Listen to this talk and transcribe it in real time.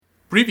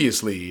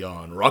Previously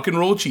on Rock and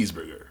Roll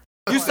Cheeseburger.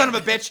 You son of a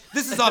bitch.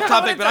 This is off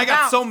topic, but I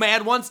got so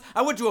mad once.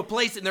 I went to a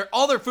place and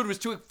all their food was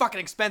too fucking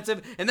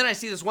expensive. And then I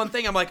see this one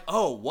thing. I'm like,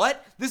 oh,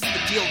 what? This is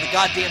the deal of the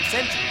goddamn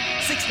century.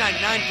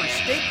 $6.99 for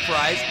steak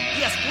fries.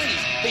 Yes,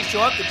 please. They show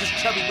up, they're just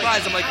chubby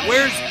fries. I'm like,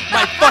 where's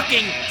my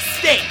fucking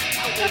steak?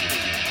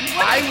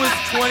 I was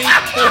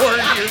 24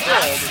 years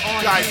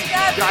old. Guys,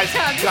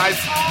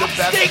 the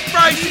best. Steak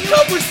fries, you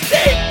come with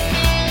steak.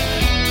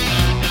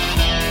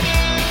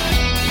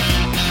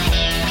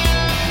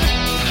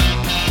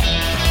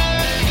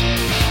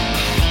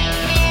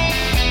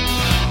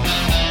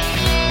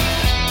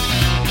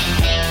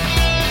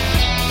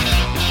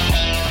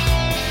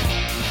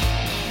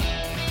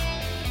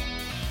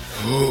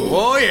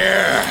 Oh,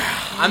 yeah.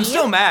 I'm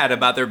still mad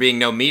about there being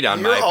no meat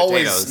on my potatoes. You're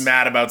always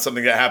mad about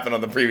something that happened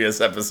on the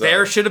previous episode.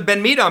 There should have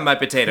been meat on my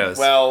potatoes.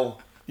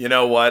 Well, you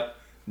know what?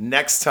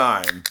 Next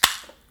time.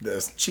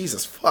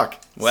 Jesus,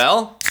 fuck.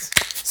 Well?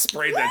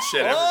 Sprayed that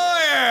shit everywhere.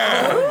 Oh,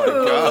 yeah. Oh, my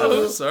God.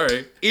 Oh,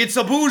 sorry. It's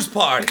a booze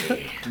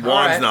party.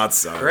 Juan's not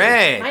sorry.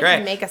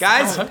 Great. Make a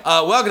Guys,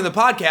 welcome to the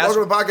podcast.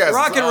 Welcome to the podcast.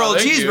 Rock and Roll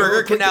thank you.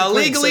 Cheeseburger can now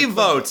Click, legally click.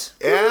 vote.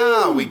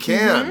 Yeah, we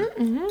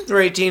can. They're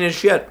 18 as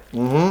shit.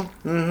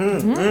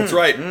 That's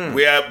right.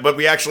 But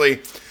we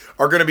actually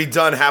are going to be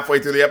done halfway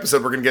through the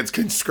episode. We're going to get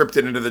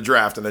conscripted into the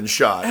draft and then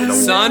shot. In a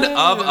Son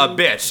of a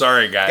bitch.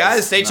 Sorry, guys.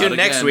 Guys, stay tuned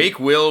next again. week.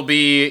 We'll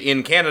be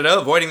in Canada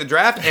avoiding the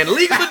draft and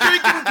legal to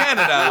drink in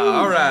Canada.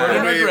 All right.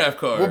 Our draft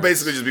card. We'll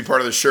basically just be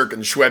part of the Shirk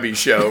and Schwebby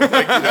show.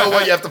 Like, you know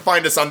what? You have to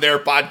find us on their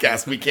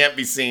podcast. We can't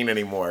be seen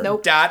anymore.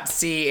 Nope.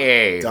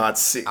 .ca.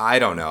 .c. I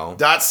don't know.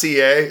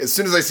 .ca. As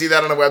soon as I see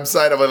that on a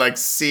website, I'm like,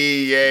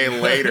 see ya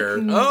later.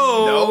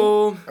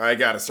 Oh. No? I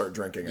gotta start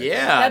drinking.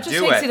 Yeah, That just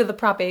do takes it. you to the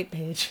Prop 8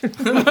 page.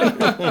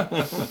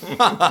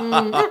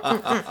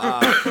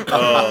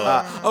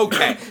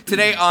 Okay,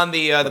 today on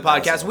the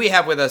podcast, we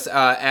have with us,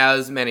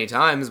 as many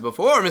times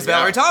before, Miss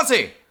Valerie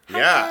Tossi.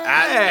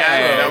 Yeah.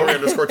 Hey. At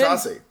Valerie _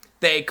 Tossi.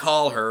 They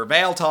call her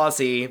Val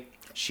Tossi.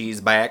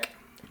 She's back.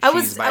 I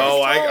was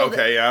told,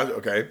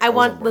 Okay. I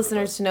want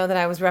listeners to know that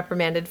I was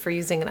reprimanded for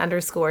using an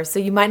underscore, so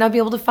you might not be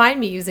able to find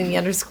me using the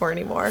underscore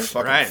anymore.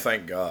 Fucking Right.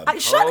 thank God.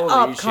 Shut Holy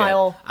up, shit.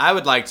 Kyle. I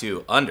would like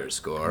to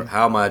underscore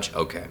how much.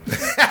 Okay.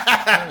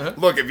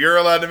 Look, if you're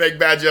allowed to make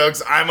bad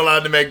jokes, I'm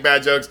allowed to make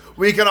bad jokes.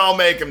 We can all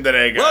make them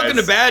today, guys. Welcome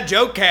to Bad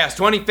Joke Cast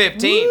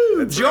 2015.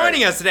 That's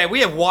Joining right. us today, we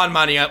have Juan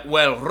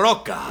Manuel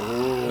Roca.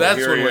 That's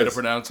here one he way is. to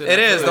pronounce it. It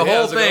is. The Hey,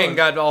 whole how's it thing going?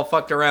 got all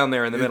fucked around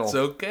there in the middle. It's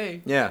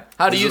okay. Yeah.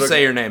 How do you Is it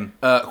say your name?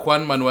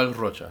 Juan Manuel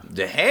Rocha.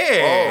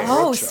 Hey.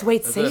 Oh, Rocha.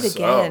 wait, say it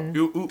again.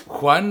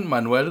 Juan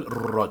Manuel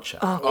Rocha.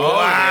 Oh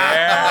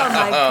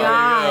my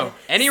God.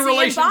 Any See, in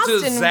relation to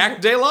Boston- Zach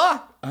De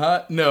La?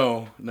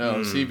 No.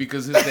 See,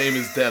 because his name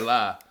is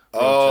Dela.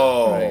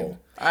 Oh.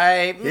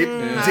 Right.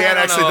 Dan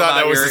actually thought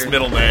that was his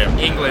middle name.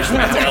 English.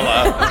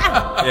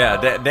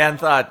 Yeah, Dan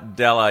thought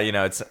Della,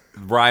 it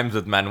rhymes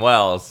with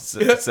Manuel,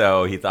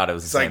 so he thought it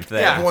was the same Like,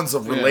 thing. everyone's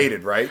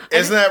related, right?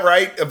 Isn't that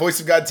right? A Voice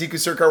of God, Tiku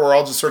Surkar, we're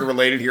all just sort of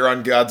related here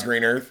on God's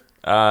green earth.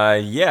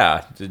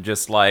 Yeah,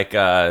 just like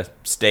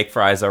steak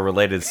fries are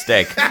related to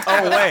steak.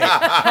 Oh, wait.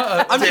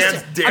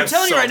 I'm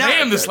telling you right now.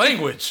 Damn this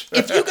language.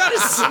 If you got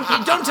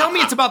don't tell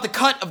me it's about the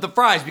cut of the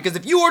fries, because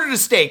if you ordered a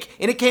steak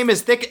and it came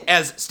as thick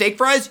as steak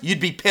fries, you'd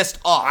be pissed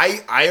off.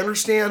 I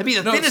understand. It'd be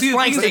the No, thinnest see, the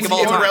flank thing steak is, of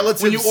all in time.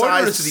 relative When you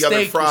order size a to the other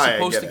steak, fry, you're I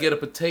supposed get to it. get a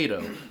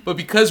potato. But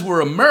because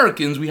we're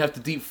Americans, we have to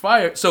deep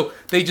fry it. So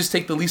they just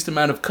take the least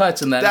amount of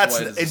cuts, and That's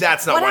why it's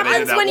not What why they did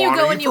happens that. when you Juan.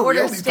 go Are and you for order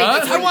real? steak?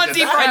 That's I why want you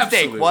deep did fried that? steak.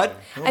 Absolutely. What?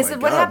 I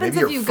said, what God, happens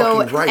maybe if you you're go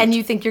fucking right. and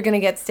you think you're going to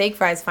get steak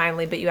fries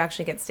finally, but you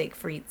actually get steak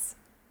frites?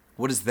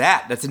 What is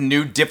that? That's a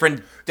new,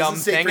 different, dumb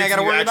Steak thing frites, I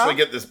gotta you worry actually about?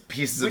 get this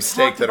pieces of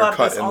steak that are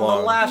cut in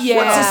long. Yeah.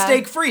 What's a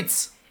steak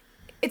frites?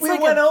 It's We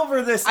like went a,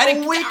 over this I a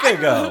didn't- week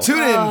ago.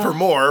 Tune in for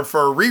more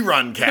for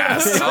Rerun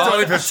Cast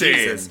 2015.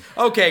 Jesus.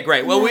 Okay,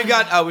 great. Well, we've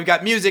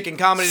got music and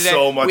comedy today.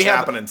 So much we have,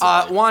 happening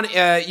today. Juan,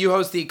 you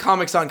host the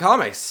Comics on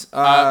Comics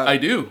I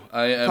do.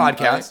 I am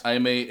podcast. I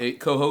am a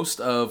co-host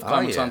of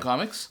Comics yeah. on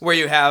Comics. where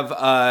you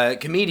have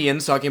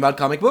comedians talking about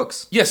comic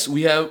books. Yes,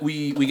 we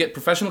get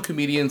professional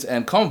comedians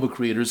and comic book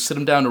creators, sit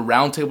them down to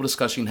roundtable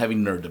discussion,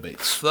 having nerd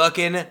debates.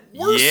 Fucking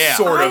We're yeah.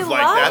 sort I of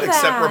like love that,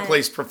 except that.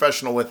 replace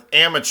professional with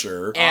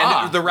amateur.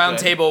 And the round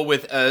okay. table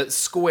with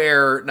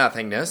square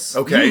nothingness.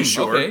 Okay,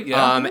 sure. Okay,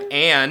 yeah.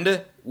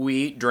 And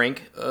we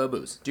drink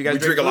booze. Do you guys We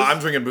drink a lot. I'm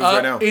drinking booze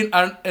right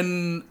now.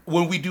 And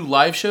when we do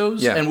live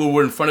shows Yeah. and when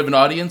we're in front of an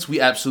audience, we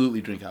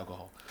absolutely drink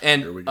alcohol.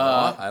 And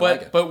I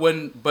like it.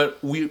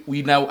 But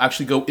we now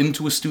actually go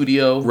into a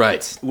studio.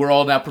 Right. We're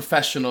all now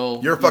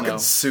professional. You're a fucking know.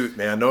 suit,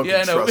 man. No one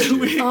Yeah, can no. trust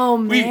you. Oh,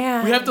 we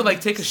man. have to like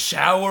take a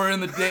shower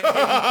in the day. in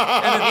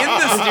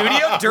the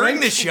studio during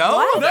the show?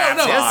 What?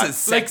 No, This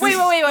is Like, sexy. Wait.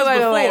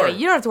 before.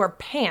 You don't have to wear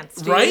pants,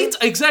 dude. Right?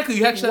 Exactly.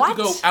 You actually have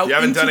to go What? out. You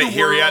haven't into done the it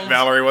here yet, world.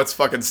 Valerie. What's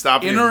fucking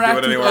stopping you from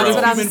Interact doing it with anywhere other else?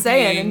 That's what I'm Human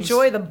saying. beings.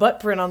 Enjoy the butt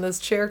print on this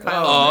chair,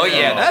 Kyle. Oh,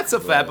 yeah. That's a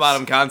fat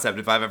bottom concept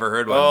if I've ever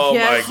heard one. Oh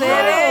yes, my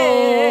god.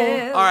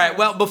 it is. All right,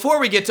 well,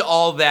 before we get to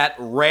all that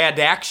rad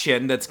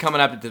action that's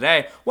coming up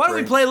today, why don't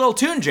we play a little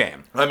Tune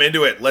Jam? I'm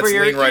into it. Let's For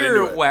your lean right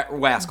ear into it.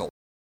 wascal.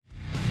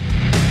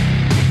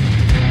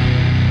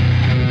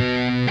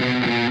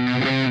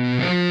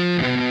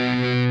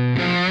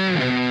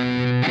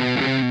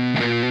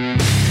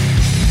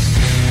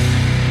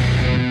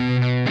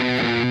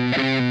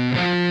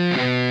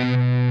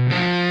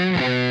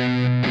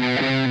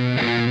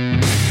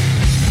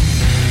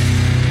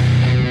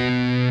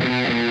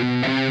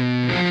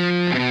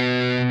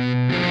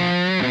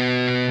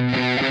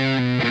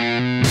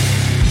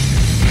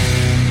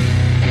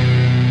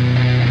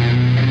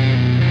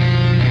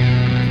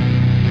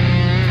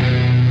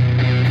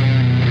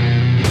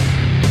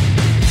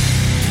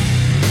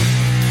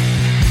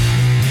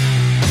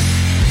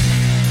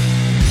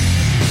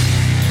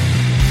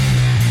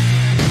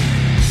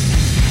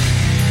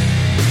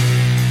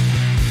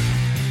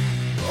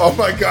 Oh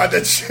my god,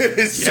 that shit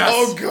is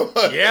so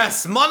good.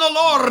 Yes,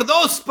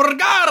 Monolordo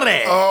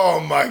Spurgare. Oh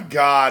my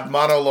god,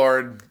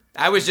 Monolord.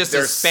 I was just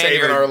They're a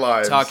Spaniard saving our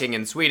lives. talking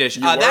in Swedish.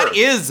 You That were.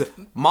 is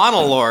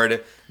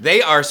Monolord.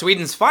 They are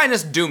Sweden's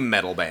finest doom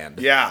metal band.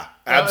 Yeah,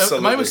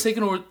 absolutely. Am I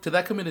mistaken, or did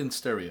that come in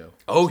stereo?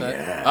 Oh, Is that-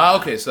 yeah. Ah,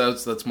 okay, so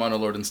that's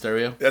Monolord in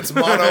stereo. That's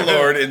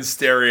Monolord in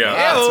stereo.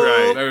 That's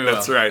right. Very well.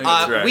 That's right.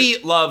 That's right. We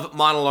love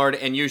Monolord,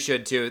 and you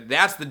should too.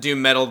 That's the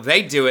doom metal.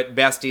 They do it,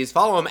 besties.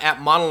 Follow them at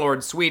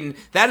Monolord Sweden.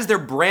 That is their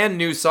brand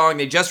new song.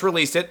 They just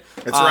released it.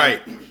 That's right.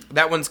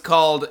 That one's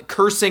called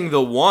 "Cursing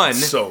the One."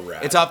 So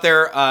rad. It's off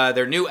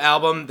their new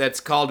album that's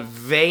called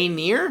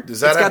Veneer.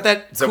 Does that it's got have,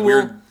 that is cool that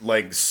weird,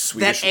 like,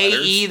 Swedish that AE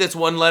letters? that's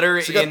one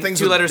letter So you got in things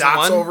two with letters in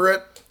dots one. over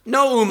it?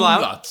 No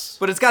umlaut, Umlauts.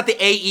 but it's got the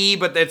AE,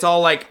 but it's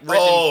all like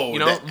written,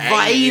 the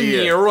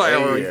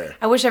Veneer.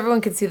 I wish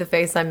everyone could see the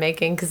face I'm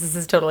making because this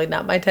is totally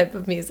not my type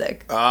of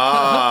music.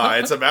 Ah,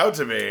 it's about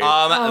to be.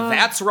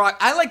 That's rock.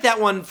 I like that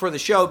one for the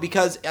show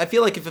because I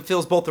feel like if it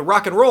fills both the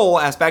rock and roll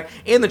aspect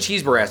and the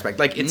cheeseburger aspect,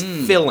 like it's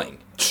filling.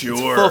 Sure.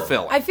 It's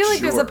fulfilling. I feel like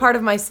there's Sure. a part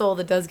of my soul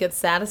that does get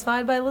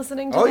satisfied by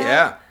listening to Oh that.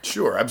 yeah.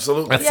 Sure,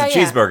 absolutely. That's Yeah, the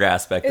yeah. cheeseburger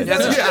aspect. Is That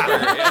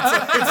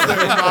that- It's the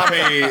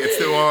umami. It's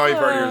the umami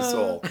part of your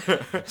soul.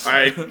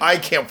 I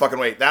can't fucking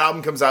wait. That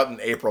album comes out in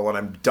April, and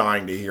I'm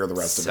dying to hear the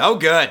rest of So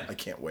good. it. I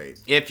can't wait.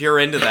 If you're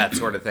into that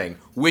sort of thing,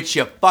 which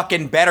you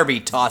fucking better be,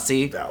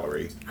 Tossie,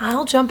 Valerie.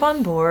 I'll jump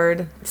on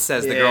board.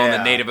 says the girl in the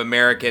Yeah. Native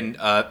American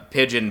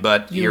pigeon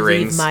butt You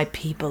earrings. leave my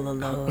people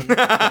alone. Oh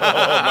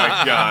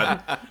my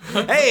god.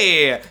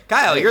 Hey,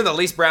 Kyle, you're the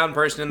least brown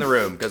person in the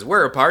room because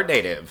we're a part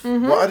native.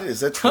 What?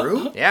 Is that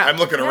true? Yeah. I'm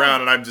looking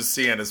around and I'm just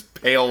seeing as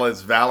pale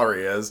as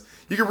Valerie is.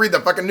 You can read the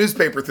fucking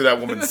newspaper through that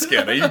woman's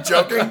skin. Are you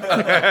joking?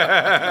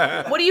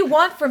 What do you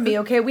want from me,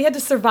 okay? We had to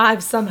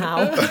survive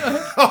somehow.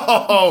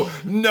 Oh,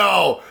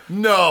 no.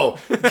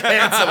 Cancel it.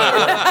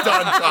 We're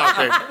done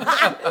talking.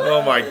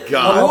 Oh my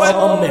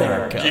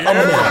god.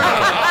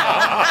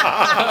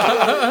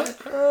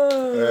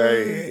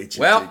 I hate you,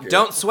 Well, TK.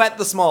 don't sweat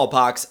the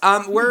smallpox.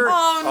 We're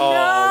Oh,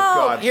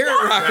 God. here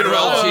at Rock and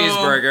Roll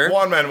Cheeseburger.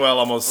 Juan Manuel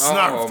almost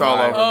snarfed all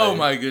my. over Oh me.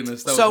 my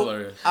goodness, that was So,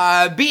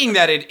 hilarious. being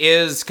that it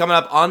is coming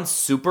up on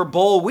Super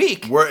Bowl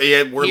week, We're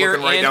here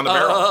looking right in, down the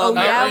barrel. Oh,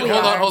 yeah, Wait, we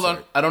hold are. on, hold on.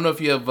 I don't know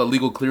if you have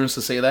legal clearance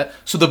to say that.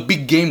 So the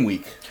big game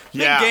week.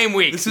 game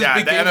week. This is Yeah,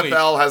 big the game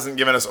NFL hasn't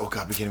given us. Oh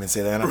God, we can't even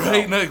say the NFL.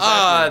 Right? No,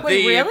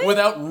 exactly. Wait, really?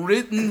 Without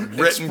written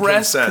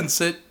express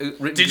consent.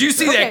 written Did you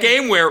see consent. that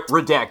game where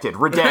redacted,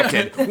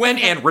 when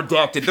and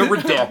redacted, the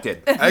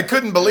redacted? I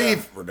couldn't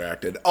believe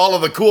redacted. All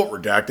of the cool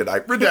redacted. I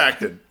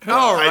redacted.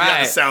 All I know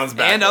right. it sounds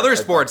bad. And other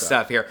sports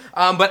stuff here.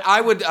 But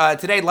I would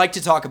today like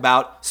to talk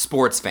about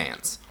sports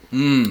fans.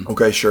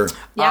 Okay, sure.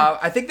 Yeah.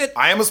 I think that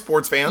I am a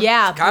sports fan.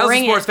 Yeah, Kyle's a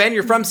bring sports it. fan.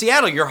 You're from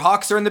Seattle. Your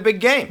Hawks are in the big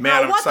game. Man,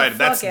 Oh, I'm what the excited.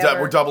 That's fuck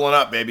ever. we're doubling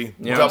up, baby. know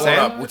We're what I'm doubling saying?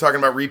 up. We're talking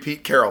about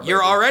repeat Carol. You're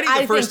baby. already the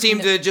I first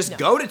think team to just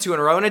go to 2 in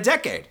a row in a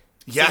decade.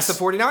 Yes, Since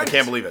the 49ers. I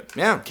can't believe it.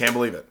 Yeah. Can't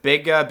believe it.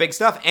 Big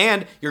stuff.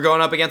 And you're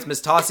going up against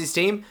Miss Tossie's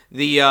team,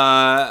 the you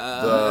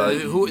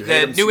hate New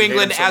him- you hate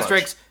England him so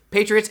much. Asterix.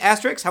 Patriots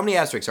Asterix? How many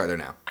Asterix are there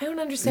now? I don't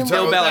understand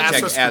Bill what Belichick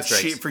Asterisk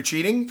asterisks. for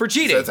cheating? For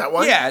cheating. Is that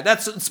why? Yeah,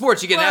 that's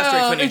sports. You get an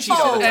asterisk when you it's- cheat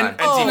all the and-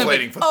 time. And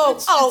deflating Oh,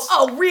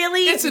 footballs.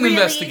 really? It's an Really?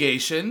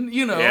 investigation,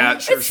 you know. Yeah,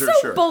 sure, It's sure, so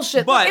sure.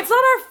 bullshit. But- Look, it's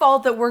not our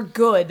fault that we're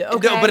good,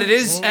 okay? No, but it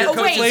is And your Oh,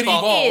 wait, coach's Lady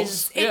fault. Ball. it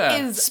is. It Yeah.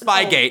 is.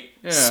 Spygate.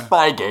 Yeah.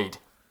 Spygate.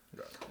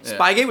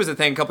 Spygate was a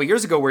thing a couple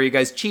years ago where you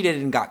guys cheated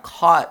and got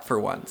caught for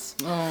once.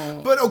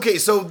 But okay,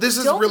 so this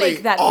is Don't really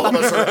make that all of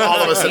us.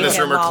 All of us in this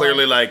room are Holland.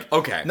 clearly like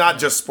Okay. not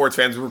just sports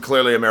fans. We're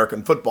clearly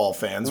American football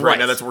fans, right? Right.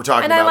 Now that's what we're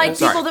talking And about. I like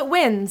Sorry. people that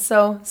win,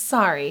 so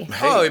sorry.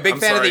 Oh, you're a big I'm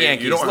fan of the sorry,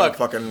 Yankees. You don't Look. have a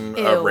fucking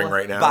Ew. ring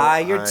right now. Buy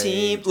your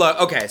team. Look,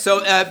 okay,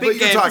 so But big you're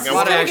game. talking- A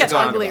lot of We'll It's gonna action get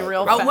talking on. ugly about it.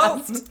 real Oh, well,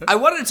 fast. I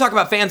wanted to talk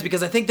about fans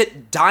because I think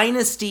that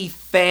dynasty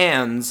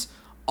fans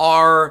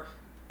are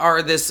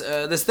this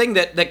thing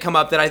that come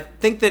up that I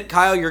think that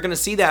Kyle, you're going to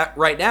see that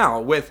right now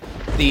with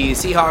the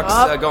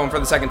Seahawks going for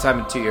the second time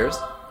in 2 years.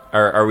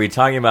 Are we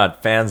talking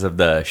about fans of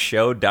the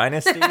show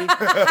Dynasty?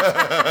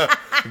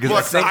 Because Look,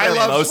 I think I they're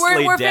love-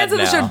 mostly We're dead fans of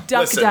the now. show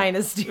Duck Listen,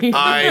 Dynasty.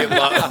 I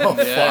love.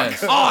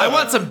 Yes. Oh, I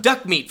want some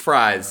duck meat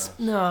fries.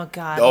 Oh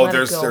God. Oh, let it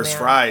there's go, man.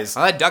 fries.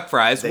 I like duck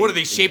fries. What are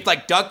they shaped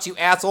like ducks, you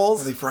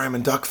assholes? They fry them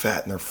in duck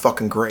fat, and they're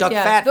fucking great. Duck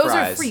Yeah, fat those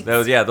fries. are free.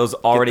 Those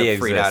already Get the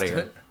freak exist. out of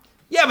here.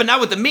 Yeah, but not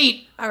with the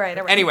meat. All right.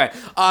 Anyway,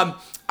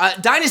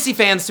 Dynasty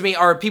fans to me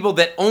are people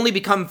that only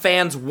become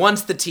fans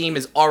once the team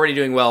is already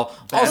doing well.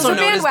 Also Those are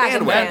known as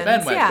bandwagon bandwagon. fans.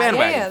 Bandwagon. Yeah,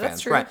 Bandwagon yeah, fans,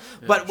 that's true. right?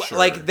 But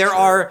like there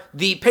are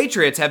the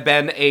Patriots have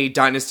been a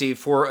dynasty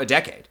for a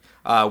decade.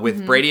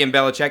 With Brady and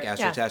Belichick,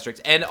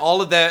 asterisk, and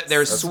all of their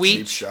cheap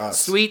sweet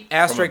shots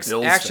asterisk from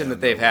a Bills action fan,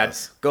 that they've no had.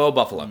 less. Go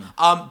Buffalo.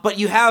 But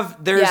you have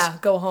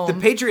go home. The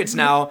Patriots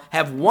now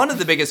have one of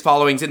the biggest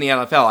followings in the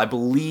NFL. I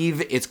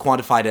believe it's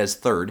quantified as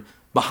third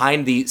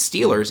behind the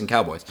Steelers and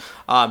Cowboys.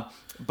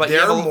 But you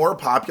They're have a- more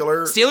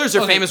popular. Steelers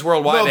are famous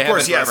worldwide. Well, They of have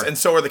course, been yes, forever. and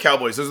so are the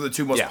Cowboys. Those are the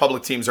two most Yeah.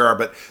 public teams there are.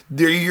 But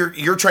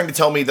you're trying to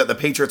tell me that the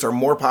Patriots are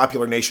more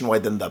popular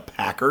nationwide than the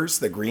Packers,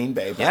 the Green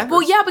Bay Packers?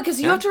 Well, yeah, because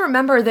you have to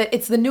remember that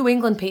it's the New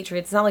England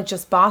Patriots. It's not like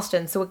just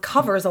Boston, so it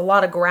covers a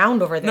lot of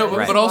ground over there. No,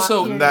 There's but a lot-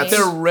 also you know what I mean?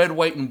 they're red,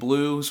 white, and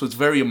blue, so it's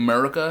very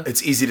America.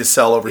 It's easy to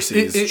sell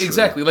overseas. True.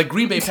 Exactly, like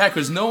Green Bay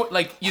Packers. No,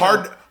 like you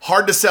know,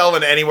 Hard to sell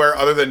in anywhere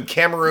other than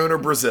Cameroon or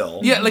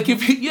Brazil. Yeah, like so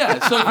if you're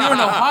in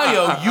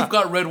Ohio, you've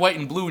got red, white,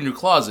 and blue in your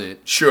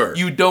closet. Sure.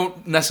 You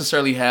don't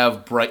necessarily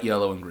have bright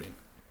yellow and green.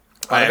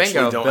 I Bada actually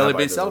bingo, don't Billy have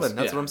B. either of Sullivan. those.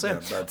 That's Yeah, what I'm saying.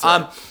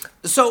 yeah,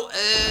 that's So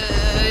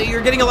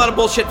you're getting a lot of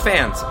bullshit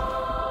fans.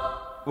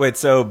 Wait,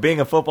 so being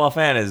a football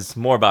fan is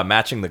more about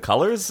matching the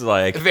colors?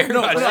 Like, Very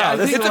much. I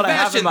this think is what I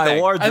have in fashion my thing.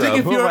 wardrobe. I think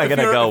if Who you're am I going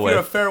to go if you're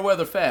a with? fair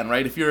weather fan,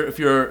 right? If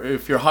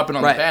you're hopping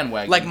on Right. the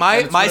bandwagon, Like then my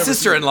it's whatever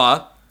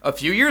sister-in-law a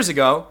few years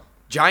ago,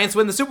 Giants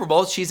win the Super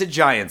Bowl, she's a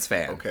Giants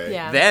fan. Okay.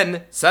 Yeah.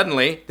 Then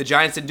suddenly the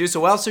Giants didn't do so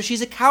well, so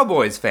she's a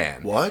Cowboys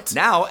fan. What?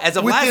 Now, as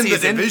of last Within the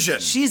season, division.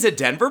 she's a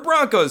Denver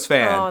Broncos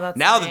fan. Oh, that's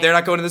now that lame. they're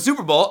not going to the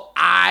Super Bowl,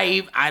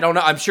 I don't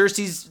know. I'm sure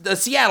she's a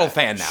Seattle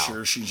fan now.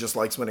 Sure, she just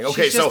likes winning.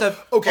 Okay, She's so just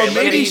okay, Or let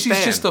maybe me- she's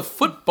fan. just a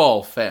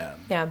football fan.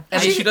 Yeah.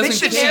 and She- she doesn't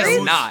Think that care she's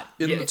who's not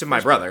in to my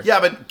brother. Yeah,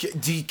 but can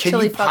Till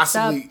he you fucks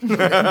possibly,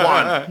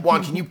 up.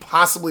 Juan, can you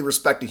possibly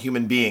respect a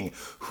human being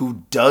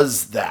who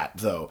does that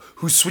though?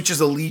 Who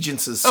switches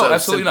allegiances so Oh,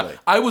 absolutely simply?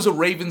 not. I was a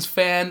Ravens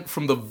fan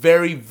from the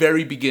very,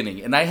 very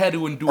beginning, and I had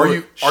to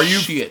endure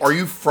shit. Are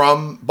you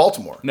from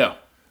Baltimore? No.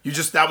 You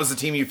just that was the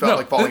team you felt No,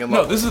 like falling in no,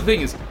 love this is with. the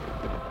thing is,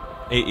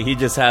 He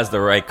just has the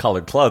right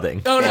colored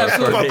clothing. oh, no,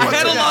 absolutely. I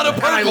had a lot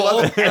of I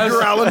love purple.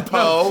 Edgar Allan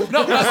Poe.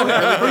 No,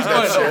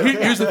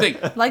 here's the thing.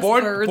 Likes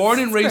birds. Born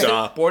and raised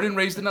Duh.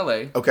 in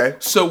LA. Okay.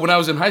 So when I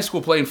was in high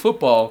school playing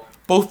football,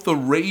 both the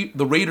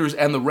Raiders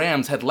and the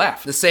Rams had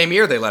left. The same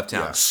year they left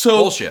town. So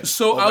Bullshit.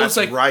 So Well, I was that's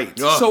like, right.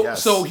 So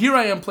Yes. so here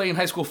I am playing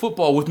high school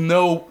football with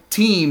no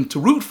team to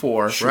root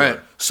for. Right.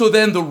 So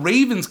then the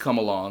Ravens come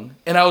along,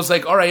 and I was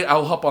like, all right,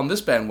 I'll hop on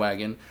this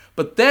bandwagon.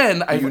 But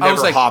then I You was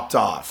never like, hopped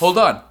off. hold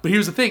on. But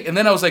here's the thing. And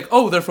then I was like,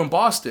 oh, they're from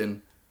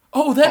Boston.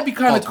 Oh, that'd be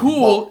kind of Baltimore.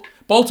 cool.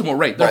 Baltimore,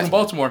 right? They're from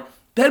Baltimore. Baltimore.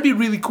 That'd be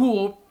really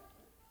cool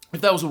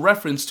if that was a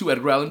reference to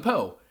Edgar Allan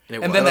Poe. And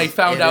it And then was. I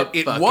found And out it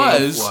it fucking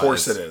was. Of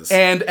course it is.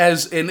 And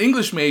as an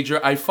English major,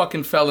 I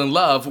fucking fell in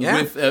love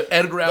Yeah. with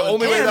Edgar Allan The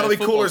only Poe. way and that'll be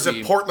the cooler football is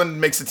team. if Portland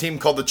makes a team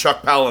called the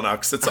Chuck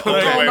Palahniuks. It's the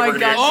only way my we're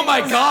gonna God. Oh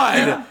my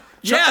god.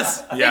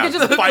 Yes. Yeah, could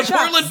just the put fight, Chuck-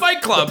 Portland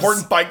Fight Club.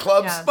 Portland Fight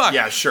Clubs. Yeah. Fuck.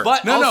 Yeah, sure.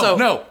 But No, also,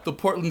 no, the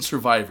Portland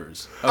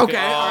Survivors. Okay.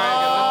 All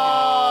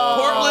right.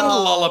 Portland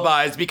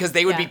lullabies because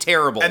they would be Yeah.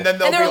 terrible. and then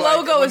they'll And their be like,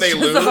 logo when is they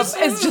just,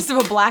 lose, is just of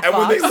a black and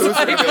when box. they lose,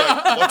 they're gonna be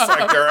like, looks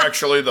like they're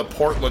actually the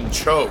Portland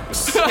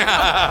Chokes.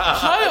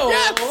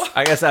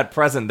 I guess at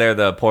present they're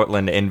the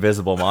Portland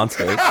Invisible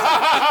Monsters.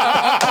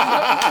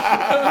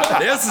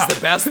 this is the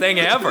best thing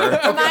ever.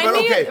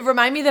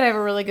 Remind me that I have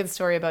a really good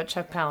story about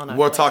Chuck Palahniuk.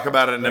 We'll talk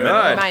about it in a minute.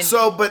 Remind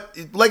So, but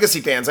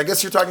legacy fans, I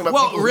guess you're talking about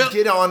Well, people real- who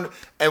get on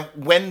and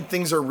when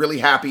things are really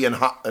happy and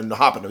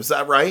hopping. Is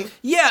that right?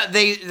 Yeah,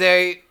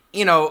 they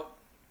you know,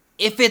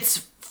 if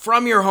it's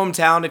from your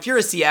hometown, if you're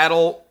a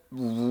Seattle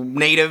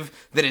native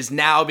that is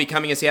now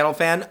becoming a Seattle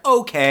fan,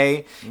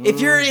 okay. If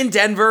you're in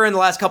Denver in the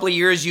last couple of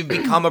years, you've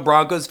become a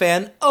Broncos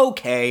fan,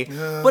 okay.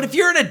 But if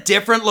you're in a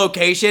different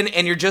location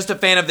and you're just a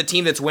fan of the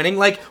team that's winning,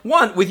 like,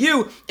 one, with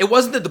you, it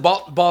wasn't that the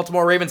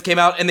Baltimore Ravens came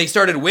out and they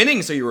started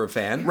winning so you were a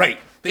fan. Right.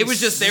 It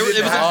was just, You it was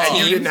didn't a have- team.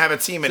 you didn't have a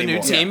team It's a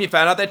anymore. new team. You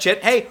found out that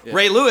shit. Hey,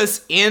 Ray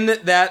Lewis, in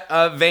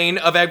that vein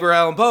of Edgar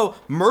Allan Poe,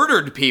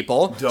 murdered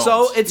people. Don't.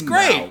 So it's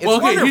great. No. It's Well,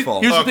 okay, wonderful.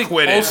 Here's the thing.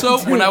 Acquitted. Also,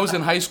 when I was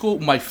in high school,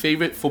 my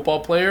favorite football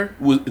player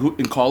who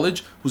in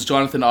college was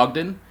Jonathan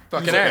Ogden.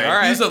 Fucking okay. A, all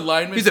right. He's a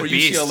lineman He's a for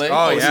beast. UCLA.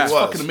 Oh, He's yeah.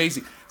 fucking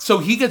amazing. So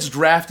he gets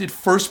drafted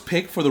first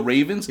pick for the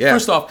Ravens. Yeah.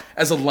 First off,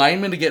 as a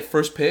lineman to get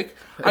first pick,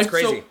 That's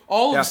crazy. So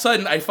all Yeah. of a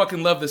sudden, I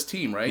fucking love this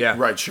team, right? Yeah.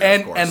 Right, sure,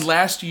 And of course. and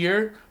last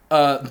year,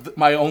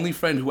 my only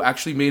friend who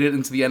actually made it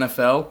into the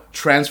NFL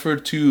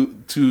transferred to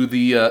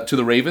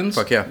the Ravens.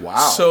 Fuck yeah.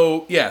 Wow.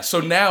 So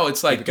now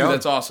it's like, dude, going.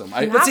 that's awesome.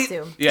 You have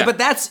to. Yeah. But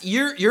that's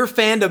your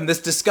fandom. This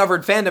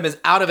discovered fandom is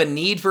out of a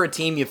need for a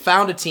team. You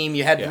found a team.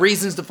 You had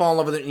reasons to fall in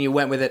love with it, and you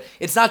went with it.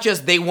 It's not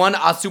just they won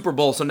a Super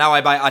Bowl, so now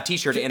I buy a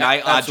T-shirt and I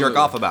jerk Absolutely.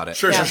 off about it.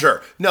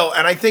 Sure. No,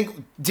 and I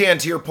think, Dan,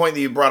 to your point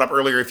that you brought up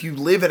earlier, if you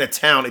live in a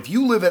town, if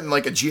you live in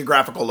like a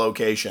geographical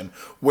location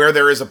where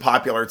there is a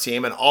popular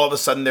team and all of a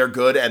sudden they're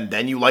good and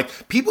then you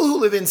like, people who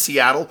live in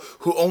Seattle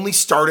who only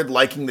started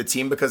liking the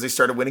team because they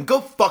started winning, go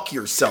fuck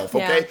yourself,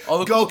 okay? All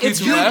the cool kids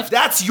who left.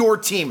 That's your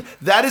team.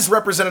 That is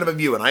representative of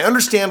you. And I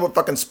understand what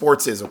fucking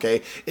sports is,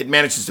 okay? It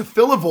manages to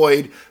fill a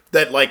void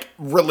that like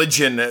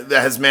religion that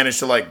has managed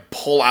to like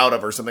pull out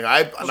of or something.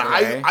 I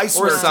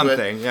swear Or something,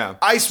 to it. yeah.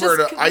 I swear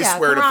Just, to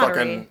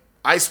camaraderie.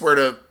 I swear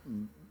to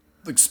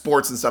like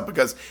sports and stuff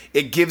because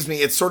it gives me,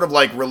 it's sort of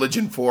like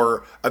religion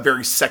for a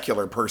very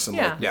secular person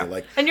like me. Yeah.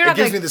 Like And you're it not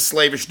gives gonna- me the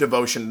slavish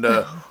devotion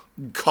to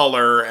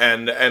color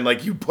and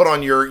like you put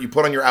on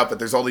your outfit.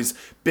 There's all these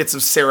bits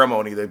of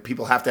ceremony that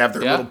people have to have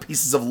their little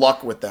pieces of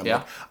luck with them. Yeah.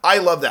 Like, I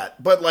love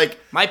that. But like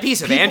My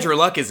piece of Andrew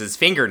Luck is his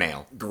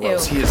fingernail.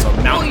 gross. Ew. He is a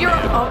mountain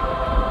man.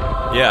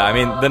 Yeah, I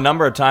mean, the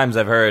number of times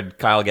I've heard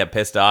Kyle get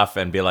pissed off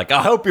and be like,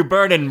 I hope you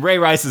burn in Ray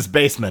Rice's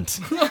basement.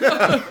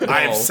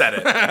 I have said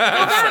it.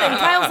 And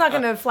Kyle's not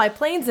going to fly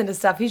planes into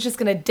stuff. He's just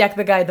going to deck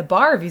the guy at the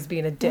bar if he's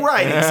being a dick.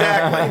 Right,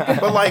 exactly.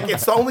 But like,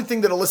 it's the only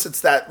thing that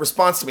elicits that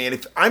response to me. And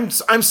if I'm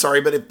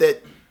sorry, but if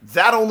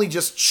that only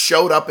just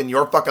showed up in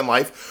your fucking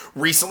life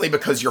recently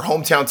because your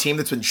hometown team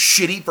that's been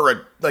shitty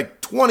for like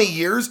 20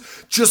 years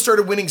just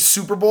started winning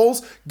Super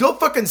Bowls, go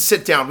fucking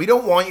sit down. We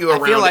don't want you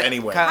around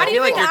anyway. Kyle, How I do you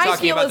feel like think you're I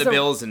talking feel about as the a-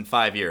 Bills in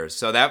 5 years,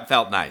 so that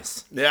felt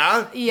nice.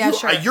 Yeah? Yeah,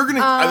 sure. You're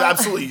gonna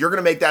absolutely. You're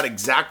gonna make that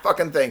exact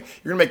fucking thing.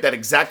 You're gonna make that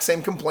exact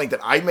same complaint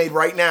that I made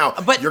right now.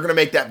 But you're gonna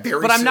make that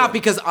very. But I'm not soon.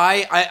 because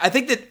I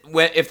think that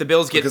if the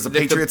Bills get because the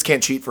if Patriots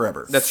can't cheat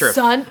forever. that's true.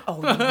 Son, oh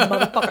you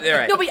motherfucker! You're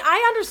right. No, but I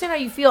understand how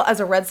you feel as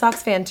a Red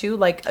Sox fan too,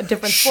 like a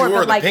different sport. Sure,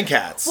 But the like, Pink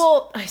Hats.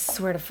 Well, I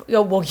swear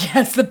to. Well,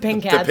 yes, the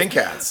Pink Hats. Pink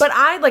Hats. But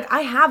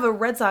I have a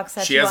Red Sox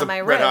tattoo She has on a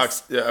my Red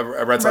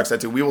wrist. Sox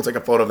tattoo. We will take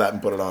a photo of that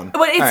and put it on.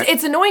 But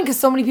it's annoying because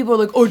so many people are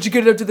like, "Oh, did you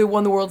get it after they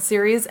won the World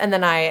Series?" And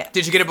then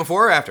Did you get it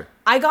before or after?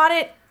 I got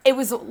it. It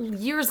was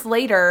years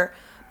later,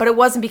 but it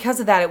wasn't because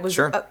of that. It was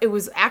Sure. it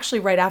was actually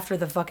right after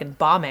the fucking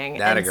bombing.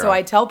 That a and girl. so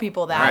I tell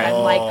people that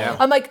Right.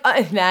 I'm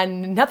like, nah,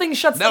 nothing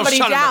shuts That'll somebody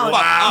shut 'em down. the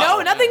fuck up.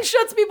 No, nothing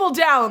shuts people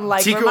down.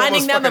 Like Tico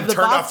reminding almost them fucking of the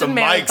turned Boston off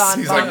the mics. Marathon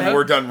He's bombing. like,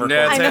 we're done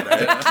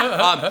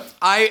recording.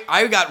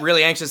 I got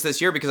really anxious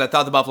this year because I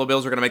thought the Buffalo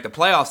Bills were going to make the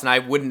playoffs, and I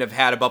wouldn't have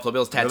had a Buffalo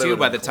Bills tattoo would've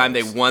by been the time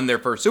they close. won their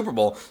first Super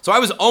Bowl. So I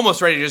was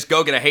almost ready to just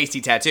go get a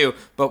hasty tattoo,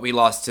 but we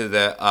lost to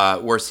the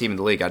worst team in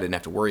the league. I didn't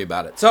have to worry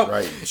about it. So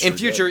Right, you sure in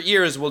future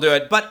years, we'll do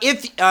it. But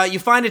if you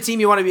find a team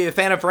you want to be a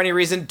fan of for any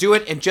reason, do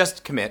it and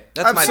just commit.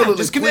 That's my Absolutely,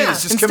 just commit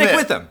please, just and commit. stick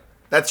with them.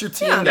 That's your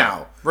team Yeah.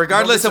 now.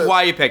 Regardless of Nobody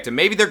why you picked them.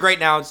 Maybe they're great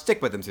now. Stick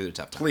with them through their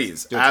tough times.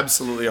 Please, Do it.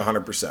 absolutely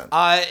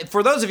 100%.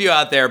 For those of you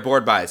out there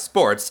bored by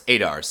sports,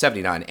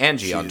 Adar79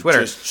 Angie on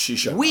Twitter, she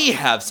shut we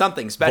have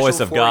something special Voice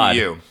of for God.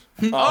 you.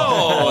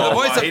 Oh, the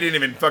voice Wow, of he didn't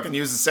even fucking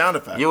use the sound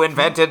effect. You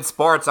invented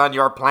sports on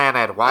your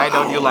planet. Why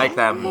don't you like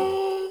them? I had to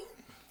do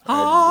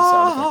the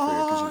sound effect for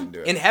you 'cause you didn't do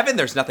it. In heaven,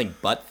 there's nothing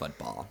but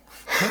football.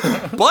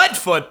 Butt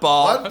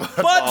football.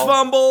 Butt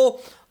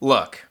fumble.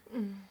 Look,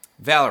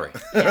 Valerie,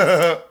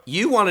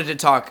 you wanted to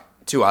talk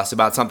to us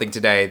about something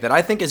today that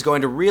I think is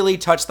going to really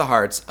touch the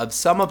hearts of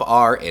some of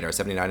our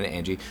 8R79 and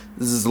Angie.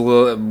 This is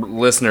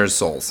listeners'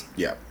 souls.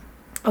 Yeah.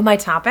 Oh, my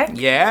topic?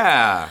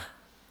 Yeah.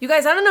 You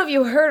guys, I don't know if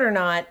you heard or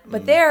not,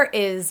 but there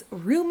is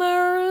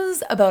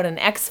rumors about an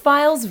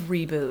X-Files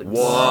reboot.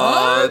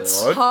 What?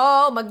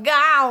 Oh my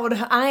god,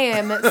 I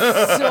am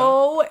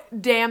so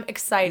damn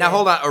excited. Now,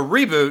 hold on. A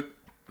reboot,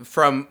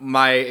 from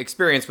my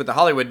experience with the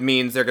Hollywood,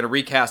 means they're going to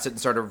recast it and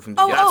start over from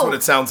the beginning. That's what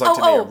it sounds like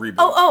to me, a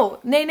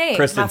reboot. Nay,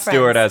 Kristen my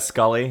Stewart friends. as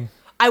Scully.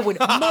 I would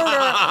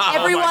murder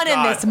everyone in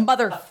God. this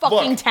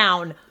motherfucking Look,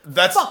 town.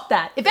 that's- Fuck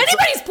that. If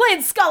anybody's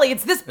playing Scully,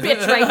 it's this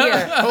bitch right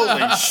here.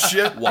 Holy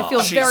shit. I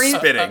feel She's very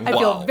spitting. I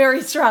feel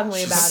very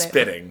strongly about it.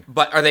 Spitting.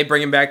 But are they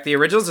bringing back the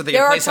originals? Or are they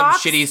going There to are play some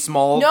talks. shitty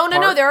small No.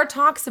 part? There are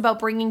talks about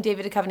bringing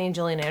David Duchovny and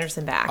Gillian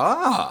Anderson back.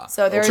 Ah.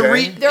 So they're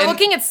Okay. they're And-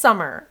 looking at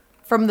summer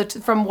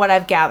from what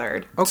I've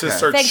gathered. To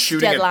start Thanks,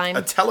 shooting Deadline.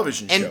 a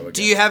television show And again.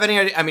 do you have any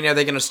idea? I mean, are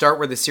they going to start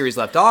where the series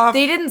left off?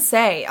 They didn't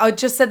say. I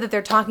just said that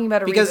they're talking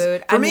about a Because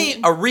reboot. for me,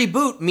 a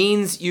reboot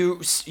means you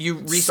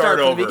restart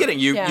from over. the beginning.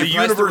 You, Yeah. you The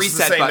press the universe is the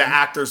reset same. button. The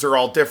actors are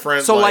all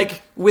different. So,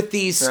 like with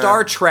these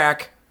Star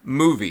Trek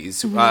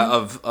movies Mm-hmm.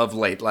 of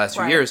late last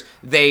few Right. years,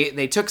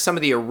 they took some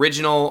of the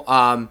original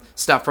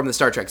stuff from the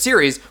Star Trek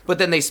series, but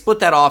then they split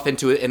that off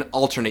into an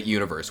alternate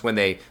universe when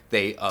they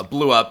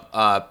blew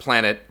up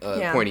planet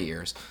Yeah. Pointy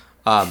Ears.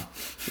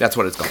 That's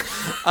what it's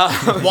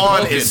called.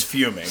 Juan is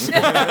fuming.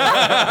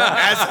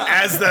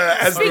 as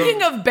the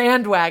Speaking of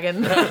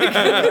bandwagon,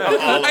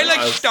 I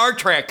like Star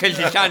Trek because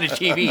it's on the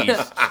TV.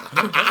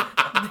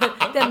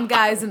 them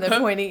guys in their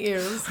pointy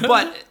ears.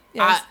 But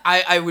Yes.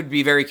 I would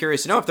be very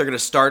curious to know if they're going to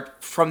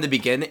start from the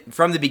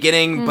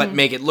beginning, but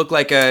make it look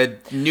like a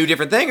new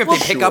different thing. If they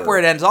pick up where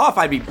it ends off,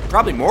 I'd be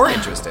probably more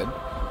interested.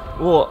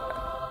 Well,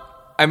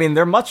 I mean,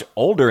 they're much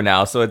older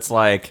now, so it's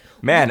like,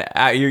 man,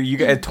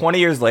 you 20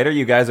 years later,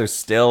 you guys are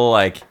still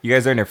like, you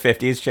guys are in your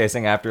 50s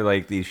chasing after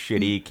like these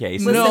shitty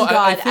cases. Listen, No,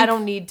 God, think- I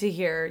don't need to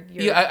hear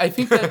your... Yeah, I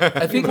think what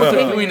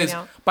they're doing is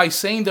Now. by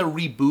saying they're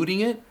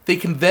rebooting it, they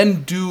can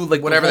then do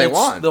like Whatever the they whole,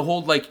 want. The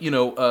whole like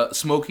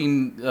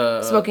smoking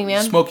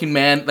Man? smoking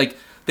man. Like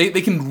they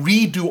can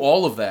redo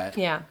all of that.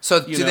 Yeah.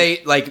 So You do know.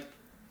 they like?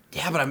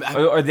 Yeah, but I'm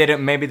Or they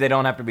don't, maybe they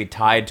don't have to be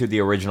tied to the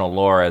original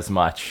lore as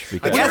much.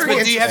 Because yes, well,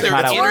 do you have to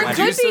Kinda Or it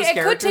Introduce could introduce be. those It could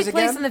characters take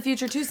place again? in the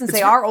future too, since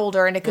they are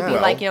older, and it could be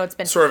well, like it's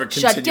been sort of a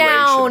shut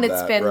continuation down. of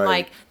It's that, been right.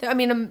 like a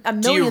million.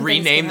 Do you things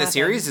rename can the happen.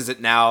 series? Is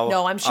it now?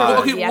 No, I'm sure.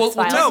 It'll okay, be well,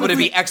 X-Files. No, but it'd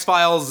be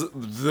X-Files: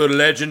 The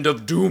Legend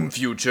of Doom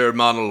Future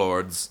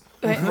Monolords.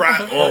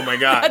 Right. Oh my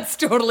God. That's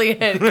totally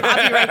it.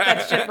 Copyright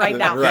that shit right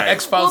now. Right.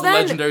 X-Files: Well,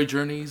 then- Legendary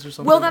Journeys or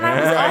something. Well, then I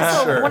was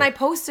also sure. when I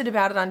posted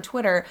about it on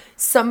Twitter,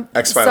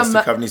 X-Files,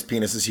 Duchovny's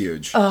penis is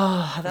huge.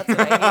 That's what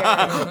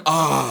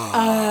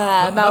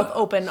I hear. Mouth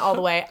open all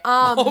the way.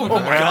 Oh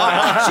my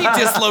God!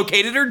 She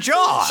dislocated her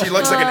jaw. She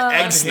looks like an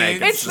egg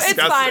snake. It's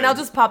disgusting. fine. I'll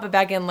just pop it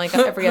back in like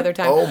every other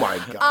time. Oh my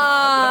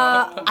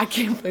God. I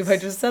can't believe I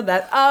just said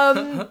that.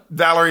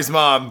 Valerie's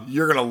mom,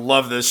 you're gonna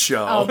love this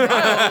show. Oh, no.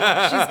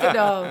 She's good.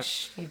 Oh,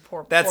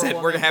 poor. That's poor it.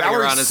 woman. We're having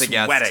her on Valerie's as a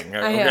guest. sweating.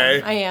 I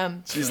Okay.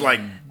 am. She's like,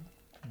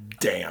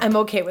 damn. I'm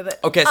okay with it.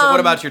 Okay, so what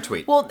about your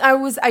tweet? Well, I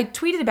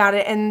tweeted about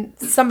it, and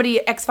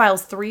somebody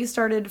X-Files 3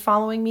 started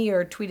following me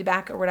or tweeted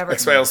back or whatever.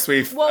 X-Files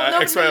 3, Well, no,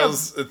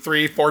 X-Files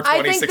 3, I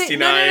 420, think that,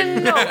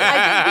 69. no.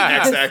 I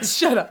think because, XX.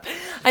 Shut up.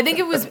 I think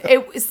it was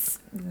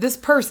this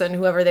person,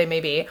 whoever they may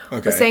be,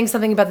 Okay. was saying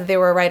something about that they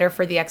were a writer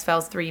for the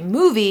X-Files 3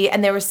 movie,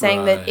 and they were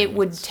saying that it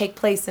would take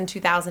place in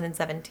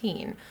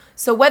 2017.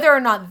 So whether or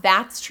not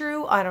that's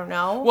true, I don't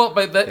know. Well,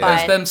 by that,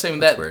 But- as them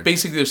saying that, weird.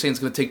 basically they're saying it's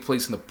going to take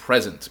place in the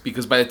present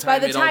because by the time by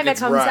the it all time it gets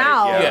comes right,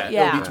 out, yeah. yeah,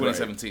 it'll be yeah.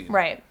 2017.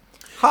 Right.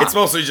 It's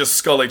mostly just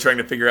Scully trying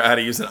to figure out how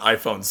to use an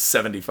iPhone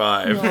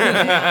 75.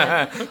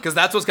 Because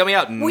that's what's coming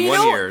out in Well, you 1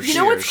 know, year. you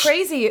know what's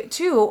crazy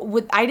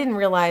too? I didn't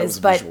realize, That was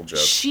a but visual joke.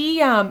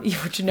 she,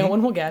 which no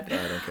one will get.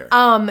 I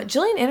don't care.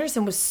 Gillian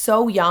Anderson was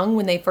so young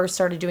when they first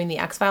started doing the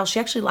X-Files. She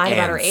actually lied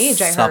about And her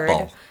age. I supple.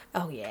 heard.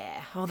 Oh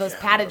yeah, all those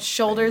padded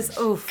shoulders.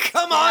 Oof.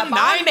 Come on, Get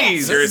up on me.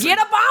 90s. Seriously. Get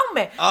up on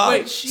me.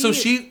 Wait, so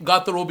she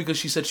got the role because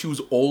she said she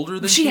was older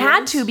than She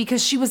had was? to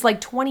because she was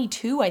like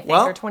 22, I think,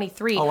 Well, or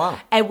 23. oh, wow.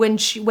 And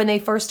when they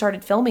first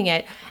started filming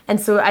it,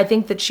 and so I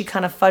think that she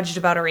kind of fudged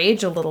about her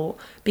age a little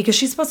because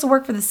she's supposed to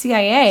work for the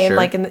CIA and Sure.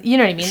 like, you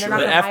know what I mean? They're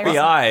not the gonna hire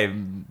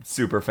FBI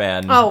super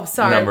fan. Oh,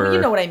 sorry. number You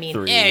know what I mean.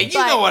 3. Yeah, you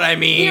But- know what I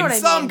mean. you know what I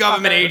Some mean,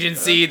 government fucker.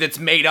 agency that's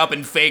made up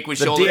and fake with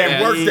The shoulder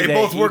DMV. pads. They The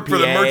both work for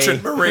the EPA.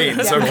 Merchant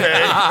Marines,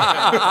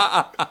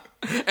 okay?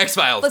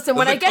 X-Files. Listen,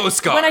 when the I get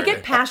Coast Guard. when I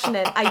get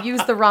passionate, I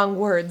use the wrong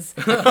words.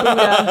 And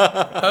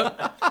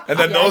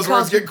then those I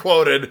words get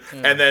quoted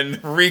and then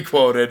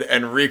re-quoted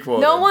and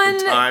re-quoted No one-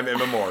 for time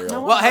immemorial. No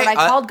one Well, caught it. hey,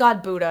 I called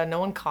God Buddha. No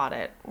one caught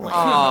it.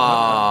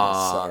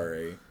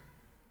 Sorry.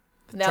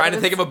 Now Trying that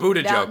to think it's- of a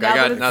Buddha now- joke. now I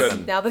got that it's-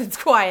 nothing. Now that it's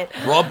quiet.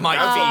 Rub my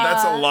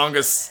That's feet. the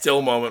longest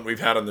still moment we've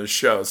had on this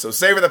show. So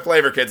savor the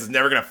flavor, kids. It's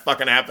never going to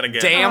fucking happen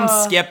again. Damn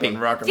On Skippy.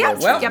 Rock and Yeah,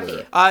 roll. well,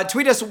 Forever.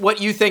 Tweet us what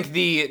you think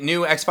the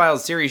new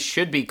X-Files series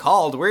should be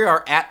called. We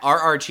are at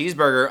RR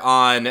Cheeseburger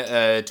on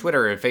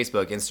Twitter,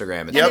 Facebook,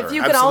 Instagram, etc. Yep. And if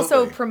you could also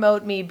absolutely.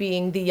 promote me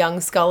being the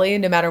young Scully,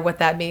 no matter what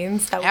that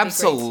means, that would be great,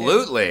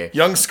 Absolutely.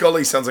 Young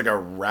Scully sounds like a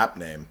rap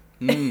name.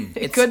 too.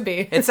 It could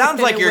be. It sounds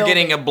like It you're will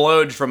getting be. a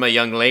blowed from a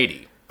young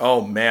lady.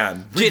 Oh,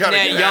 man. We Getting gotta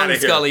that get young outta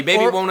here. Scully.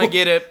 Baby, wanna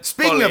get it.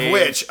 Speaking of Scully.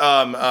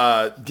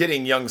 which,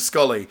 getting young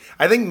Scully,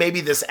 I think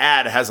maybe this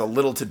ad has a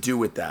little to do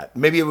with that.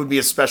 Maybe it would be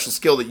a special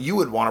skill that you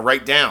would want to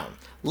write down.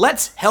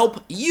 Let's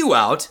help you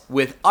out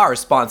with our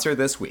sponsor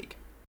this week.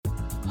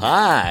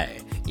 Hi,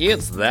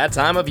 it's that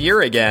time of year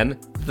again.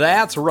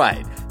 That's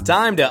right.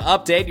 Time to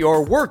update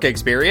your work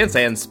experience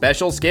and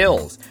special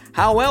skills.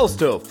 How else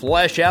to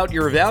flesh out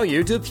your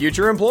value to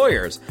future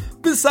employers?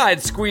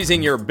 Besides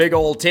squeezing your big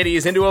old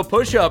titties into a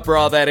push-up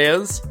bra, that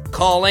is.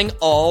 Calling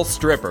all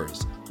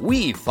strippers.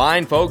 We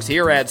fine folks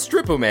here at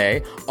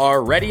Stripume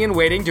are ready and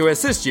waiting to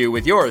assist you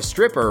with your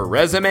stripper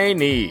resume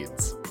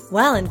needs.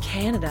 Well, in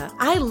Canada,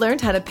 I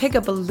learned how to pick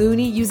up a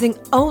loony using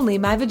only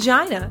my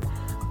vagina.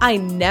 I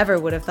never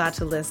would have thought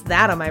to list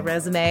that on my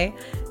resume.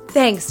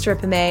 Thanks,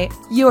 Stripame.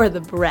 You're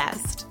the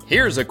best.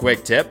 Here's a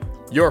quick tip.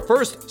 Your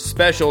first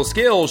special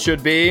skill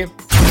should be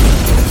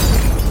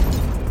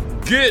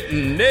get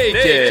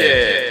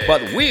naked.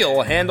 But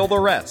we'll handle the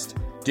rest.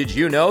 Did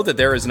you know that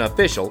there is an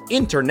official,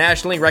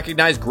 internationally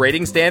recognized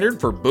grading standard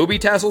for booby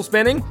tassel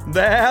spinning?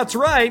 That's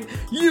right!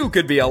 You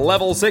could be a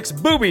level 6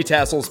 booby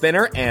tassel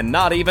spinner and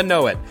not even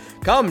know it.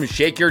 Come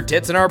shake your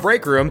tits in our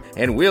break room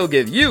and we'll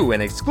give you an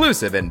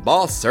exclusive and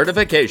boss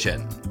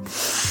certification.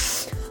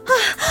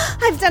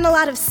 I've done a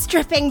lot of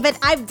stripping, but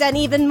I've done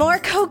even more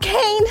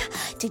cocaine.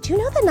 Did you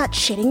know that not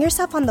shitting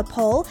yourself on the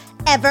pole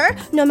ever,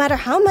 no matter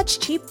how much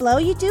cheap blow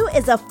you do,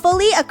 is a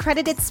fully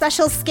accredited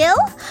special skill?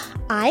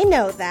 I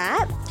know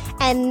that.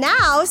 And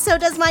now, so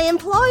does my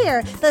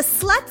employer, the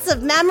Sluts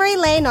of Memory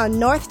Lane on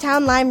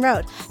Northtown Lime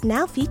Road,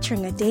 now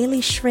featuring a daily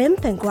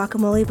shrimp and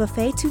guacamole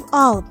buffet to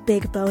all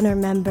Big Boner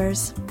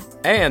members.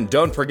 And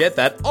don't forget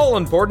that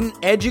all-important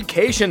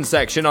education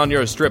section on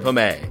your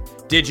Strip-A-May.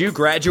 Did you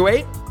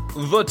graduate?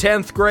 The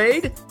 10th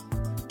grade?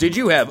 Did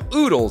you have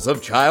oodles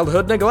of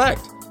childhood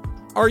neglect?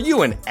 Are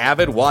you an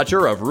avid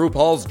watcher of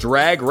RuPaul's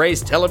Drag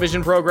Race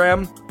television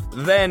program?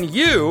 Then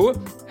you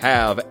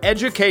have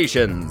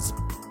educations.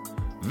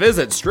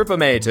 Visit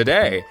Strip-A-May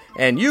today,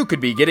 and you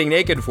could be getting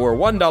naked for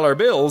 $1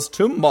 bills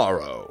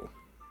tomorrow.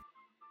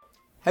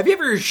 Have you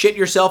ever shit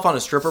yourself on a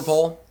stripper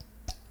pole?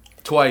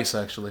 Twice,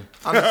 actually.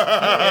 In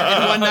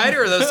one night,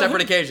 or are those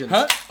separate occasions?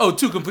 Huh? Oh,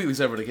 two completely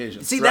separate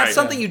occasions. See, that's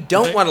something you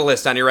don't want to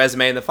list on your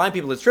resume, and the fine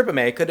people at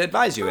Strip-A-May could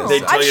advise you. They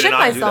tell I've you to shit not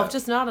do myself, that.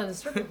 just not on a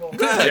stripper pole.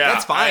 Good,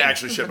 that's fine. I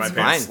actually shit my That's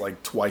pants fine.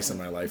 like twice in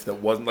my life. That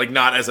wasn't like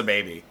not as a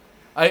baby.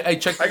 I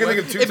checked. I can think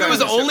of two If it times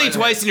was I shit only my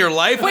twice in your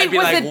life, Wait, I'd be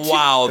was like, it two-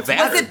 wow,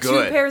 that's Was it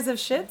good. 2 pairs of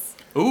shits?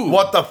 Ooh.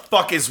 What the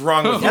fuck is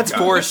wrong with you That's guys?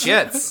 4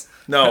 shits.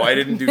 No, I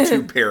didn't do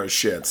 2 pair of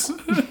shits.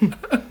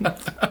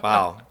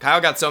 Wow.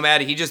 Kyle got so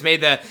mad he just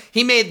made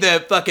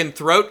the fucking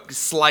throat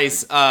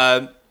slice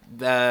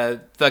the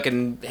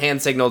fucking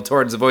hand signal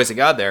towards the voice of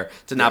God there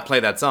to not play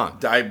that song.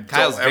 I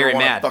Kyle's don't ever very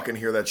want mad. to fucking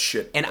hear that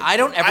shit. And I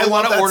don't ever I want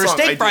love to that order song.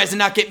 I steak do. fries and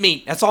not get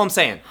meat. That's all I'm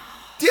saying.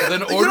 Yeah, Then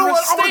you order know a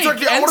what? I steak want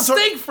to talk. and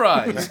steak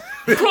fries.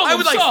 I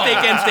would like steak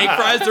and steak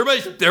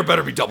fries. There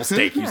better be double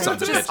steak, you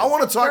sons of I bitches.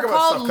 want to talk They're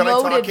about stuff. called Can I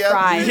talk loaded yet?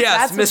 fries.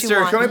 Yes, That's what you Mr.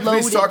 want, Can I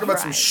please loaded talk about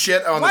some fries.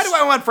 shit on Why this? do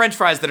I want French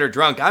fries that are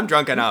drunk? I'm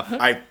drunk enough.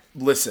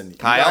 Listen,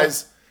 Kyle? you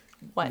guys.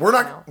 What? We're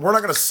not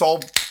going to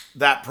solve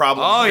that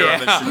problem. Oh here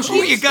on yeah. this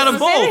Ooh, you got them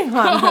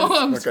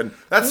both. Fucking,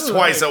 that's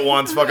twice at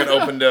once. Fucking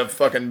opened a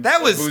fucking.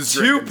 That was booze 2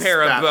 drinking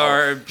pair of spat.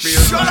 bar.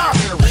 Shut up!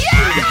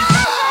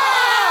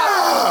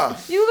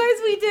 You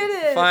guys, we did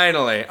it.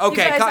 Finally.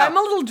 Okay, You guys, Kyle. I'm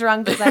a little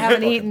drunk because I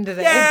haven't eaten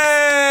today.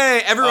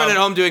 Yay! Everyone at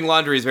home doing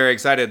laundry is very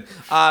excited.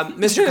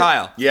 Mr.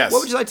 Kyle. Yes.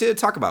 What would you like to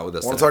talk about with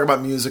us I want today? to talk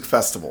about music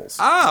festivals.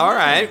 All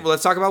right. Well,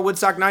 let's talk about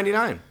Woodstock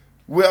 99.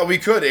 Well, we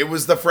could. It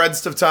was the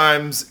Fredst of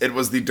times. It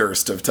was the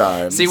Durst of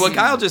times. See, what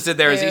Kyle just did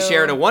there is he Ew.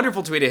 shared a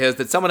wonderful tweet of his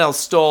that someone else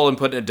stole and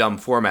put in a dumb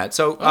format.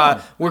 So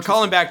we're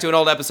calling back to an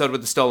old episode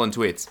with the stolen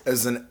tweets.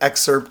 as an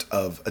excerpt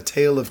of A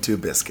Tale of Two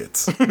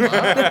Biscuits.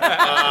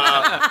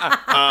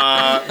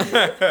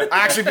 I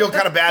actually feel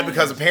kind of bad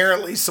because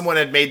apparently someone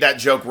had made that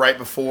joke right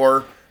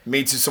before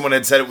me too. Someone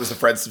had said it was the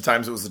Fredst of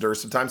times, it was the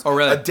Durst of times. Oh,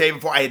 really? A day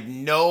before. I had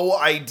no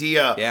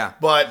idea. Yeah.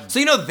 But So,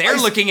 you know, they're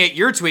I- looking at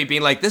your tweet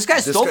being like, this guy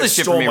stole guy this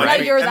shit stole from me, my right?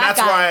 tweet. You're and that that's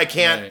guy. why I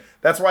can't. Right.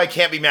 That's why I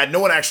can't be mad. No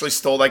one actually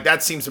stole. Like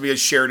that seems to be a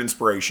shared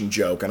inspiration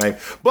joke.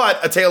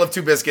 But A Tale of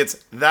Two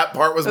Biscuits. That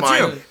part was That's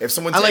mine. you. If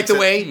someone I like takes the it-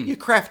 way you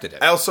crafted it.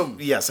 I also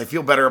I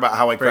feel better about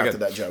how I Very crafted good.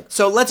 that joke.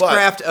 So let's But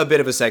craft a bit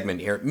of a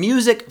segment here.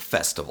 Music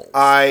festivals.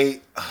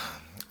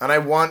 I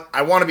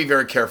want to be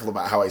very careful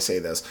about how I say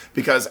this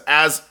because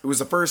as it was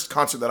the first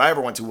concert that I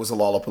ever went to was a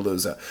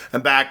Lollapalooza,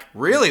 and back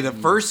Really, the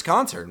first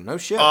concert? No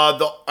shit.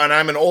 and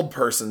I'm an old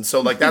person, so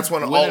like that's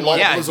when Lollapalooza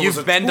Yeah, was you've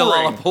a been to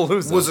touring,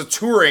 Lollapalooza. was a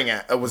touring Right,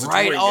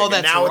 gig, oh, and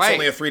that's now right. it's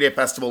only a 3-day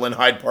festival in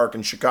Hyde Park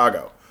in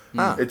Chicago.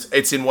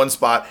 It's in one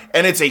spot,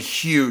 and it's a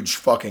huge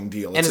fucking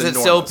deal. and It's is it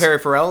still enormous. Perry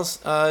Farrell's?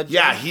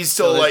 Yeah, he's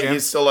still his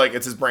jam?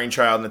 it's his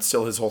brainchild, and it's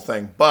still his whole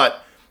thing.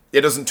 But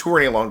it doesn't tour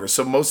any longer.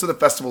 So most of the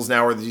festivals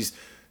now are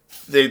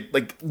they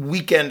like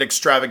weekend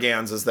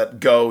extravaganzas that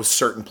go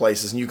certain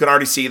places, and you can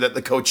already see that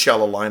the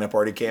Coachella lineup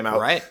already came out.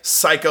 Right.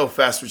 Psycho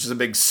Fest, which is a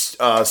big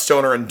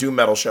stoner and doom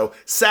metal show.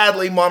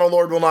 Sadly,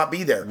 Monolord will not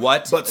be there.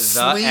 What But the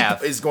Sleep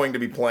F? is going to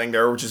be playing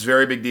there, which is a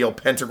very big deal.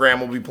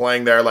 Pentagram will be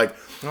playing there. Like,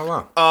 Oh,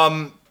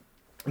 wow.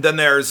 then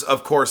there's,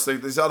 of course,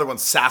 these other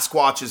ones.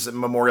 Sasquatch is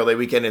Memorial Day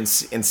weekend in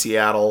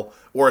Seattle,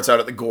 or it's out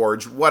at the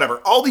Gorge, whatever.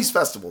 All these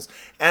festivals.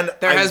 And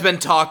There has been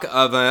talk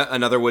of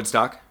another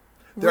Woodstock.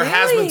 There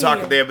has been talk.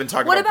 Really? They have been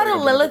talking What about about a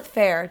putting Lilith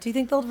Fair? Do you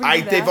think they'll redo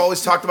that? They've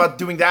always talked about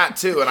doing that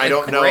too, and I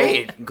don't know.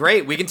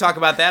 Great. We can talk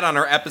about that on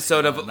our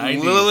episode of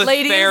 90s. Lilith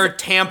Ladies, Fair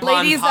Tampon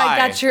ladies, Pie.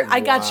 I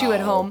got you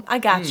at home. I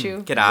got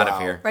you. Get out of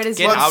here. Right as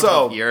Get you- out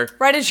So- of here.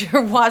 Right as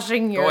you're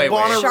washing your away.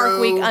 Shark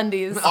Bonnaroo, Week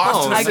undies.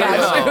 Austin I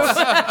got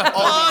you.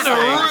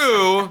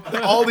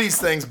 Bonnaroo. All these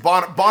things.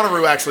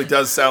 Bonnaroo actually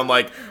does sound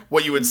like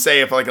what you would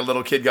say if like a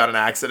little kid got an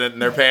accident in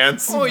their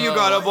pants. Oh, you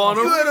got a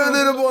Bonnaroo.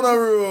 Little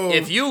Bonnaroo.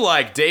 If you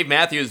like Dave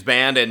Matthews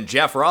Band and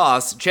Jeff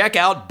Ross, check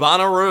out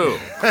Bonnaroo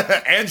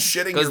and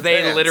shitting because your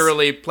they pants.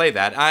 literally play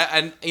that.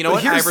 And you know But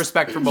what? I have here's-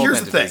 respect for both here's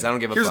entities. the thing. I don't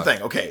give a Here's fuck. the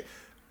thing. Okay.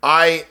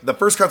 The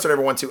first concert I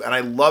ever went to, and I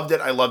loved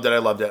it.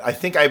 I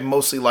think I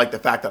mostly liked the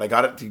fact that I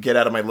got it to get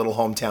out of my little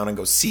hometown and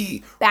go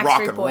see Backstreet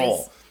rock and Boys.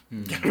 roll.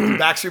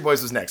 Backstreet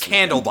Boys was next.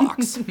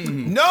 Candlebox.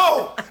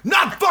 No,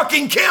 not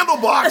fucking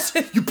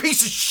Candlebox, you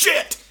piece of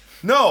shit.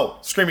 No,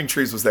 Screaming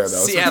Trees was there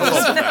though. Seattle.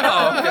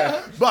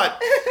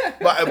 But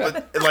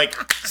like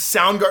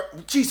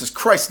Soundgarden. Jesus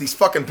Christ, these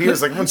fucking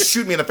beers! Like everyone's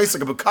shooting me in the face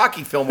like a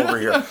Bukkake film over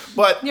here.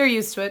 But You're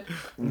used to it.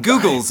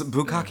 Google's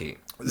Bukkake.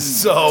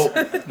 So,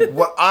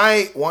 what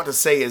I want to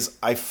say is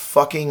I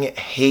fucking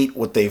hate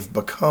what they've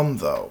become,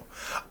 though.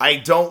 I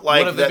don't like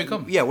What have that. they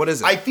become? Yeah, what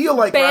is it? I feel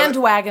like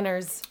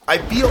Bandwagoners. I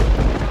feel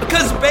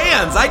Because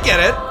bands, I get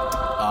it.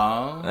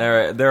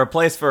 They're a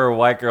place for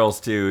white girls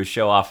to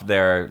show off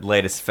their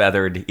latest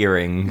feathered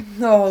earring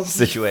Oh,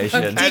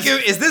 situation.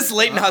 Deku, is this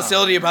latent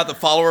hostility about the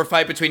follower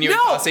fight between you and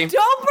no, Cassie?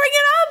 don't bring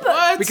it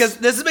up. Because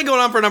this has been going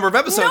on for a number of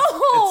episodes.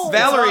 No. It's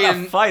Valerie It's not a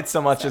and fight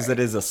so much as it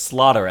is a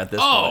slaughter at this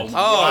point.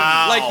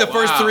 like the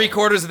first 3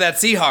 quarters of that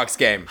Seahawks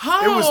game.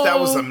 that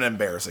was an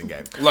embarrassing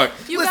game. Look,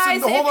 You Listen,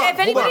 guys, hold on, if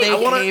anybody, hold on.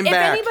 I wanna- came if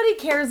back. anybody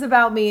cares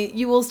about me,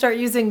 you will start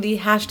using the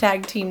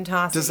hashtag Team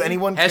Toss. Does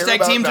anyone care Hashtag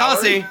about Team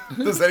Valerie?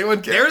 Does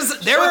anyone care?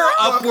 there are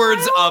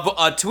upwards of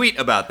a tweet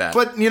about that.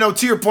 But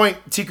to your point,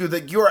 Tiku,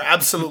 that you are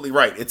absolutely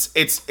right.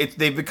 It's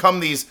they've become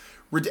these,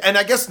 and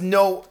I guess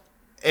no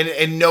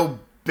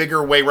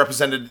bigger way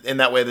represented in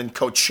that way than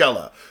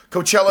Coachella.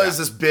 Coachella is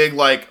this big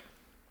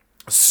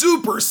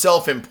super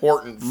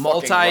self-important fucking rock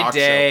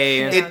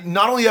Multi-day. show. It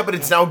not only that, but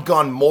it's now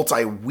gone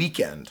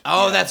multi-weekend.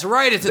 oh, that's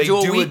right. It's a They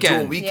dual do weekend. a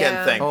dual weekend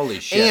Yeah. thing. Holy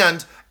shit.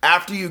 And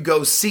after you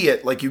go see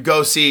it, like you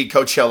go see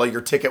Coachella,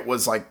 your ticket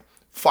was like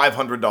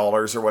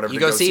 $500 or whatever. You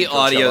to go see Coachella.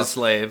 Audio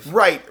Slave.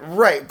 Right,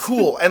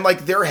 cool. And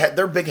like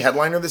their big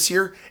headliner this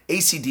year,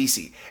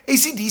 AC/DC.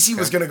 AC/DC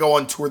was going to go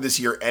on tour this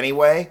year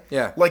anyway.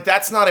 Yeah. Like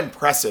that's not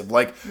impressive.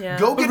 Like Yeah.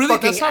 go But get really,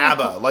 fucking that's not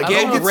ABBA. imp- Like I go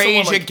don't get Get someone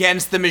Rage like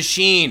Against the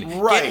Machine.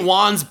 Right. Get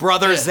Juan's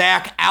brother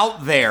Zach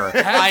out there.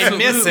 I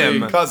miss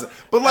him. cousin.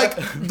 But like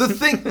the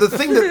thing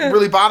that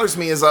really bothers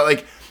me is that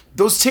like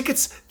those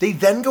tickets they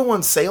then go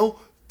on sale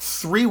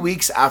 3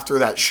 weeks after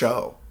that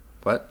show.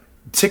 What?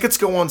 Tickets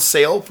go on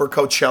sale for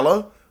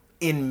Coachella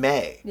in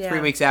May. Yeah.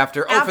 3 weeks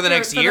after. Oh, for the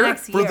next year?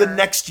 For the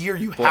next year,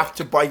 you have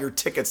to buy your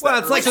tickets. Well,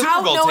 that it's like early. Super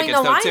Without Bowl knowing tickets,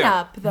 the though, too.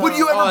 lineup, though. Would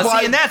you ever Oh, buy?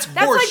 see, and that's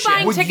That's horseshit. like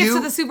buying Would tickets you- to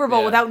the Super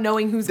Bowl without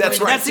knowing who's That's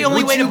going right. That's the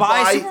only Would way to you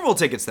buy buy- Super Bowl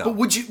tickets, though. But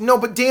would you? No,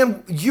 but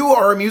Dan, you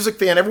are a music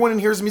fan. Everyone in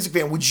here is a music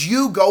fan. Would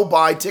you go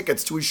buy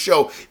tickets to a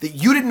show that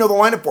you didn't know the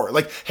lineup for?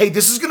 Like, hey,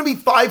 this is going to be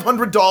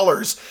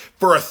 $500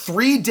 for a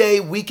 3-day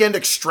weekend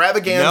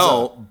extravaganza.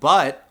 No,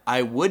 but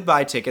I would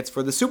buy tickets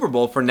for the Super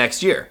Bowl for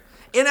next year.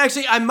 And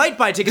actually, I might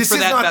buy tickets This for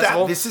is that not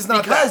festival. that. This is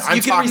not because that. I'm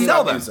you can talking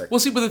resell about them. music. Well,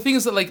 see, but the thing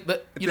is that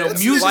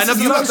This music. Lineups I'm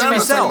and not stuff talking about a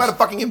yourself.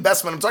 fucking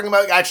investment. I'm talking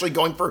about actually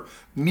going for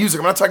music.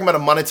 I'm not talking about a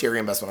monetary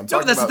investment. I'm No,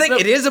 talking that's the about thing.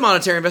 It is a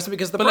monetary investment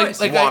because of the But price.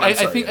 like Juan, I'm I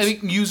sorry, think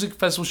yes. music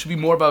festivals should be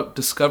more about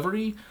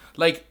discovery.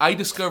 Like I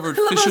discovered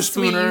I love how Fisher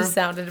sweet Spooner. you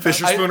sounded about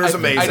Fisher that. Spooner's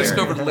amazing. I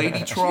discovered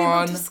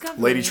Ladytron. Discovery.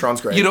 Lady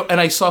Tron's great.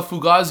 And I saw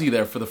Fugazi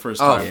there for the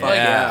first time. yeah. Like,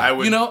 I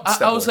would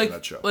step I was away from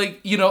like, that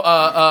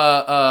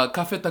show.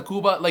 Cafe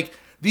Tacuba, like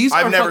these.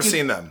 I've are never fucking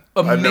seen them.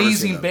 I've never Amazing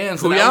seen them.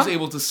 bands that Puya? I was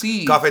able to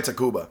see. Cafe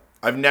Tacuba.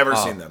 I've never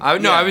seen them.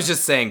 I was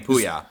just saying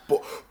Puya.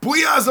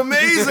 Puya's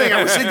amazing.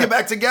 I wish they'd get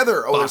back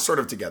together. Oh, they're sort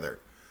of together.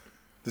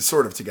 They're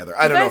sort of together.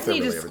 I You don't know guys if they're need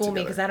really to ever school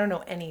me together. because I don't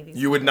know any of these.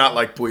 You would not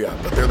like Puya,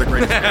 but they're the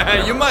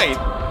greatest. You might.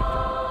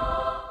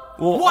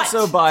 Well,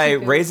 also by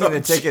raising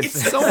the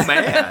tickets. So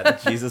mad.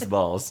 Jesus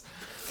balls.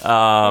 You're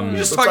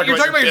talking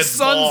about your kid's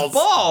son's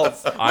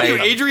balls. What are you,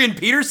 I- Adrian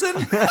Peterson?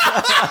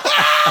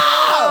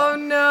 Oh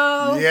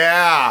no!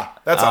 Yeah,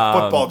 that's a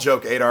football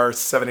joke.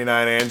 8R79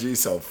 Angie.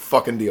 So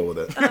fucking deal with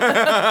it.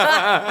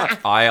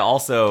 I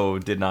also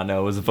did not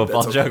know it was a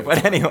football That's okay. joke,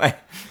 but anyway.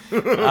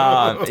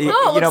 Oh, it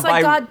looks like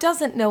by, God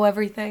doesn't know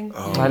everything.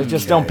 I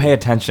just don't pay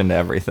attention to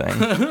everything.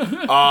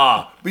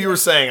 But you were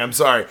saying, I'm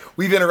sorry.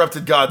 We've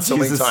interrupted God so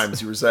Jesus. many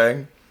times. You were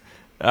saying?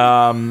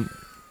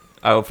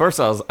 Oh, first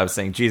I was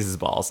saying Jesus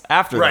balls.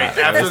 After Right,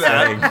 that, after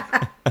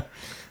that.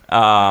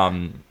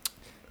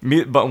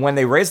 but when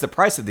they raise the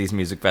price of these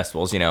music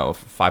festivals,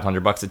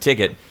 $500 a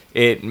ticket,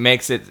 it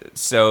makes it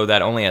so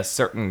that only a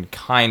certain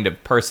kind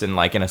of person,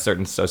 like in a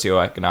certain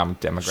socioeconomic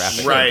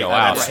demographic, Right, can go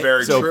out. that's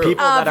very so true.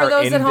 people that For are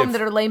those in at home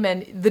that are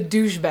laymen, the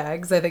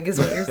douchebags, I think is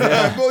what you're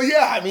saying. Well,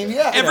 yeah, I mean,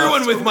 yeah.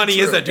 Everyone with money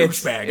is a true.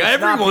 douchebag. It's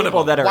Every not one of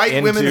people them. that are White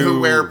into women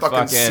who wear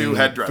fucking Sue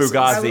headdresses.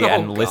 Fugazi Oh,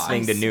 and God.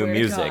 listening to I new swear to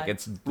music. God.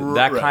 It's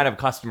that Right. kind of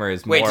customer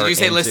is Wait, more did you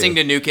say into- listening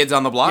to New Kids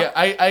on the Block?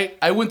 Yeah,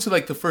 I went to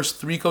like the first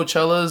 3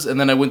 Coachellas, and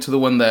then I went to the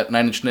one that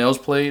Nine Inch Nails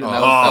played, and that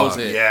was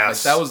it.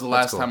 yes. Like, that was the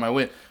last time I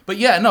went. But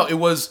yeah, no, it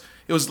was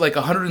like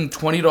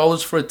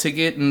 $120 for a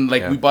ticket, and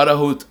like we bought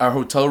our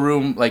hotel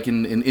room like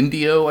in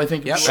Indio, I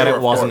think. Yep. And it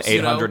of wasn't course.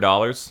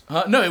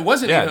 $800. No, it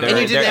wasn't. Yeah, $800. And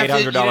you They're didn't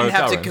have to, $800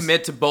 have to hours.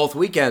 commit to both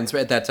weekends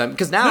at that time.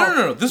 Because now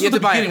No. This you was have to the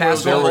buy a beginning where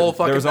pass for the there whole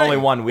fucking There was only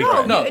thing. one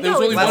weekend. No, there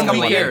was only last one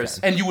couple weekend, years.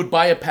 and you would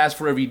buy a pass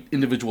for every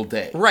individual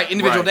day. Right,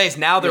 individual Right. days.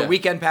 Now they're Yeah.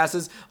 weekend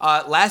passes.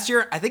 Last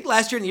year and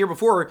the year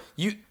before,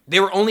 they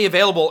were only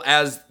available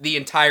as the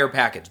entire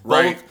package. Both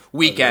Right.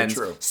 weekends,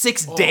 Very true.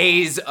 6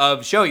 days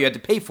of show you had to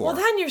pay for. Well,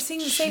 then you're seeing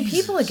the same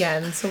people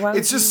again. So why?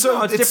 It's just would so.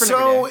 No, it's it's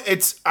different so. every day.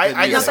 It's.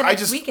 I guess. Not the I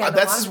next just. weekend,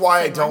 This but is why why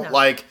I is it don't lineup?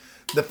 like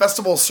the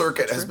festival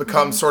circuit has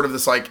become sort of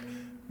this like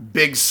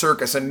big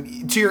circus.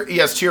 And to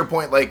your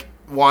point, like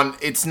Juan,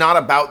 it's not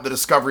about the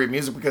discovery of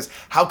music because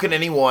how can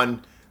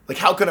anyone Like,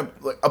 how could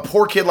a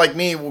poor kid like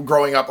me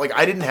growing up, like,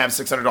 I didn't have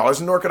 $600,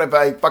 and nor could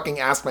I fucking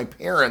ask my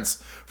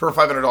parents for a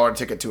 $500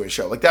 ticket to a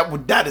show. Like,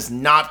 that is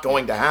not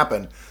going to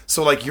happen.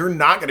 So, like, you're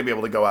not going to be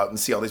able to go out and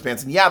see all these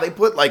bands. And yeah, they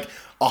put, like,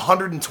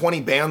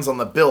 120 bands on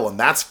the bill, and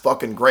that's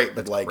fucking great.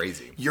 But, like,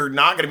 crazy. You're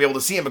not going to be able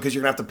to see them because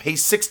you're going to have to pay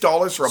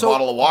 $6 for a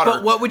bottle of water.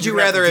 But what would you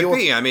rather it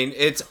be? I mean,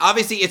 it's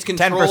obviously it's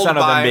controlled 10% of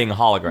by... them being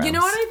holograms. You know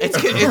what I think?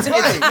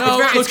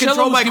 It's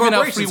controlled by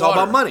corporations. It's all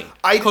about money.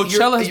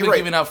 Coachella has been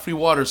giving out free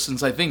water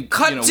since I think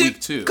week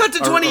 2. Cut to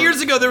 20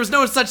 years ago. There was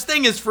no such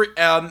thing as free.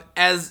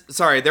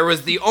 There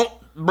was the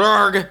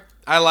Berg.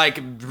 I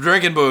like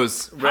drinking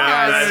booze.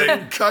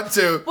 Cut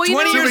to Well,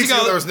 20 years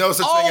ago, there was no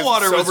such thing as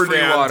water was sober free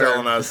Dan water.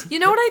 telling us. You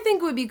know what I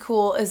think would be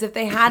cool is if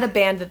they had a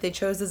band that they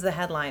chose as the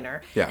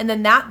headliner, Yeah. and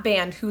then that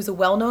band, who's a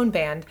well-known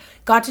band,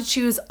 got to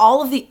choose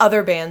all of the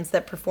other bands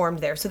that performed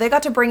there. So they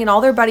got to bring in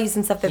all their buddies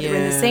and stuff that were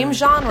in the same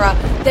genre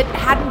that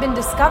hadn't been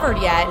discovered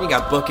yet. You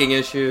got booking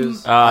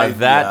issues.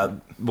 That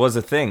was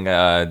a thing.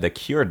 The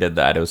Cure did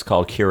that. It was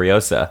called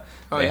Curiosa.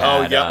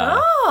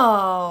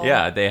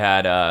 Yeah, they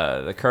had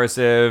The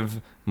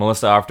Cursive,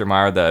 Melissa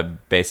Aftermeyer, the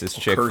bassist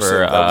chick Cursive, for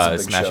that was a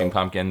big Smashing show.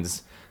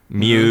 Pumpkins,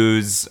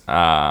 Muse,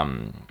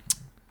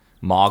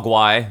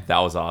 Mogwai. That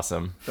was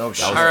awesome. Oh, that was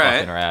shit. All right.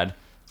 fucking rad.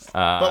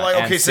 But like,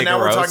 and okay, so now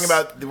we're Sigur talking Rós.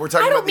 about I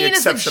the don't mean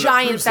it's a exception that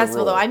giant proves the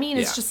festival, though. rule. I mean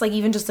it's just like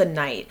even just a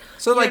night.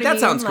 So, You know like, what I that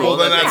sounds mean? cool. Well,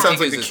 then that yeah. sounds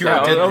like the Yeah, Cure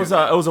Yeah, did.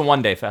 it was a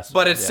one-day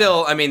festival. But it's yeah.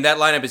 still, I mean, that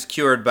lineup is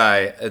cured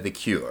by The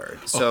Cure.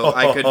 So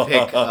I could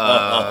pick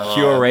more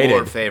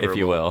curated, favorable. if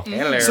you will.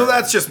 So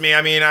that's just me.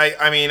 I mean,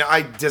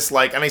 I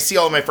dislike, and I see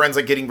all of my friends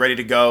like getting ready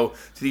to go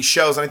to these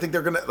shows, and I think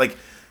they're gonna like.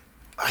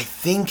 I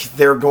think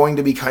they're going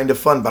to be kind of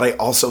fun, but I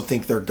also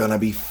think they're gonna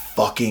be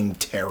fucking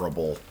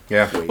terrible.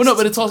 Yeah. Well, no,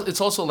 but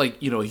it's also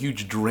like, you know, a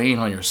huge drain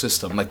on your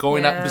system. Like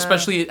going out, Yeah.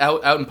 especially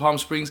out in Palm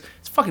Springs,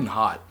 it's fucking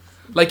hot.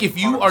 Like if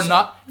you are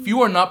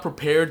not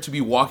prepared to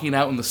be walking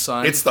out in the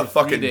sun, It's the for 3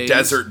 fucking days,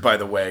 desert, by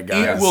the way,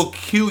 guys. It will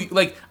kill you.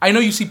 Like I know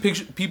you see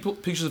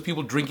pictures of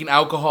people drinking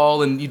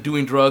alcohol and you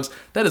doing drugs.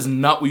 That is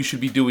not what you should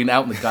be doing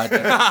out in the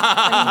goddamn.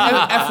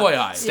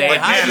 FYI, Stay like,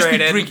 you should just be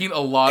hydrated. drinking a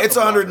lot. It's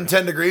of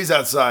 110 degrees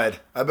outside.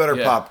 I better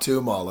Yeah. pop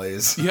 2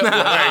 mollies. Water.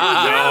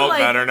 Yeah, No, like-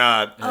 better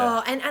not.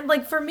 Oh, and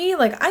like for me,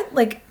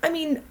 I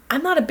mean,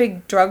 I'm not a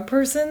big drug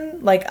person.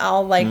 Like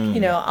I'll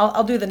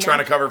I'll do the Trying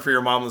to cover for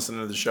your mom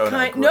listening to the show.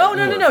 now.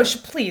 No.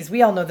 Please,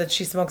 we all know that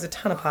she smokes a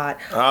ton of pot.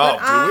 Oh,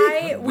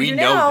 But do we? We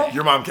know that.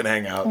 Your mom can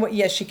hang out. Well,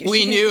 yeah, she.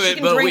 We she knew can, it, she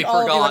can but drink we all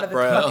of you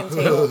forgot, out of the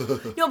bro. fucking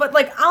table. No, but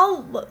like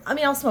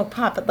I'll smoke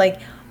pot, but like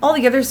all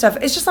the other stuff,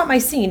 it's just not my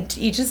scene. To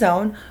each his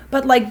own.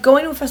 But like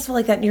going to a festival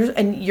like that,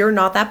 and you're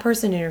not that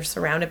person, and you're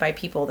surrounded by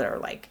people that are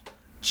like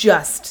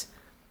just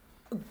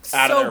Out of so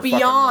their fucking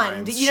beyond.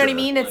 minds, You know what I sure.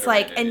 mean? It's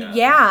like, and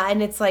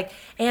and it's like,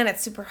 and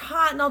it's super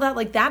hot and all that.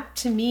 Like that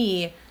to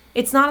me,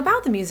 it's not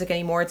about the music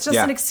anymore. It's just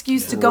Yeah. an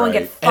excuse to go and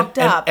get Right. fucked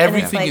up. And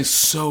it's everything like, is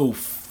so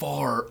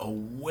far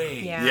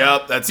away. Yeah.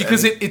 Yep, that's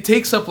Because it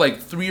takes up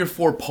like 3 or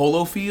 4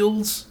 polo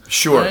fields.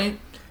 Sure. Right?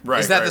 Right,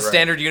 Is that right, the right.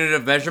 standard unit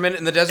of measurement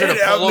in the desert? And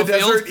A out polo in the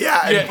field? desert,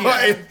 yeah,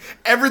 Yeah.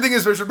 everything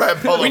is measured by a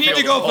polo We need field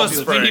to go in Palm for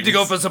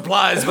Springs.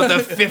 supplies, but they're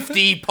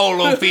 50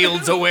 polo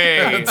fields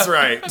away. That's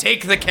right.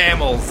 Take the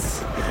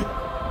camels.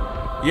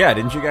 Yeah,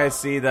 didn't you guys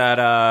see that,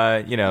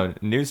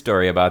 news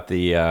story about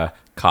the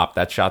cop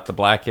that shot the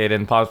black kid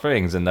in Palm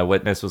Springs? And the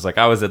witness was like,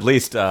 I was at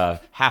least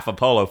half a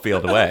polo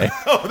field away.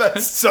 Oh,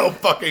 that's so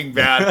fucking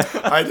bad.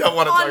 I don't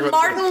want to talk On about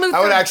Martin Luther-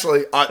 I would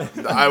actually.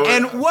 I would.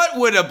 And what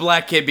would a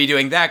black kid be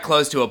doing that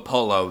close to a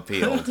polo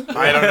field?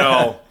 I don't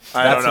know.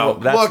 I don't know.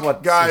 That's Look,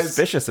 what's guys,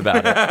 suspicious about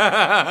it.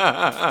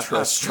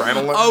 just trying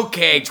to learn.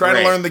 Okay, trying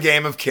great. to learn the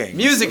game of kings.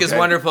 Music is okay?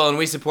 wonderful, and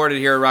we support it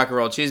here at Rock and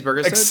Roll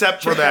Cheeseburgers.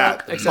 Except for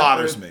that, it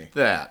bothers me.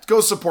 That.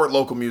 Go support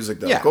local music,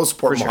 though. Yeah, Go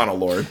support for sure. Mahana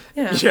Lord.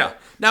 Yeah.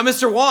 Now,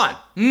 Mr. Juan.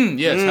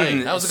 Yes.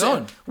 Hey, how's it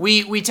going?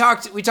 We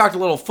talked a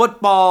little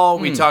football.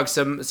 We talked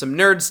some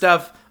nerd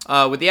stuff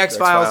with the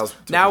X-Files.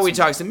 Now we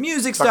talk some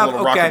music talk a stuff.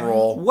 little rock Okay. and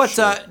roll. What's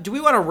Sure. do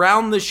we want to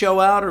round the show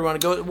out, or want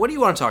to go? What do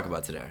you want to talk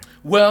about today?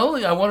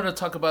 Well, I wanted to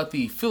talk about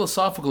the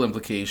philosophical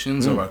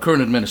implications of our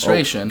current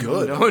administration.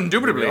 Good. Oh,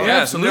 indubitably,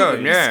 yes,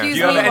 absolutely. yeah. Excuse Do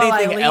you have me while I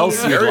anything leave.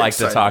 else you'd Very like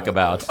to excited talk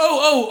about about?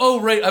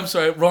 Oh, right. I'm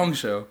sorry. Wrong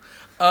show.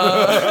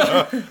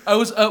 I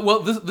was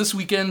this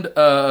weekend.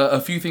 A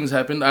few things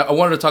happened. I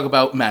wanted to talk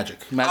about magic.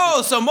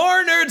 Oh, so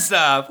more nerd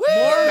stuff. Woo!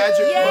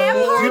 Magic. Yeah,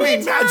 you party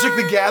mean Magic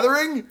the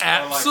Gathering?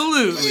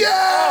 absolutely.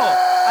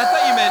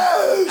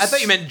 I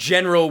thought you meant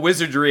general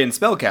wizardry and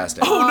spellcasting.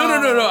 Oh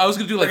no! I was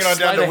gonna do like Bring it on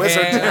down sleight to of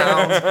Wizard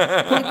hand,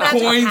 Town.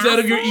 Magic coins out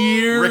of your Castle?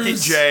 ears. Ricky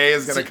Jay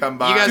is gonna come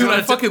by. you guys Dude,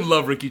 wanna I fucking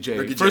love Ricky Jay.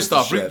 Ricky Jay's First the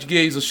off, shit. Ricky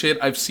Jay is a shit.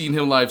 I've seen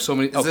him live so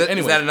many. Is, Okay, it,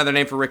 anyway, is that another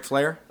name for Ric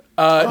Flair?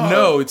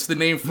 no, it's the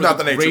name for Not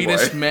the the Nature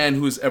greatest Boy. man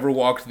who has ever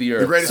walked the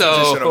earth. The greatest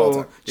magician of all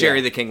So time.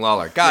 Jerry the King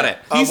Lawler. Got it.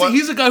 what-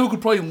 He's a guy who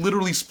could probably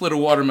literally split a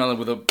watermelon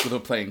with a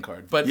playing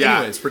card. But Yeah,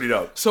 anyways, it's pretty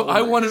dope. So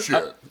I wanted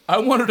shit. I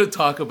wanted to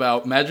talk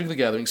about Magic the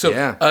Gathering. So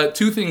Yeah.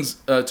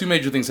 two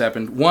major things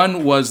happened.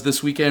 One was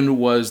this weekend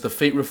was the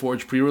Fate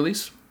Reforged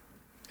pre-release.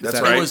 That's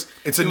It right. was-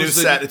 It's a it new was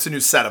set. It's a new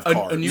set of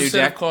cards. A new New set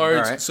deck? of cards.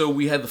 All right. So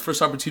we had the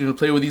first opportunity to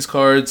play with these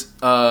cards.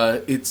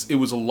 It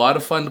was a lot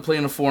of fun to play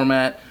in a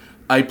format.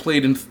 I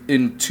played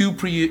in two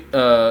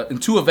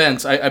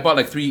events. I bought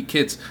like 3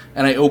 kits,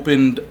 and I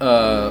opened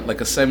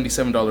like a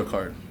 $77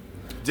 card.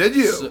 Did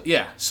you? So,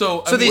 yeah.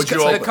 So So these Would you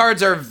the open?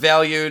 cards are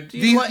valued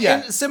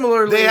yeah.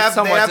 similarly they have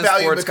somewhat to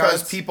value sports because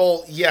cards.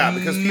 people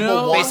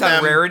want Based on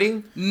them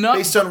rarity, not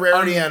based on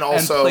rarity and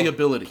also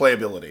playability.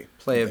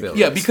 playability.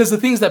 Yeah, because the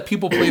thing is that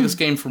people play this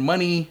game for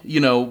money.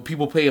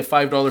 People pay a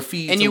 $5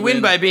 fee, And to you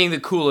win by being the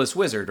coolest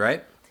wizard,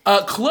 right?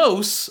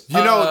 close. You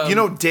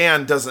know,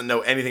 Dan doesn't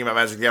know anything about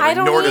Magic the I Gathering,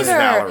 don't nor does either.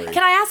 Valerie.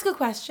 Can I ask a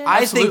question? I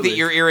think Absolutely. that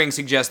your earring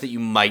suggests that you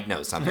might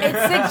know something. It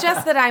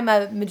suggests that I'm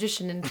a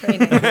magician in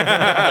training.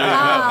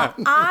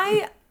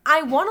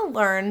 I want to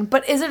learn,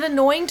 but is it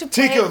annoying to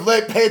play?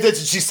 Tika, pay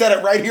attention. She said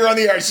it right here on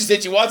the air. She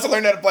said she wants to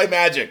learn how to play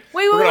Magic.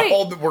 Wait. We're gonna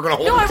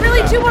hold. No, I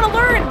really do want to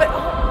learn, but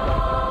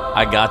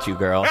I got you,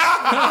 girl.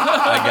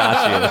 I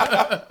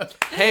got you.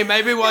 Hey,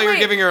 maybe while you're wait.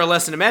 giving her a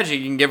lesson in magic,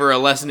 you can give her a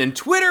lesson in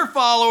Twitter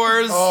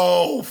followers.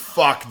 Oh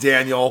fuck,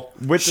 Daniel.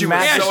 With she the was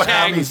magic so hashtag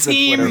happy. comes the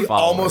team. Twitter We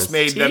followers. almost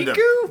made them.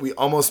 Tiku? We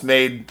almost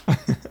made.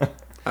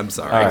 I'm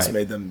sorry. All right.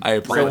 Made them. I So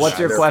apologize. what's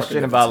your Their question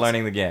fucking about differences.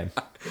 learning the game?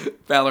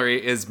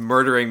 Valerie is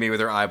murdering me with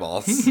her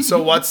eyeballs.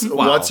 So what's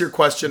your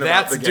question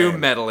about That's the game? doom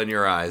metal in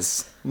your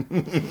eyes.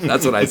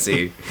 That's what I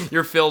see.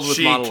 You're filled with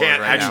She monologue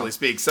can't right actually now.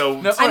 speak. So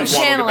No, I'm We'll get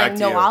back channeling. to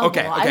No, you. I'll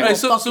Okay, go. okay. I will Alright,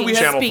 so fucking we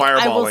had- Channel speak.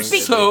 I will fireballing.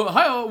 speak. So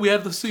hi, we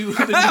had the see. Wait,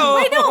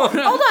 no,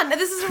 hold on.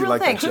 This is a real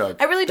like thing. that joke.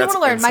 I really do That's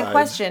want to learn. My inside.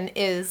 question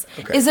is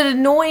it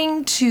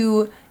annoying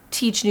to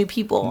teach new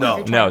people? No. if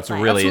you're trying No, to it's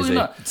play? really Absolutely easy.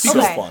 not. So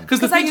Okay. fun.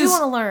 Because the Because I thing do is,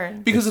 want to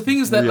learn. because the thing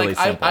is that really like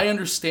simple. I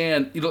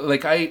understand.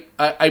 Like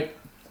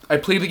I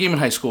played the game in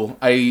high school.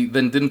 I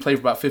then didn't play for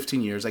about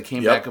 15 years. I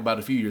came Yep. back about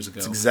a few years ago.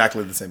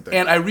 Exactly the same thing.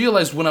 And I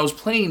realized when I was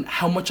playing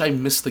how much I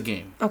missed the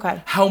game.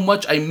 Okay. How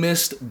much I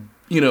missed,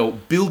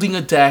 building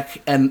a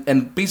deck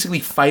and basically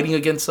fighting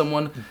against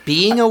someone.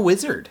 Being a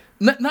wizard.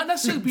 Not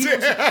necessarily being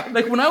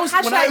like when I was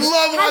when I I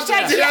love watching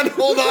Hashtag- Dan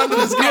hold on to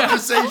this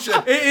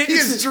conversation. He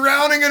is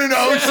drowning in an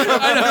ocean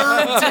of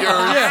nerd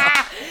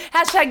tears.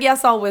 Hashtag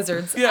yes, all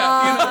wizards.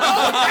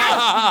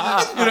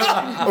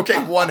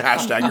 Okay, one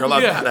hashtag. You're allowed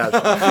to have.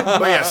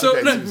 But yeah, So,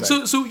 okay, no,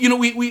 so so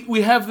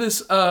we have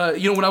this.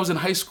 When I was in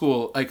high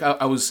school, like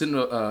I was sitting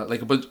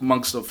like a bunch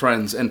amongst the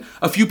friends, and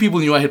a few people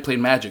knew I had played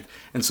Magic,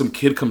 and some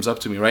kid comes up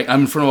to me, right?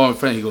 I'm in front of all my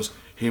friends. He goes,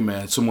 "Hey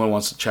man, someone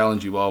wants to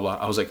challenge you." Blah blah.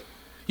 I was like,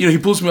 he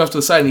pulls me off to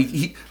the side,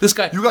 and this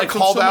guy. You got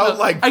called someone out else-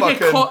 like I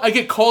fucking-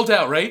 get called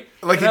out, right?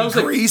 like And I in was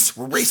Greece,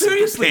 we're racing for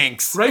seriously,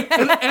 pinks. right?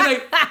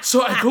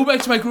 So I go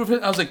back to my group,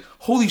 and I was like,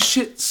 "Holy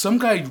shit! Some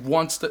guy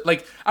wants to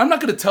like." I'm not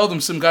gonna tell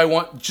them some guy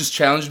just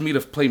challenged me to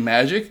play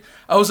Magic.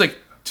 I was like,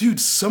 "Dude,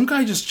 some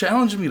guy just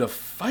challenged me to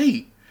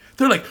fight."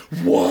 They're like,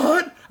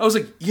 "What?" I was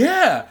like,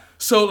 "Yeah."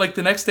 So like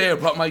the next day, I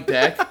brought my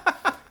deck,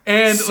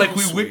 and So like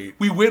sweet.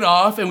 we went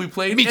off and we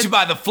played. Meet and- you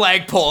by the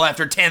flagpole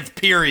after 10th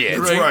period.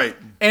 That's right.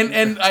 And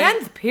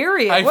 10th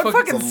period. I What fucking-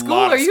 fucking It's a school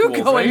lot are of you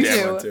schools going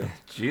Dan went to?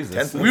 Jesus,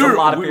 Tenth- that's we were a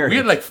lot of we periods.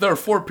 had like there were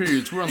 4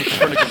 periods. We were on the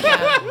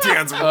Copernicus.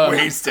 Dan's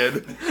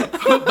wasted.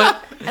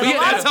 But yeah,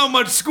 That's how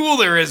much school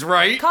there is,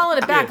 right? Calling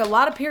it back. A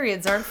lot of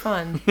periods aren't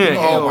fun.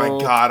 Oh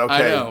my god. Okay.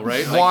 I know,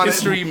 right? Like Juan,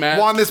 history, math.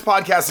 Juan, this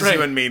podcast is Right.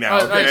 you and me now.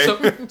 All right,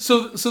 Okay.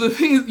 so the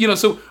thing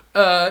is,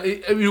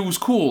 it was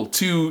cool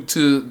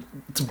to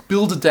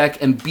build a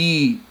deck and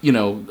be,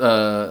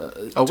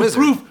 to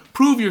wizard.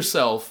 prove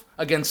yourself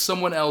against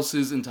someone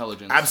else's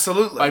intelligence.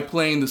 Absolutely. By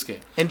playing this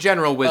game. In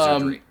general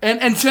wizardry.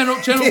 And general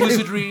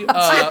wizardry,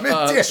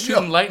 Daniel.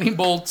 shooting lightning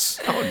bolts.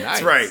 Oh, nice.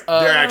 That's right.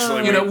 They're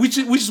actually. Which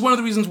is one of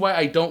the reasons why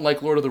I don't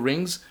like Lord of the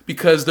Rings,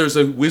 because there's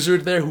a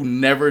wizard there who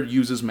never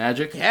uses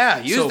magic. Yeah,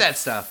 use that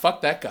stuff.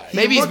 Fuck that guy.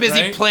 Maybe he's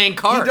busy Right? playing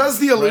cards. He does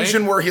the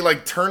illusion where he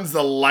like turns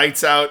the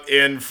lights out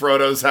in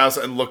Frodo's house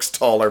and looks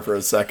taller for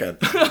a second.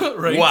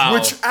 Right? Wow.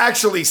 Which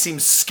actually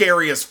seems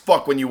scary as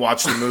fuck when you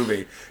watch the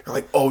movie. You're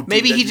like, oh, dude,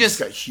 Maybe that he dude just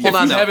got huge. hold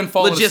on. you though. haven't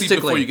fallen asleep Logistically,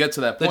 before you get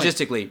to that point.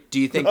 Logistically, do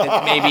you think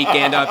that maybe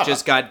Gandalf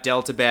just got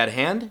dealt a bad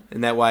hand,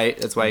 and that's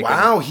why? He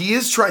Wow, he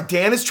is trying.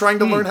 Dan is trying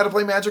to learn how to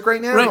play Magic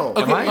right now. Right, Am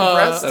okay, I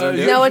impressed?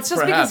 No, it's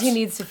just because Perhaps. he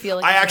needs to feel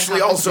like I he's actually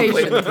in a also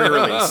played in the conversation.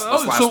 pre-release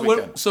this last so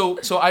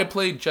weekend. so I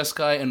played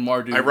Jeskai and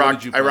Mardu. I What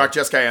did you rocked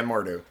play? Jeskai and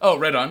Mardu. Oh,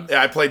 right on.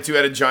 Yeah, I played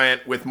Two-Headed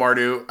Giant with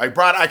Mardu. I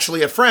brought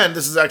actually a friend.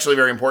 This is actually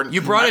very important.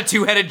 You brought a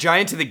two-headed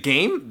giant to the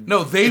game?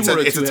 No, they It's were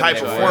a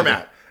type of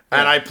format.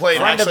 And I played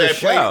Friend of the I played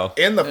show.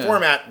 in the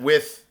format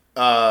with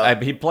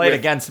He played with-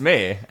 against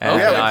me. And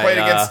yeah, we played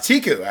I, against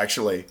Tiku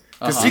actually.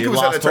 Because You Tiku was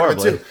at the lost tournament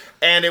horribly. too.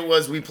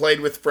 And we played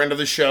with friend of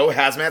the show,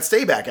 Hazmat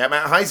Stayback, at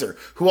Matt Heiser,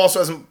 who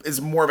also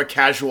is more of a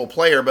casual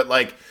player, but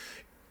like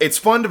it's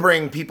fun to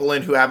bring people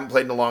in who haven't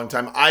played in a long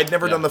time. I'd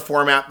never done the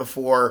format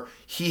before.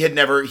 He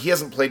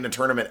hasn't played in a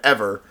tournament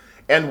ever.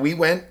 And we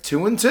went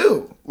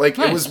 2-2. Like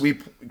it was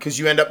because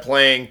you end up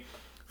playing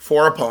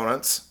 4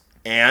 opponents.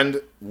 And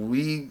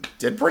we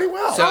did pretty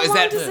well. So is long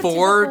that does a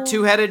 4 typical-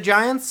 two-headed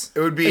giants? It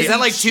would be- Is that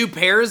like 2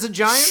 pairs of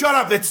giants? Shut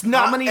up! It's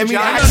not. many I mean,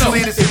 giants?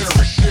 actually,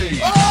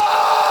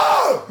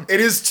 it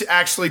is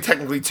actually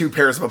technically 2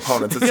 pairs of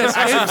opponents. It's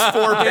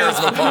actually 4 pairs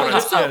of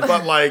opponents.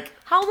 But like,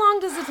 How long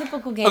does a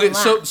typical game Okay,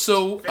 last?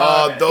 so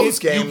those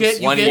games,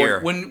 you 1 get year.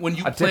 when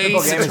you A play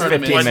typical the game is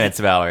tournament. 15 minutes,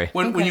 Valerie.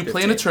 When you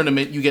play in a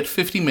tournament, you get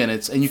 50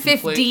 minutes, and you can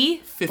 50? play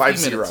 50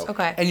 50. minutes.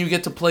 Okay. And you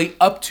get to play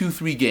up to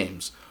 3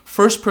 games.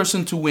 First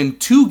person to win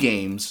 2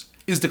 games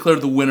is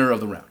declared the winner of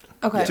the round.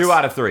 Okay. 2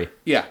 out of 3.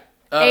 Yeah.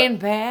 Ain't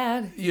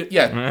bad.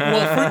 Yeah.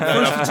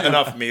 Well, first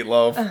enough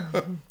meatloaf.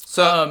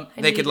 So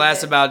they need could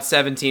last it. about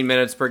 17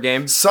 minutes per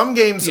game. Some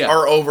games Yeah.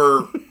 are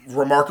over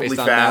remarkably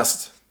Based on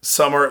fast.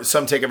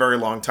 Some take a very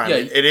long time. Yeah.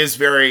 It is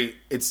very.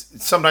 It's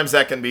sometimes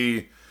that can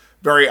be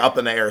very up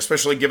in the air,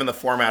 especially given the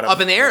format of Up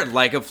in the air,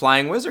 like a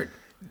flying wizard.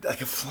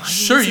 like a flying.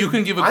 Sure, you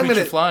can give a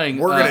creature flying.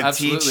 We're gonna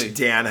absolutely. teach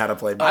Dan how to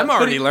play. I'm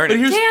already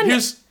learning. But Dan,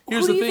 here's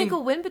who the do you thing. think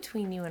will win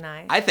between you and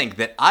I? I think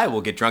that I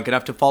will get drunk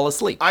enough to fall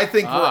asleep. I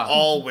think we're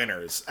all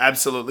winners.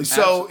 Absolutely.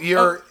 So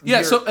you're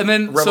yeah. So and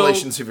then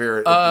Revelation so,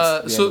 Severe.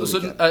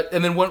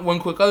 And then one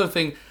quick other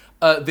thing.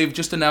 They've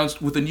just announced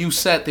with a new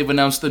set. They've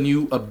announced the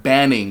new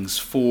bannings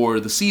for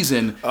the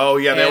season. Oh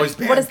yeah, they And always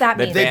ban. What does that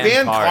mean? They ban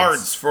ban cards.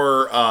 cards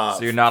for. So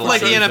you're not allowed Like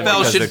to the use them NFL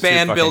because should they're too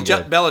ban Bill fucking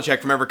good. Belichick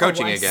from ever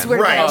coaching I again. swear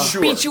to Right, God, I'll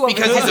sure. beat you over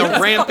Because the he's a head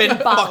with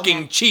rampant ball.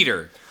 fucking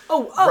cheater.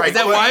 Oh, Right, Is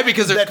that well, why?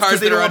 Because there's that's cards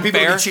they that don't are want people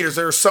to unfair? be cheaters.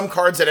 There are some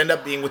cards that end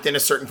up being within a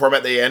certain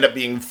format. They end up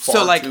being far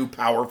So, like- too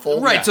powerful.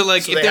 Right, Yeah. so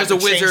like they if there's have a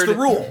to change wizard the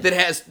rule.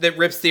 that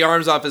rips the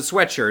arms off his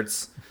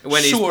sweatshirts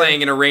when he's Sure.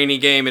 playing in a rainy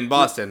game in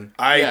Boston,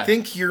 I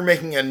think you're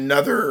making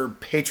another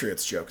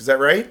Patriots joke. Is that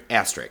right?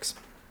 asterisks.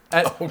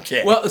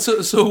 Okay. Well,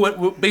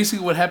 so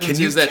basically what happens Can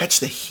you is that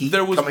catch the heat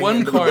there was coming one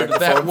into the card that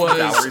microphone from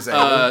Valerie's was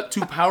angle?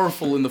 too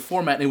powerful in the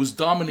format, and it was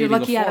You're dominating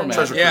lucky the I don't know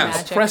format. Yeah.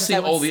 magic, Pressing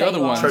 'cause I would all the set other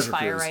you all ones. on Treasure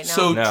fire Cruise. right now.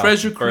 So No,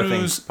 Treasure Birthing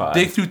Cruise, Pod.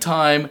 Dig Through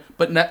Time,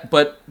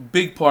 but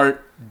big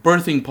part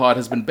Birthing Pod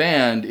has been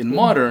banned in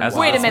Modern. As of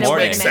Wait a this minute,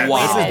 morning. wait a minute, Wow.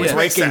 wait a This minute.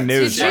 is breaking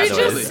news. Did by you the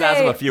way. just This is say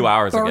as of a few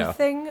hours ago.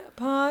 birthing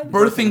pod?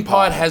 Birthing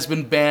Pod has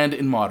been banned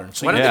in Modern.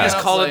 So Why don't you they Yeah. just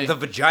cannot call play- it the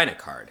vagina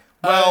card?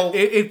 Well,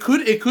 it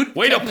could.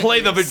 Way to play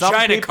the Some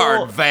vagina people-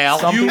 card, Val.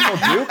 Some people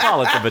do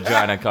call it the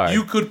vagina card.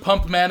 You could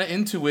pump mana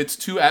into it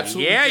to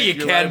absolutely. Yeah, take you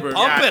your can. library.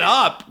 Pump it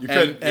up. you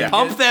could. and-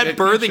 Pump that get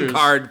birthing creatures.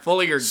 card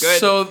full of your good.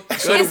 So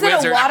good Is it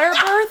wizard. a water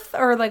birth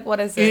or like what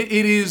is it?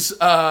 it is. we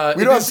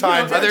don't have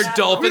time. Are there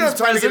dolphins We don't have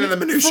time to get present? into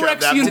the minutia of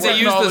that. Phyrexian Did they use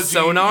the technology,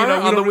 sonar you know,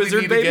 we on don't the really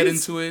wizard need to get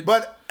babies? into it.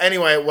 But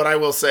anyway, what I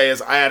will say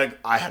is I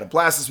had a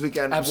blast this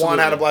weekend. Juan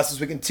Absolutely. had a blast this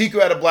weekend.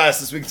 Tiku had a blast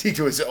this week.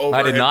 Tiku is over.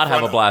 I did in not have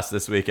front a of- blast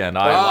this weekend.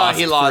 I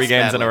he lost lost 3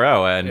 games in a badly.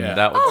 row, and Yeah.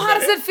 that was Oh, how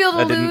does it feel to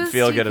that lose? didn't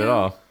feel good at Tiku?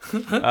 all.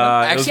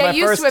 It was Get my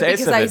used first to it taste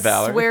because of I it,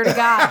 Valerie. swear to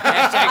God.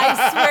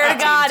 I swear to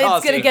God, it's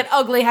tossing. going to get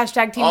ugly.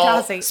 Hashtag Team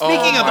Tossy.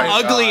 Speaking of my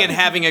ugly God. and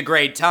having a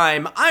great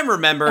time, I'm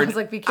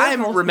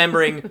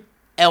remembering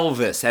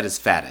Elvis at his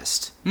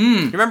fattest.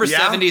 You remember Yeah?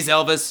 70s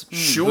Elvis,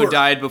 Sure. who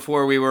died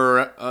before we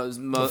were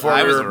Before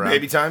I we was were around.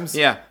 baby times?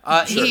 Yeah,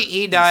 Sure.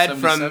 he died from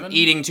 77?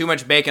 eating too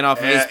much bacon off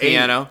of his 80.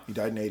 piano. He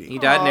died in 80. He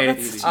died Aw, in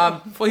that's-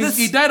 80. Well,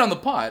 he died on the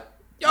pot.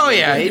 Oh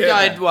yeah, he Yeah.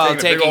 died while Taking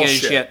a big taking ol' his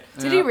shit. shit.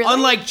 Did he really?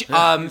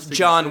 Unlike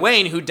John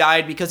Wayne, who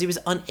died because he was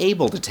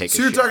unable to take So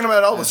a you're shit. talking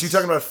about Elvis. You're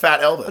talking about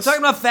Fat Elvis. I'm talking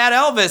about Fat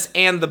Elvis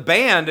and the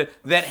band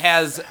that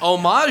has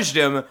homaged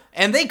him,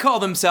 and they call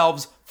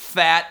themselves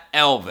Fat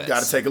Elvis.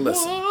 Got to take a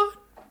listen.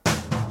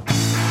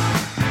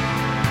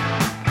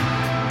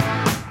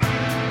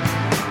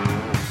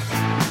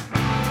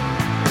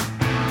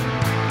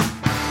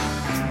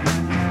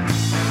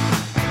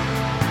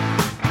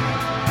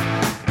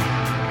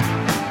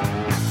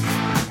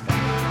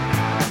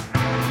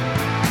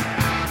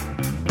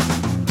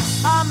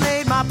 I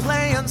made my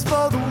plans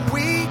for the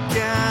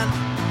weekend.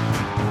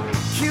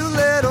 Cute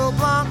little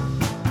blunt,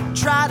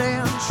 tried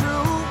and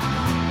true.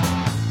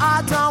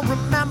 I don't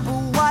remember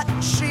what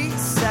she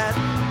said.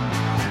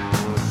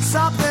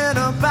 Something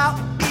about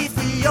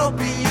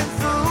Ethiopian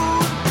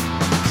food.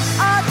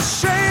 I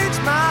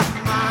changed my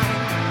mind.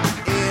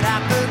 It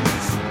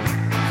happens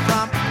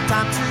from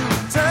time to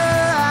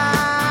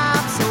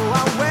time. So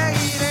I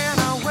wait and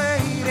I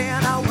wait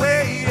and I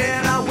wait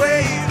and I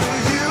wait for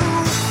you.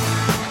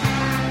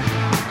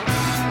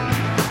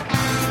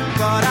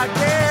 But I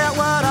get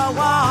what I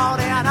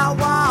want, and I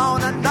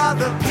want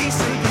another piece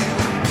of you.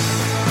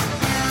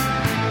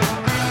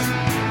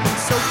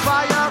 So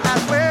fire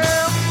at will.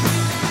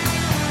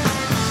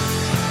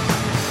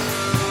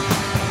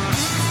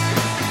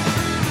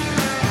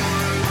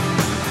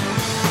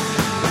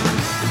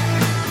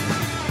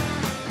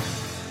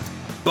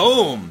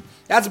 Boom.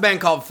 That's a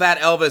band called Fat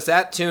Elvis.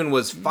 That tune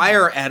was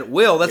Fire at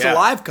Will. That's Yeah. a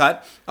live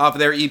cut off of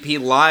their EP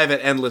Live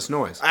at Endless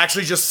Noise. I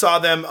actually just saw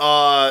them,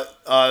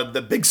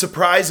 the big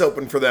surprise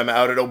open for them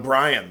out at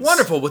O'Brien's.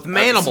 Wonderful, with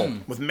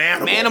Manimal. With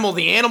Manimal. Manimal,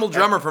 the animal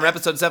drummer from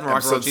episode 7 of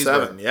Rock and Roll Episode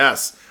Cheeseburger. 7,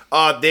 yes.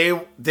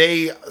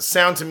 They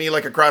sound to me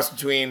like a cross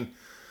between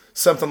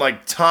something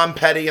like Tom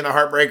Petty and the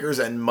Heartbreakers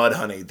and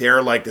Mudhoney.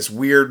 They're like this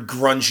weird,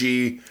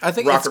 grungy I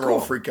think rock it's and roll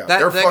cool. freak out. That,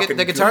 They're the, fucking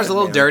the guitar's good, a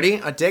little man.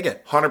 dirty. I dig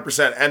it.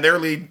 100%. And their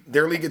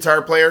lead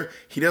guitar player,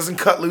 he doesn't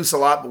cut loose a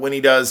lot, but when he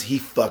does, he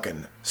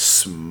fucking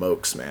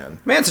smokes, man.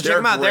 Man, so check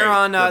them out. great. They're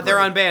on They're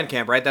on great.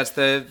 Bandcamp, right? That's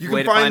the You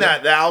way can to find that.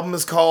 it. The album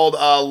is called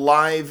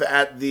Live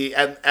at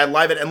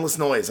Endless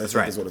Noise, I think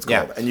right. is what it's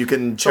Yeah. called. And you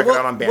can check So it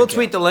out on Bandcamp. We'll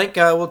tweet the link.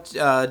 We'll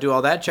do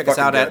all that. Check us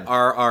out Fucking at good.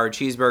 RR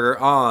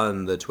Cheeseburger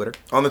on the Twitter.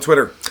 On the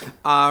Twitter.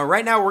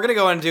 Right now, we're gonna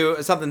go and do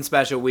something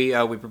special. We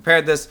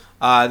prepared this.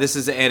 This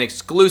is an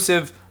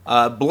exclusive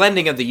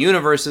blending of the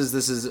universes.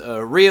 This is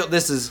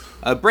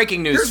a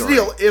breaking news Here's story.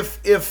 the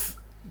deal.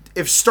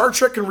 If Star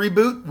Trek can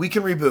reboot, we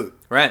can reboot.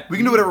 Right. We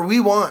can do whatever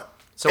we want.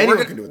 So Anyone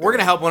we're can do what they going to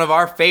want. help one of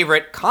our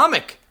favorite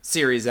comic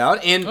series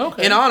out in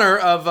honor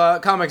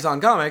of Comics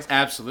on Comics.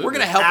 Absolutely. We're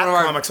going to help At one of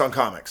our Comics on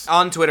Comics.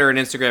 on Twitter and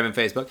Instagram and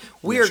Facebook.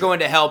 We are going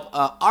to help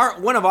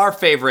one of our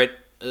favorite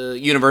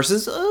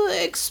universes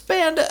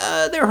expand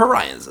their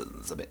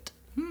horizons a bit.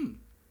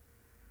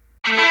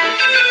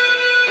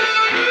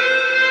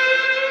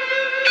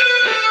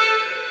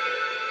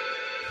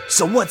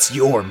 So what's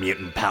your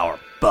mutant power,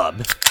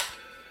 bub?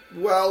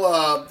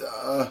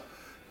 Well,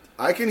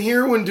 I can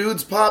hear when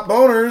dudes pop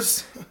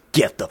boners.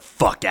 Get the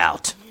fuck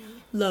out.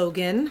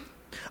 Logan.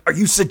 Are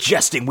you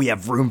suggesting we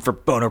have room for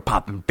boner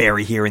poppin'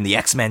 Barry here in the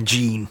X-Men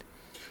gene?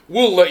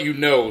 We'll let you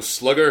know,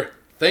 Slugger.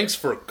 Thanks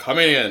for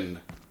coming in.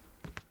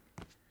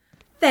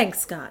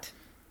 Thanks, Scott.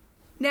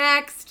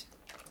 Next.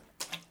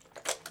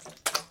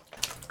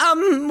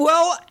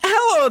 Well,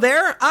 hello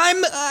there.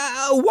 I'm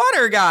a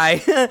water guy.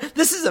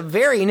 This is a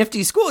very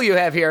nifty school you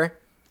have here.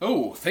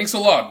 Oh, thanks a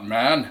lot,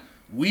 man.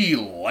 We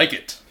like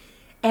it.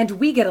 And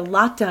we get a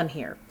lot done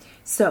here.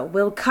 So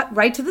we'll cut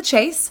right to the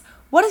chase.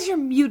 What is your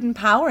mutant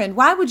power, and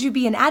why would you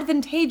be an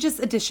advantageous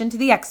addition to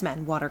the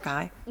X-Men, Water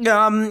Guy?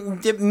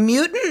 The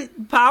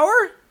mutant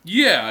power?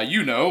 Yeah,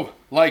 you know.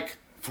 Like,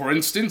 for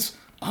instance,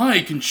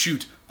 I can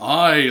shoot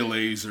eye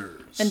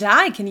lasers. And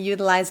I can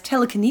utilize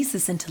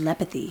telekinesis and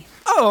telepathy.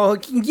 Oh,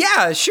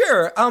 yeah,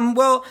 sure.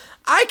 Well,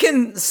 I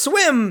can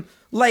swim,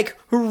 like,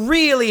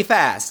 really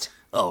fast.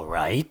 All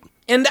right.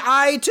 And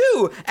I,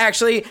 too,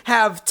 actually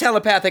have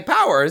telepathic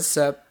powers.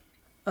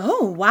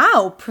 Oh,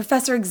 wow.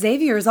 Professor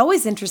Xavier is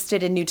always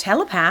interested in new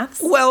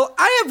telepaths. Well,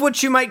 I have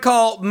what you might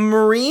call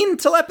marine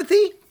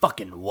telepathy.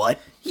 Fucking what?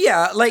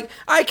 Yeah, like,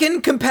 I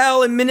can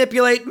compel and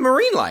manipulate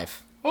marine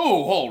life.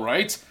 Oh, all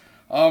right.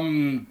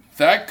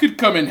 That could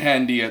come in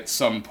handy at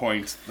some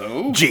point,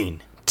 though.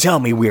 Gene, tell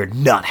me we're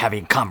not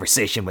having a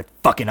conversation with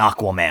fucking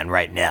Aquaman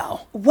right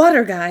now.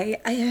 Water Guy,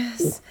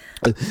 yes.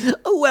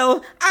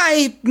 Well,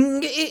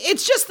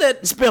 it's just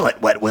that Spill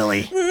it, Wet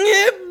Willie.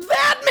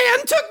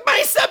 Batman took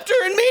my scepter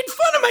and made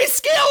fun of my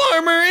scale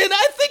armor, and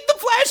I think the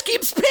Flash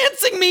keeps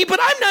pantsing me, but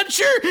I'm not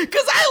sure,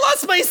 because I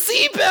lost my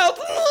seatbelt.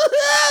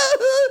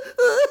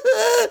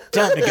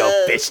 Time to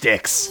go, fish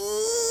sticks.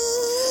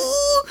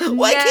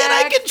 Why can't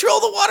I control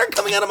the water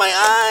coming out of my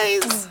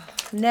eyes?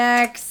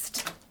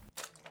 Next.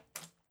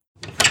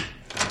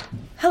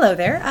 Hello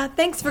there.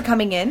 Thanks for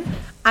coming in.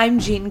 I'm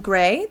Jean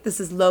Grey. This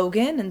is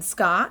Logan and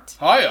Scott.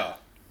 Hiya.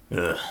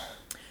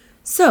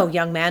 So,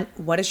 young man,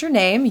 what is your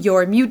name,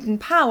 your mutant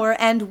power,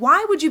 and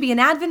why would you be an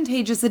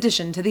advantageous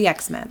addition to the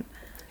X-Men?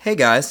 Hey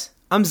guys,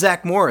 I'm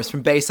Zach Morris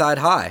from Bayside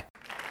High.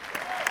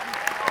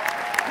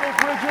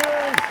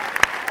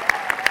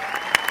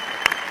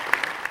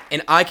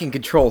 And I can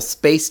control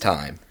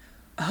space-time.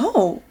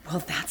 Oh,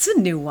 well, that's a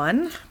new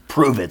one.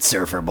 Prove it,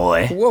 surfer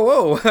boy.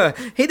 Whoa, whoa.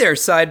 Hey there,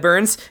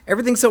 Sideburns.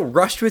 Everything so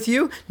rushed with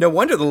you? No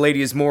wonder the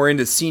lady is more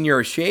into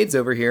senior shades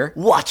over here.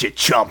 Watch it,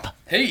 chump.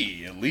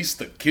 Hey, at least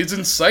the kid's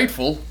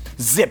insightful.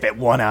 Zip it,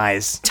 One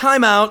Eyes.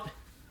 Time out.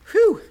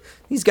 Whew.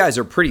 These guys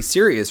are pretty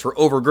serious for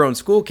overgrown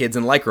school kids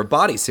in lycra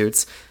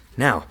bodysuits.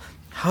 Now,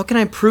 how can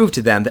I prove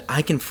to them that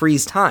I can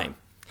freeze time?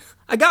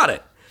 I got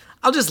it.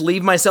 I'll just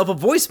leave myself a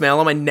voicemail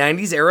on my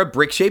 90s era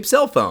brick-shaped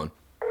cell phone.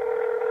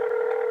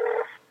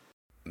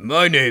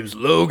 My name's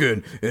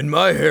Logan, and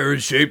my hair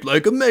is shaped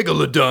like a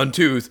megalodon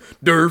tooth.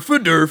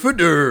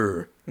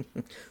 Durfa.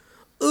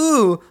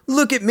 Ooh,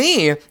 look at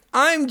me.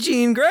 I'm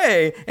Jean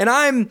Grey, and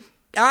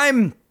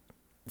I'm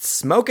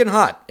smoking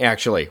hot,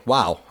 actually.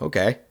 Wow,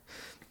 okay.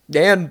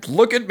 And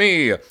look at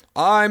me.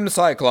 I'm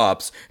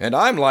Cyclops, and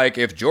I'm like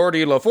if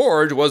Geordie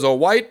LaForge was a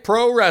white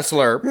pro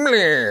wrestler.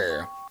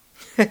 Meh.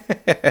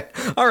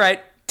 All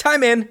right,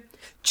 time in.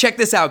 Check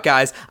this out,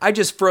 guys. I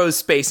just froze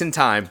space and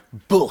time.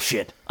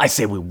 Bullshit. I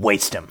say we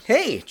waste him.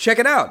 Hey, check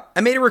it out.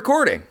 I made a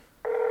recording.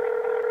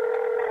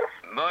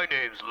 My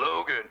name's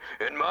Logan,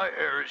 and my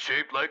hair is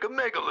shaped like a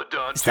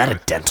megalodon. Is that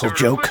a dental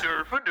joke?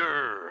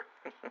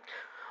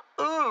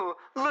 Ooh,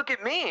 look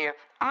at me.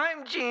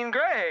 I'm Jean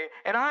Grey,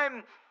 and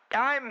I'm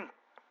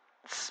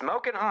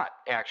smoking hot,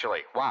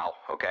 actually. Wow,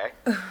 okay.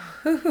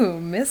 Ooh,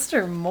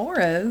 Mr.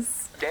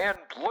 Morris. And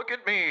look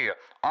at me.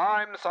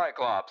 I'm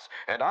Cyclops,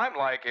 and I'm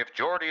like if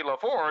Geordie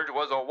LaForge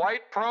was a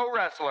white pro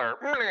wrestler.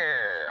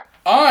 Meh.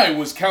 I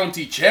was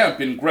county champ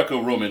in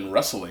Greco-Roman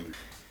wrestling.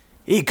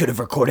 He could have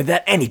recorded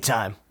that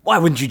anytime. Why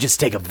wouldn't you just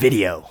take a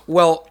video?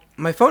 Well,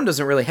 my phone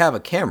doesn't really have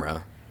a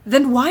camera.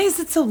 Then why is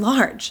it so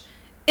large?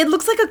 It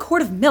looks like a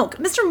quart of milk.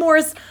 Mr.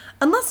 Morris,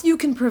 unless you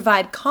can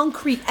provide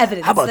concrete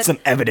evidence How about that... some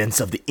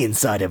evidence of the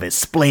inside of his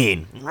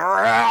spleen?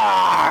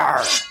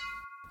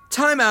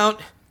 Time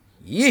out.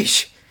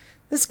 Yeesh.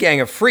 This gang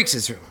of freaks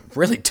is a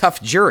really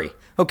tough jury.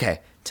 Okay,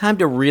 time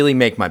to really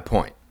make my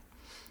point.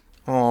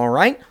 All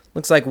right,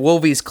 looks like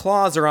Wolvie's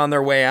claws are on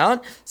their way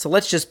out, so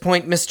let's just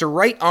point Mr.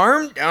 Right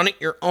Arm down at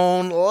your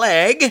own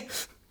leg,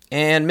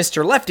 and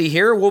Mr. Lefty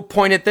here will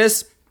point at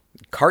this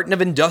carton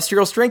of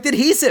industrial strength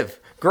adhesive.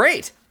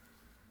 Great.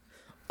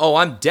 Oh,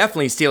 I'm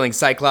definitely stealing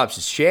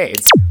Cyclops'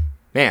 shades.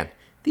 Man,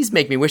 these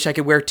make me wish I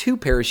could wear 2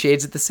 pair of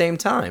shades at the same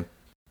time.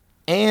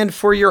 And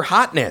for your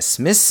hotness,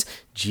 Miss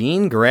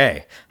Jean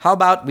Grey, how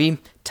about we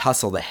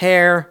tussle the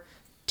hair,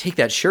 take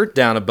that shirt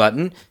down a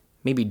button,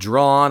 maybe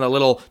draw on a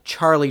little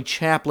Charlie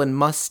Chaplin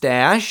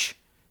mustache?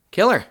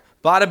 Killer,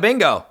 bada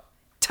bingo.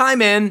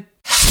 Time in.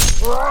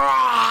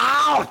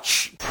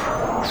 Ouch!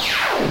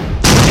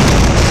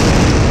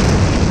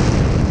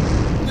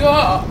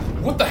 Ah,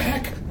 what the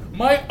heck?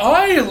 My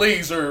eye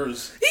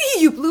lasers!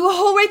 You blew a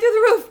hole right through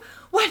the roof.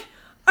 What?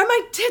 Are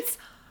my tits?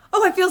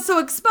 Oh, I feel so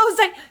exposed.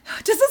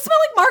 Does it smell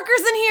like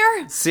markers in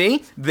here?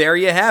 See? There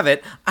you have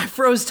it. I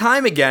froze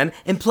time again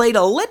and played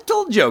a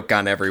little joke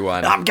on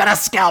everyone. I'm gonna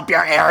scalp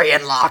your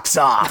Aryan locks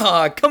off.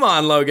 Aw, come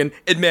on, Logan.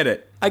 Admit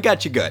it. I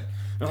got you good.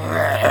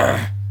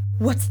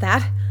 What's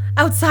that?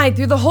 Outside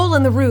through the hole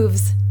in the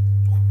roofs.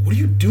 What are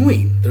you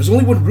doing? There's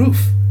only one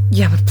roof.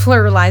 Yeah, but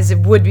pluralized, it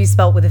would be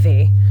spelled with a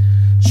V.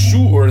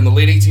 Sure, in the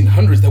late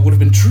 1800s that would have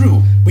been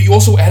true, but you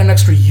also add an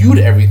extra U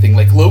to everything,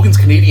 like Logan's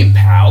Canadian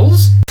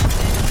pals?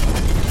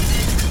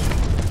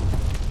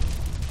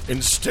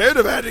 Instead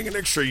of adding an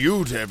extra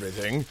U to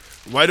everything,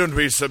 why don't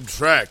we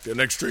subtract an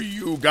extra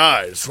U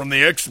guys from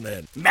the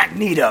X-Men?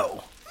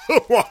 Magneto.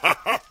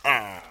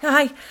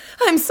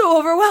 I'm so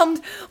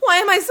overwhelmed. Why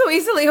am I so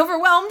easily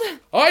overwhelmed?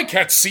 I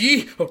can't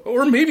see,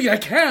 or maybe I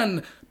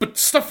can, but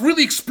stuff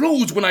really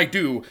explodes when I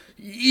do.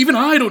 Even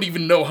I don't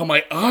even know how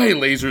my eye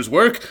lasers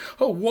work.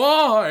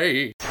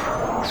 Why?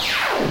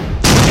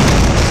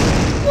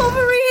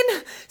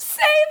 Wolverine,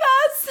 save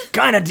us!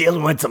 Kinda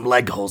dealing with some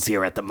leg holes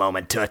here at the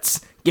moment,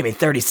 Toots. Give me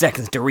 30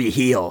 seconds to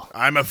reheal.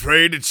 I'm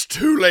afraid it's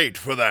too late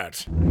for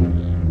that.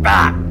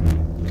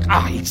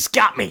 He's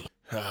got me.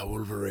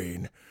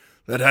 Wolverine.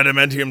 That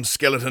adamantium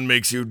skeleton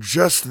makes you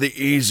just the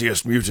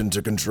easiest mutant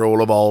to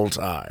control of all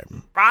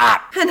time.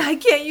 And I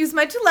can't use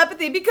my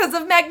telepathy because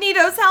of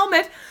Magneto's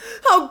helmet.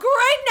 Oh,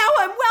 great, now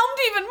I'm whelmed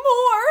even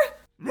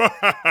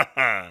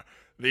more.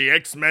 The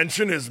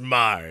X-Mansion is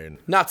mine.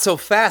 Not so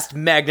fast,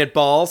 magnet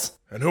balls.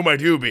 And who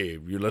might you be,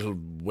 you little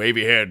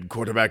wavy-haired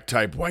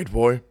quarterback-type white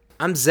boy?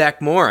 I'm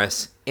Zach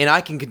Morris, and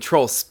I can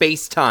control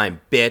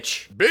space-time,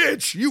 bitch.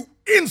 Bitch, you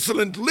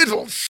insolent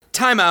little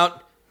Time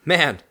out.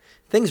 Man,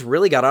 things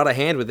really got out of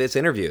hand with this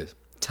interview.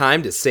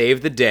 Time to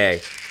save the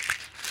day.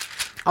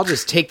 I'll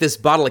just take this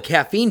bottle of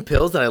caffeine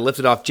pills that I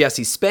lifted off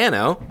Jesse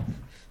Spano.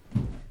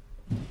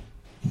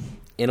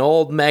 And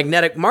old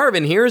magnetic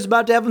Marvin here is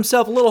about to have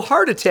himself a little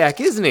heart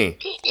attack, isn't he?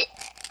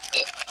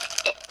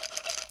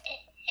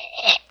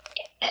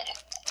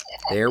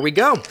 There we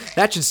go.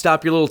 That should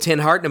stop your little tin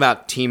heart in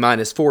about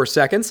T-minus 4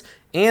 seconds.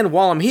 And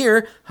while I'm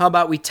here, how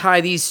about we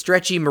tie these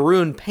stretchy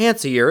maroon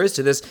pants of yours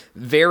to this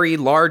very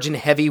large and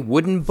heavy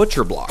wooden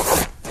butcher block.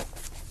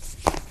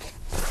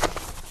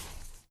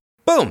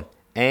 Boom.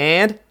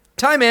 And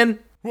time in.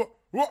 Whoa!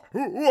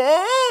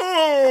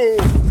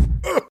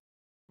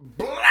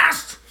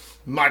 Blast!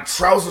 My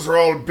trousers are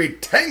all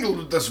betangled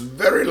with this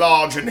very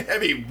large and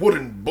heavy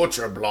wooden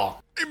butcher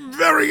block. I'm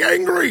very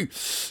angry,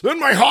 and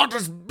my heart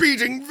is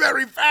beating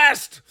very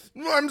fast.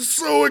 I'm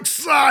so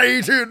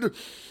excited.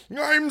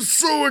 I'm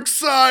so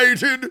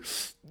excited.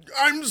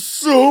 I'm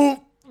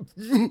so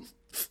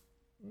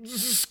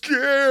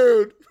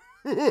scared.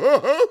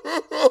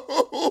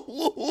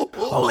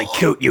 Holy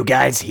coot, you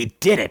guys, he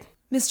did it.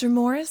 Mr.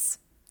 Morris,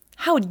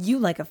 how would you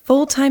like a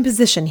full-time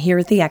position here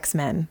at the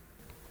X-Men?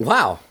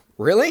 Wow,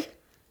 really?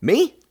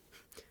 Me?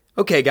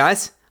 Okay,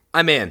 guys,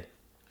 I'm in.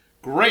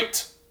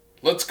 Great.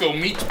 Let's go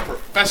meet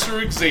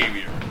Professor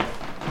Xavier.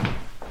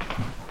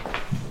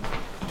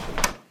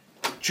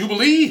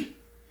 Jubilee,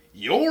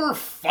 you're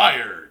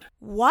fired.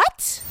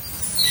 What?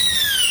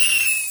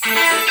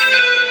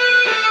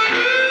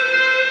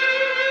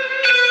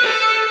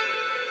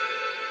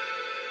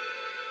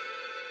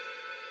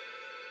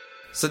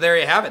 So there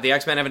you have it. The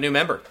X-Men have a new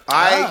member.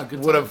 I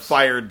good would have times.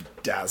 fired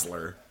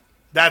Dazzler.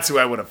 That's who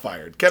I would have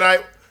fired. Can I?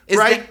 Is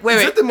right? that- wait, is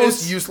wait, that the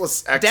most is-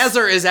 useless X?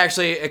 Dazzler is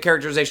actually a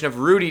characterization of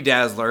Rudy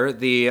Dazzler,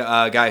 the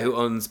guy who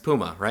owns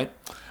Puma, right?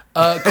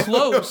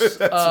 Close,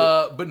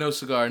 but no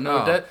cigar.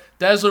 No,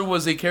 Dazzler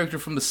was a character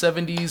from the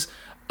 70s.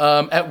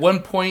 At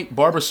one point,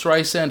 Barbara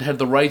Streisand had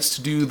the rights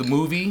to do the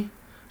movie.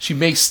 She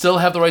may still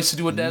have the rights to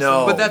do a Dazzler.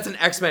 No. But that's an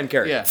X-Men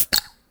character. Yeah.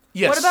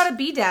 Yes. What about a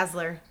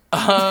Bedazzler?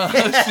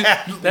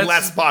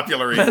 Less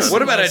popular even.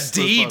 What about a Less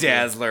D popular.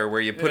 Dazzler where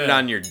you put it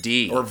on your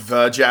D? Or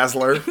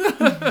Vajazzler.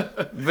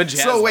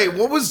 Vajazzler. So wait,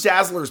 what was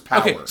Dazzler's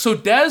power? Okay, so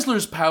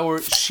Dazzler's power,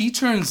 she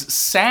turns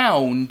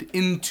sound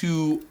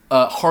into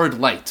hard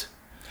light.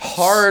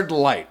 hard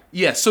light.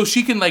 Yeah, so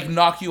she can like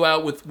knock you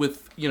out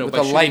with With by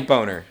a light shooting-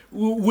 boner.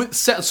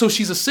 So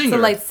she's a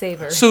singer. It's a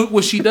lightsaber. So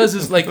what she does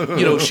is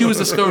she was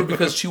discovered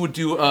because she would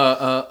do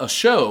a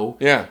show.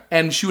 Yeah.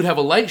 And she would have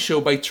a light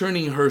show by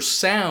turning her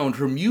sound,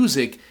 her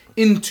music,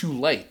 into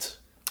light.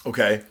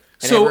 Okay.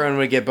 And everyone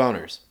would get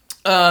boners.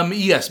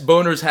 Yes,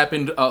 boners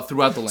happened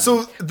throughout the land.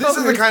 So this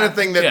is the kind of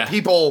thing that Yeah.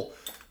 people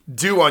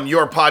do on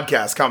your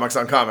podcast, Comics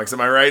on Comics. Am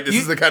I right? This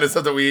is the kind of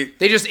stuff that we...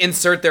 They just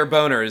insert their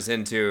boners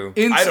into...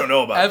 I don't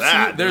know about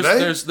that. do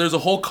they? There's a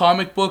whole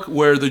comic book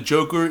where the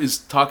Joker is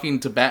talking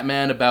to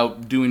Batman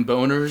about doing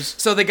boners.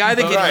 So the guy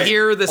that can Right.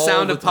 hear the All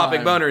sound the of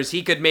popping time. boners,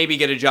 he could maybe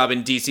get a job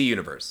in DC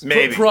Universe.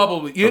 Maybe.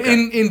 Probably.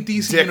 In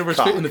DC Dick Universe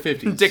cock. in the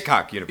 50s. Dick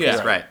Cock Universe,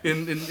 Yeah. right.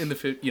 In the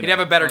 50s. He'd have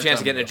a better chance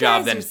of getting a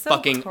job guys than are so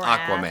fucking crap.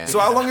 Aquaman. So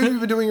how long have you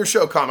been doing your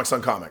show, Comics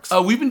on Comics?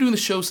 We've been doing the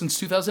show since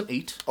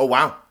 2008. Oh,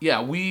 wow.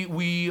 Yeah,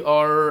 we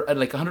are at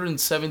like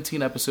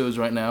 117 episodes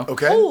right now.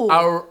 Okay.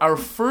 Our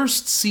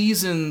first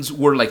seasons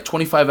were like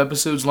 25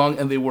 episodes long,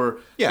 and they were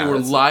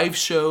live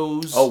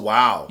shows. Oh,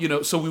 wow.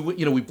 So we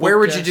we Where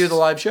would you booked do the guests.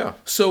 live show?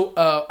 So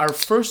our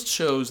first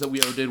shows that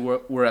we ever did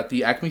were at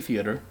the Acme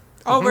Theater.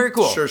 Oh, very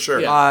cool. Sure.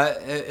 Yeah.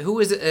 Who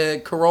is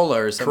it?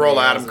 Corolla or something?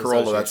 Corolla, Adam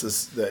Carolla. That's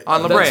his...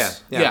 On La Brea.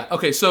 That's- Yeah.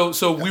 Okay. So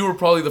we were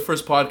probably the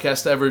first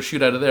podcast to ever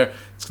shoot out of there.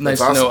 It's nice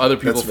That's to know awesome. other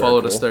people That's very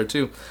followed us cool. there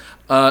too.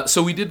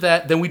 So we did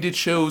that. Then we did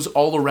shows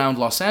all around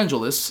Los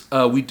Angeles.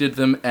 We did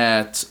them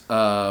at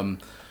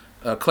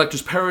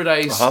Collector's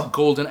Paradise,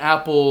 Golden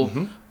Apple,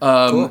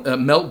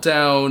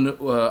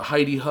 Meltdown,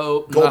 Heidi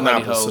Ho. Golden not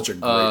Heidi Apple's Ho, such a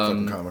great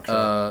fucking comic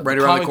show. Right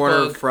around Comic the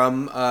corner Bug.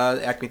 from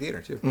Acme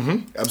Theater, too.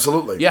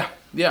 Absolutely. Yeah.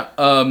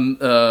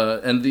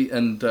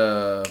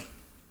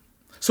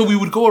 So we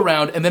would go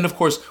around, and then of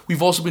course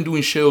we've also been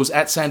doing shows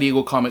at San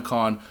Diego Comic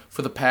Con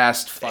for the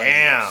past 5 years.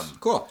 Damn.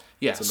 Cool.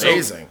 Yeah, It's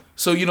amazing.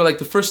 So like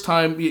the first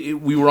time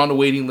we were on a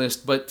waiting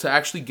list, but to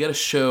actually get a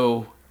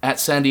show at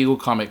San Diego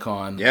Comic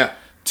Con, Yeah.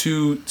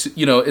 to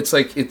it's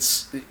like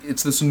it's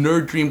this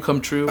nerd dream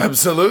come true.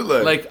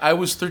 Absolutely. Like I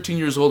was 13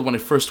 years old when I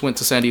first went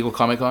to San Diego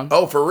Comic Con.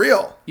 Oh, for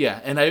real? Yeah,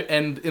 and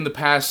in the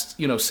past,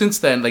 since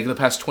then, like the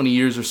past 20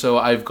 years or so,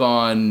 I've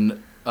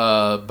gone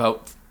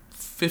about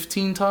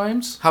 15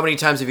 times. How many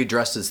times have you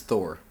dressed as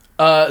Thor?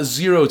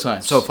 0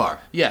 times So far.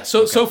 Yeah,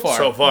 so far.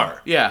 So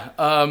far. Yeah.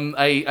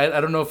 I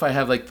don't know if I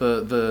have like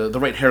the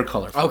right hair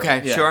color. For Okay,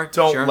 it. Yeah. sure.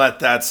 Don't sure. let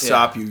that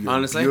stop you. You're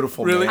Honestly?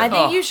 beautiful. Really? Man. I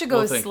think Oh, you should go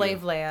well, with thank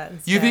Slave Leia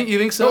instead. You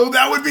think so? Oh,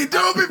 that would be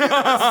dope if you did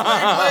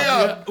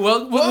Leia.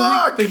 Well,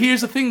 Fuck!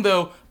 here's the thing,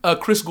 though.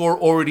 Chris Gore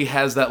already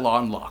has that law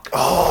unlocked.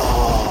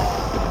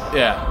 Oh.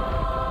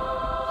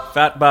 Yeah.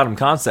 Fat bottom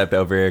concept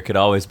over here could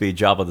always be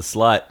Jabba the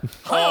Slut.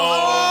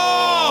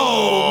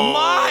 Oh,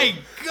 my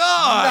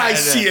God! I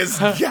see his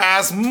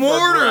gas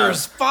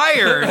Mortars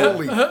fired!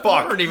 Holy fuck!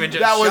 weren't even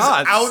just that was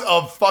shots. out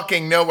of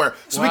fucking nowhere.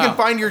 So we can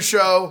find your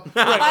show.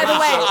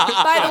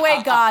 By the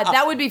way, God,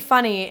 that would be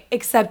funny.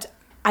 Except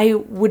I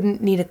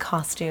wouldn't need a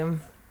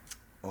costume.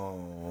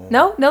 Oh.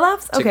 No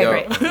laughs. Okay, go.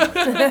 great.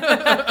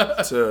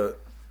 to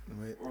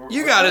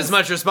You got as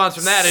much response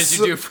from that as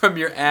you do from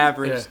your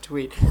average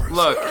tweet.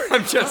 Look,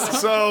 I'm just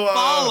So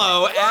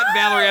follow at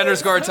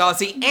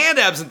Valerie_Tossi and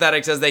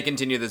Absynthetics as they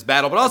continue this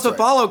battle, but also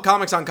follow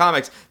Comics on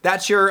Comics.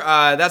 That's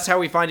that's how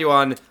we find you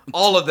on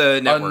all of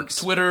the networks.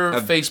 On Twitter,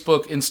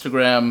 Facebook,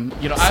 Instagram.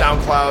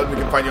 SoundCloud. We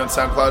can find you on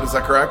SoundCloud. Is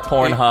that correct?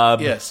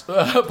 Pornhub. Yes.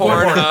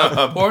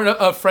 Pornhub,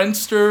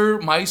 Friendster,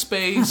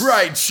 MySpace.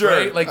 Right, sure.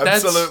 Right? Like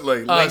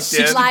Absolutely. That's,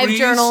 60 Live Degrees,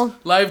 Journal.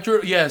 Live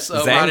Journal. Yes.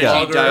 Zanga.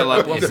 Blogger Dial-up.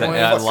 at one point.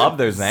 I love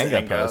their Zanga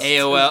Zanga. posts.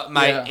 AOL,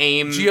 my Yeah.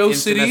 AIM GeoCities.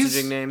 instant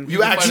messaging name.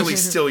 You actually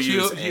still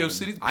use AIM.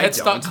 GeoCities. I don't.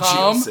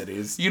 Pets.com.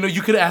 GeoCities.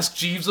 You could ask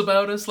Jeeves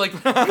about us. Like,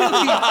 really,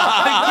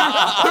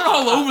 they're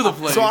all over the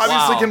place. So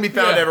obviously can be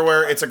found Yeah.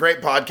 everywhere. It's a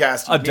great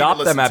podcast. You need to Adopt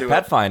them listen at to it.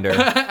 Pet Finder.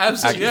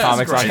 Absolutely. At Yes.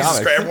 Comics on Jesus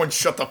Comics. Christ, everyone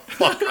shut the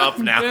fuck up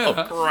now.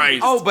 Yeah.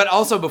 Christ. Oh, but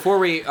also before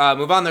we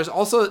move on, there's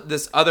also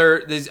these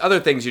other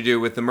things you do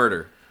with the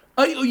murder.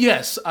 Oh,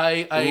 yes.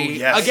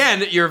 yes.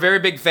 Again, you're a very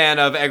big fan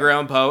of Edgar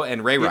Allan Poe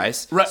and Ray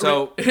Rice. right,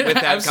 so right. with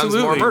that comes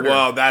Absolutely. more murder.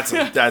 Well,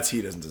 that's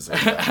he doesn't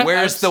deserve that.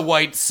 Where's the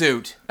white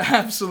suit?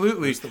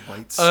 Absolutely. the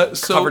white so,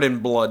 Covered in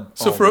blood.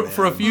 So for a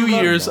man. few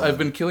years, I've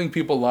been killing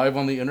people live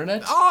on the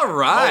internet. All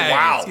right. Oh,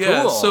 wow.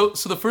 Yeah. Cool.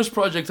 So the first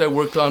project I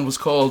worked on was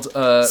called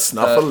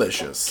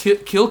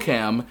Snuffalicious. Kill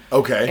Cam.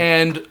 Okay.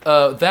 And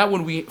that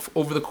one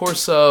over the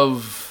course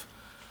of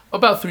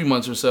about 3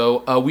 months or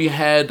so, we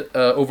had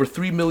over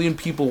 3 million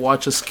people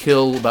watch us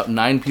kill about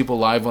 9 people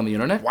live on the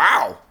internet.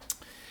 Wow.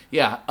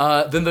 Yeah.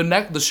 Then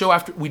the show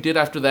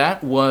after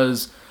that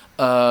was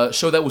a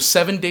show that was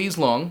 7 days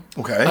long.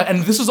 Okay.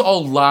 And this is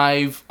all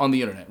live on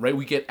the internet, right?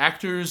 We get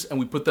actors and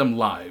we put them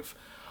live.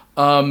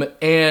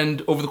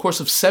 And over the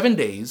course of 7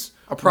 days,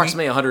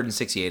 Approximately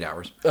 168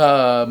 hours.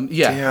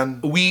 yeah,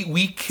 Dan.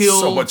 we killed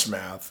So much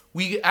math.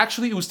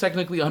 it was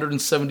technically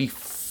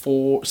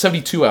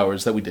 72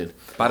 hours that we did.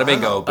 Bada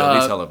bingo,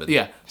 Billy Sullivan.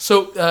 Yeah.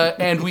 So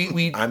and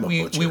we I'm a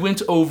butcher. we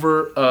went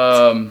over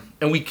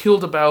and we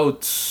killed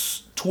about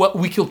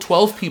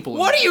 12 people.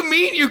 What do you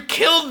mean you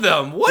killed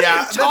them? What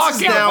Yeah, are you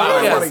talking now about? what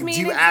I Yeah. wanna- Do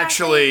you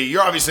actually?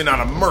 You're obviously not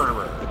a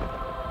murderer.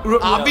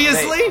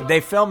 Obviously. They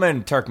film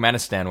in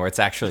Turkmenistan where it's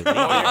actually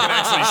legal. You can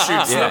actually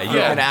shoot stuff. Yeah, you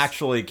can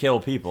actually kill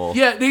people.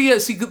 Yeah.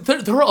 See,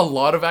 there are a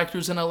lot of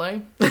actors in LA.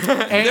 And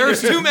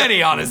There's too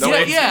many,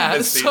 honestly.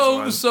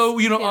 So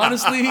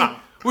honestly,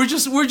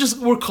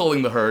 we're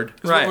culling the herd.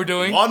 Is what we're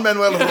doing. Juan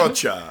Manuel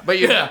Rocha. But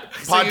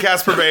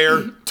Podcast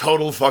purveyor,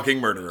 total fucking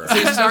murderer. So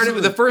you started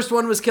with the first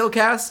one was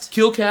Killcast?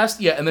 Killcast,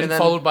 yeah, and then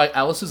followed by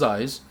Alice's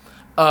Eyes,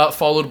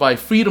 followed by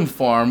Freedom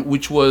Farm,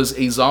 which was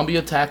a zombie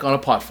attack on a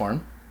pot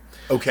farm.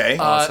 Okay.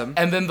 Awesome.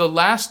 And then the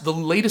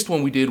latest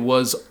one we did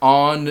was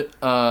on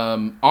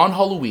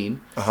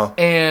Halloween,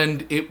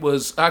 and it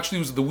was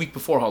the week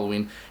before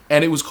Halloween,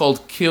 and it was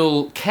called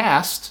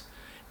Killcast,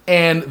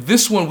 and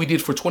this one we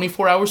did for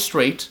 24 hours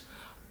straight,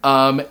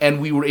 and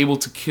we were able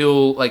to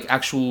kill like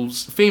actual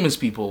famous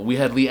people. We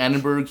had Lee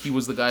Annenberg; he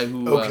was the guy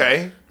who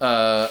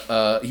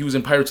he was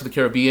in Pirates of the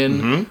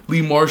Caribbean.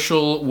 Lee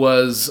Marshall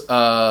was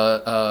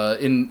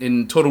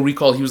in Total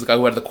Recall. He was the guy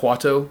who had the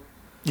Kuato.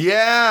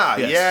 Yeah.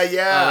 We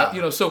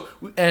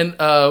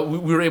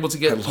were able to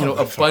get a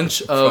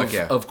bunch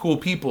of cool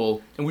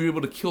people, and we were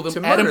able to kill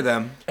them. Murder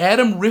them.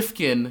 Adam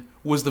Rifkin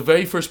was the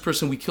very first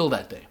person we killed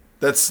that day.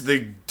 That's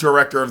the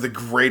director of the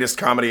greatest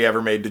comedy ever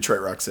made,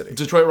 Detroit Rock City.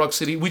 Detroit Rock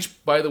City,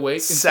 which, by the way,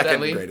 second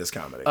greatest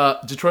comedy.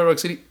 Detroit Rock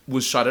City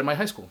was shot at my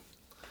high school.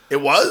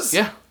 It was?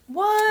 Yeah.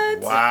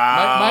 What?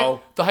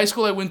 Wow. The high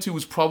school I went to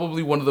was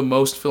probably one of the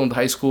most filmed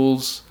high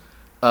schools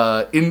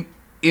in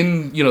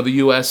the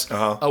U.S.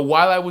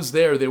 While I was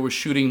there, they were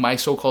shooting My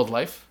So-Called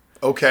Life.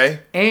 Okay.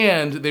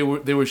 And they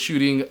were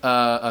shooting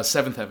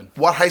Seventh Heaven.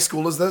 What high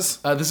school is this?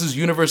 This is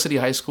University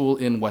High School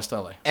in West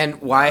LA. And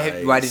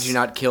why did you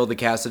not kill the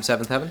cast of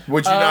Seventh Heaven?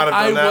 Would you not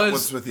have done that?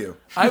 What's with you?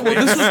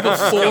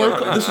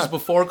 This was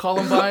before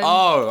Columbine.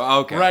 Oh,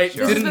 okay. Right.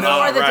 Sure. This is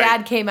before the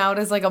dad came out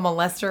as like a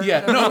molester.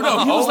 Yeah.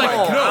 No. He was like,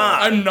 no,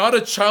 I'm not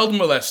a child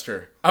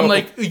molester. I'm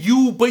like,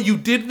 but you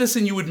did this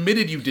and you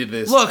admitted you did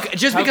this. Look,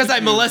 just because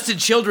I molested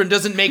children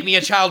doesn't make me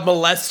a child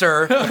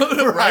molester.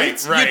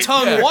 Right. You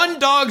tongue one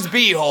dog's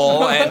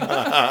beehole and...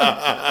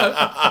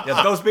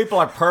 those people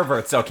are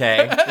perverts,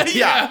 okay?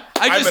 Yeah.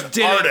 I just I'm an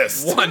did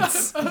artist. it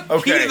once.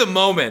 Okay. Heat of the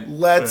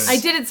moment. I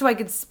did it so I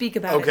could speak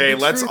about it. Okay,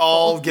 let's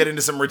all get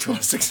into some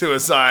ritualistic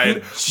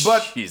suicide.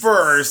 But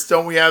first,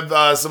 don't we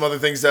have some other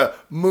things to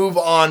move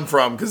on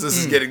from? Because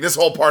this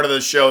whole part of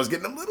the show is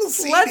getting a little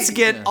seedy. Let's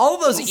get all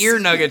those ear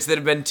nuggets that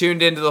have been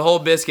tuned into the whole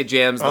biscuit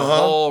jams, the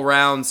whole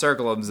round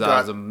circle of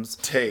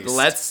zosms. Taste.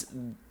 Let's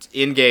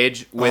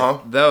engage with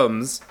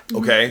those.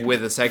 Okay.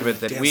 With a segment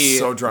that Dance we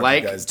so drunk,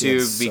 like you guys. to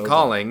Dance be so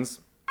calling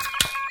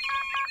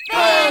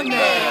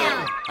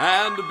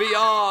And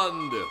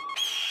beyond.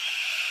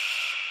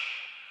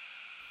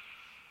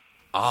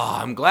 Oh,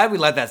 I'm glad we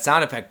let that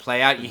sound effect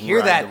play out. You hear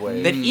Right that?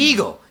 away. That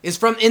eagle is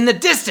from in the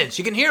distance.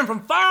 You can hear him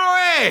from far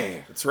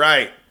away. That's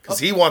right. Because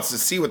he wants to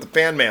see what the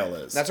fan mail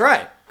is. That's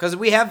right. Because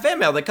we have fan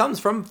mail that comes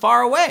from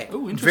far away.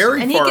 Ooh, interesting.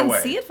 Very And he far can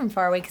away. see it from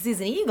far away because he's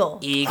an eagle.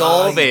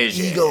 Eagle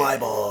vision. Eagle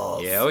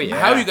eyeballs. Yeah, oh yeah.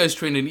 How do you guys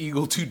train an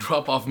eagle to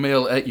drop off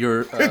mail at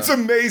your... It's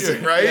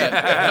amazing, right? Yeah,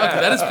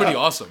 that is pretty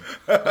awesome.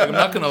 Like, I'm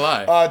not going to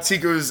lie.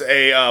 Tiku's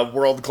a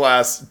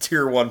world-class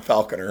Tier 1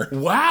 falconer.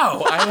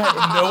 Wow, I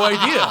had no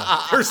idea.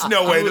 There's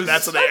no way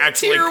that's what they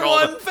actually Tier call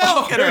 1 it.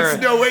 falconer. There's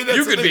no way that's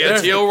You what could be they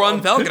a Tier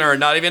 1 falconer and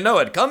not even know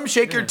it. Come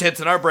shake your tits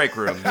in our break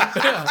room.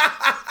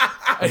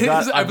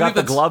 I've got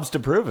the gloves to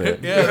prove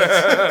it.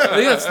 I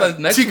think that's the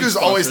next Tiku's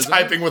always sponsor, isn't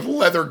it? typing with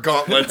leather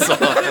gauntlets on.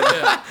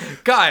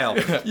 Kyle,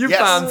 you Yes.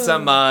 found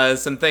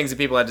some things that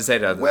people had to say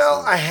to us.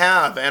 Well, I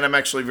have, and I'm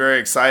actually very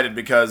excited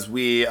because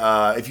we,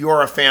 if you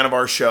are a fan of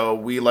our show,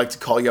 we like to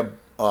call you,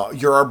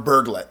 you're our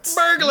burglets.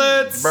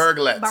 Burglets.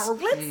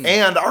 Burglets?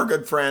 And our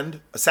good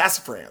friend,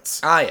 Sassafrance,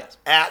 Ah, yes.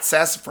 at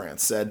Sassafrance,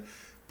 said,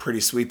 pretty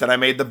sweet that I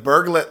made the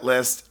burglet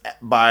list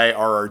by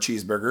RR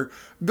Cheeseburger.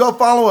 Go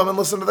follow him and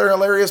listen to their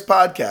hilarious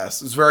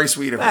podcast. It's very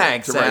sweet of him.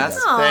 Thanks, to write Sass.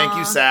 that. Thank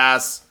you,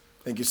 Sass.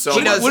 Thank you so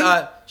She much.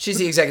 does. She's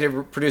the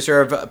executive producer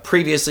of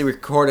previously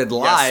recorded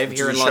live which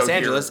here is in a Los show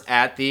Angeles here.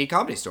 at the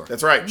Comedy Store.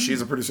 That's right. She's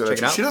a producer. Check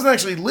it out. She doesn't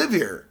actually live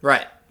here.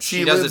 Right.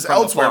 She does lives it from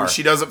elsewhere. afar. But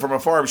she does it from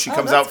afar. But she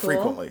comes that's out cool.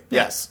 frequently.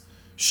 Yes.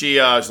 She's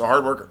a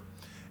hard worker.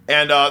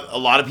 And a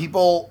lot of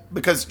people,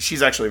 because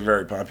she's actually a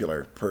very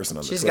popular person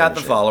on the She's Twitter got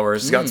the shit.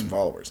 followers. She's got some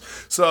followers.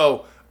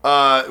 So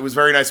it was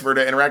very nice of her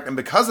to interact. And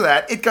because of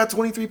that, it got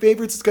 23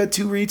 favorites. It's got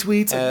 2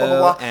 retweets. And blah,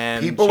 blah, blah. OMG.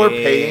 People are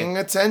paying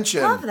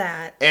attention. Love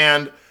that.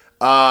 And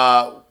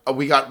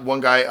we got one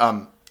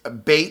guy,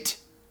 Bait,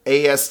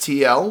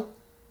 ASTL.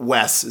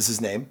 Wes is his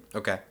name.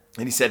 Okay.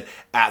 And he said,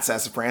 at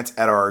Sassafrance,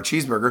 at RR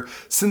Cheeseburger,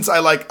 since I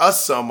like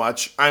us so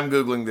much, I'm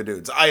Googling the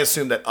dudes. I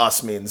assume that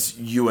us means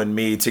you and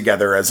me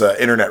together as an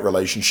internet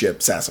relationship,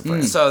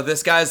 Sassafrance. So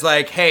this guy's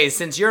like, hey,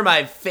 since you're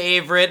my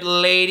favorite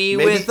lady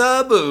with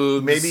a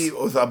boobs. Maybe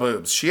with a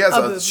boobs. She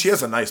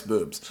has a nice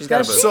boobs. She's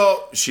got a boobs.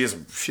 So she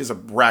has a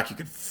rack you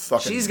could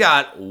fucking... She's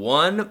got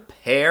one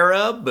pair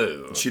of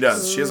boobs. She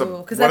does. She has a...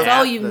 Because that's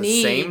all you the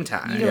need. same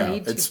time. You don't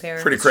need two It's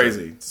pairs. pretty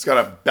crazy. It's got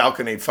a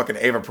balcony fucking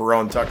Ava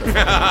Perón tucked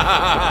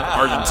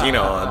Argentina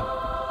on.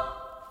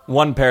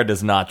 one pair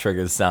does not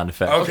trigger the sound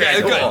effect.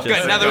 Okay,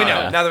 Good. Now that we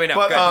know. Now that we know.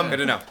 But, Good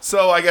to know.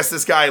 So I guess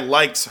this guy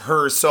likes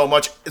her so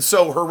much,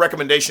 so her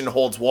recommendation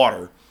holds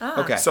water.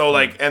 Okay. So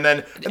like, and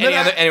then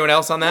Anyone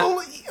else on that?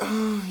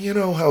 Well, you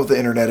know how the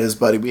internet is,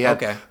 buddy. We had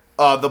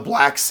the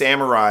Black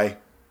Samurai,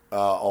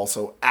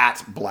 also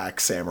at Black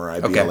Samurai,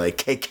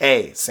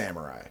 BLAKK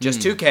Samurai.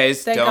 Just 2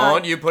 Ks. Thank Don't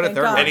God. you put a Thank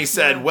third God. one. And he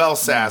said, "Well,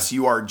 Sass,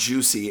 you are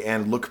juicy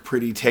and look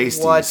pretty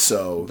tasty." What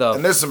So, the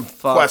and there's some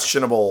fuck?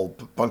 questionable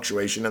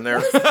punctuation in there.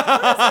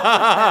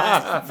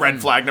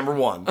 Red flag number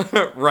 1.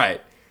 Right.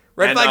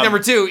 Red And, flag number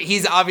 2,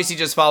 he's obviously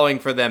just following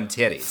for them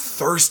titties.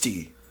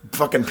 Thirsty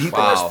fucking people.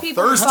 Wow.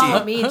 People Thirsty.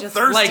 follow me just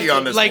Thirsty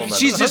on this woman.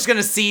 she's just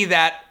gonna see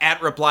that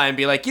at reply and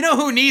be like, you know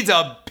who needs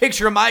a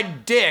picture of my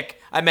dick?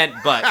 I meant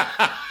butt.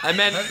 I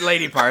meant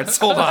lady parts.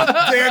 Hold on.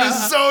 Dan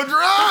is so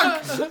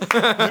drunk.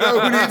 You know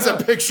who needs a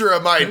picture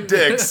of my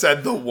dick?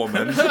 Said the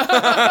woman.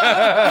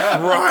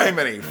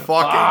 Criminy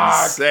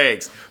fucking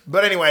sakes.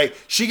 But anyway,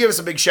 she gave us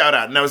a big shout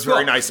out, and that was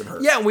very nice of her.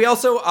 Yeah, and we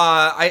also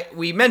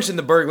we mentioned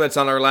the Burglets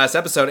on our last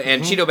episode,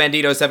 and Cheeto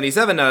Bandito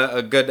 77,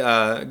 a good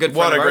friend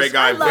What a of great ours.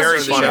 guy. I love Very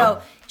Cheeto.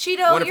 funny.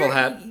 Cheeto, Wonderful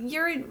hat.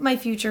 you're my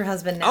future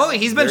husband now. Oh,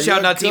 he's been There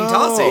shouting you out Team go.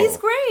 Tossie. He's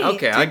great.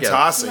 Okay, I Team get it.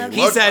 Tossie.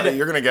 He Look, said, buddy,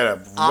 you're going to get a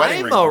wedding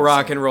I'm ring. a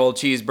rock and roll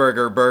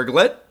cheeseburger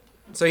burglet.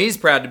 So he's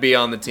proud to be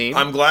on the team.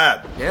 I'm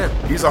glad. Yeah.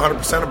 He's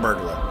 100% a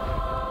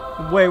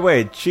burglar.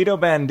 Wait. Cheeto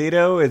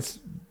Bandito is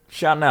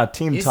shouting out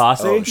Team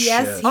Tossie? Oh,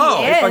 Yes, he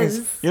Oh,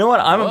 is. You know what?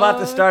 I'm about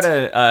to start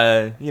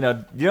you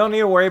don't need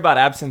to worry about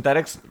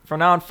absynthetics. From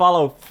now on,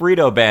 follow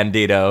Frito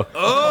Bandito.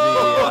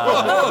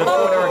 The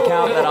Twitter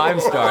account that I'm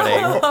starting.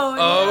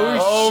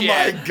 Oh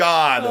shit. my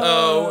God.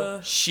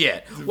 Oh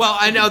shit! Well,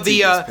 I know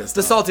the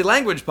Salty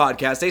Language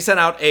podcast. They sent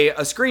out a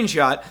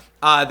screenshot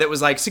that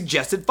was like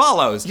suggested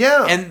follows.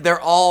 Yeah. and they're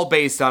all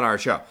based on our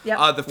show.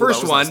 Yep. The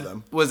first that was nice of one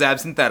them. was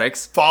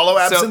Absynthetics. Follow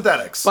So-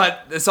 Absynthetics.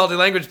 but the Salty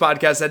Language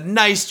podcast said,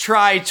 "Nice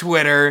try,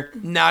 Twitter.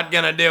 Not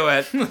gonna do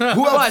it."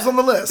 Who else is on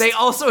the list? They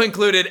also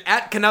included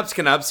at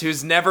Canups,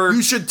 who's never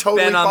You should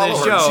totally been on this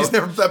follow her. show. She's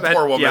never that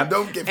poor woman.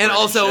 Don't give her And any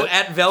also shit.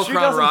 at Velcron She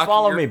doesn't Rock.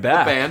 follow your- me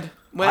back. The band.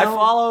 I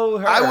follow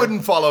her. I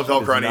wouldn't follow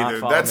Velcron does not either.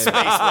 follow That me. space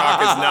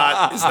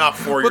rock is not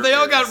for you. But they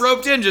all got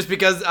roped in just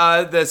because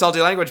the Salty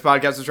Language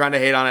podcast was trying to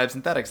hate on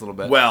Absynthetics a little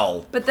bit.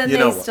 Well, But then you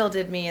they know still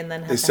did me, and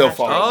then had They the still hashtag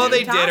followed Oh, you.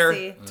 they did her.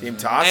 Tossie. Team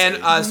Tossie. And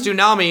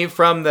Stunami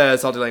from the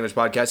Salty Language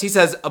podcast, he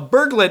says, a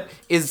burglet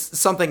is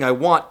something I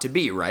want to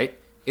be, right?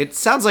 It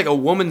sounds like a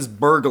woman's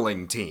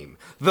burgling team.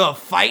 The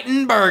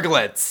Fightin'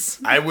 Burglets.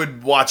 I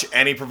would watch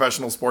any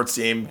professional sports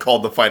team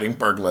called the Fighting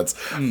Burglets.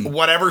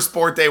 Whatever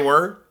sport they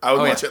were, I would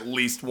Oh, watch yeah. at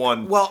least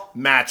one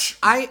match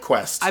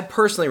quest. I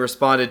personally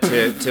responded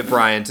to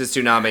Brian, to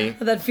Tsunami.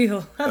 How'd that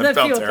feel? How'd That that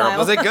felt feel, terrible. Kyle?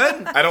 Was it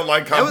good? I don't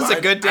like That was a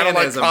good I don't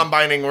like Danism.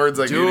 combining words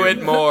like you Do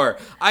it more.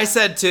 I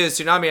said to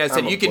Tsunami, I said,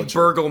 I'm a you can butcher.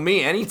 burgle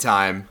me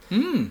anytime.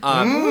 And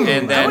I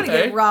then want to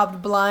get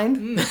robbed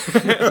blind.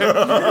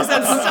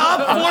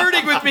 stop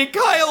flirting with me.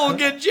 Kyle will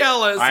get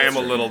jealous. I am a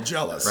little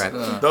jealous. Right.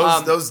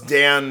 Those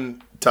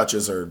Dan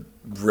touches are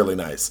really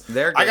nice.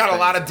 They're I got good a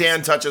lot of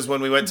Dan touches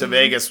when we went to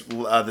Vegas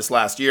this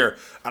last year,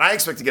 and I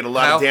expect to get a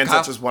lot of Dan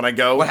touches when I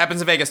go. What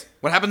happens in Vegas?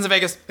 What happens in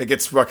Vegas? It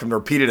gets fucking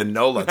repeated in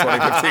NOLA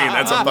 2015.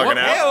 That's what fucking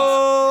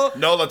happens.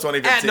 NOLA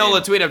 2015. At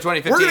NOLA Tweet Up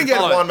 2015. We're gonna get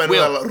Follow Juan it.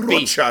 Manuel We'll be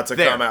Rocha to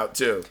there. come out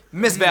too.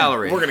 Miss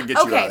Valerie. We're gonna get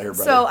you out of Okay, here,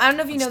 brother. so I don't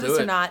know if you know Let's this do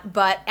or it. not,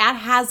 but at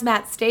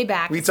Hazmat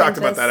Stayback, We sent talked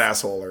about us- that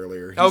asshole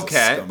earlier. He's a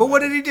Okay, but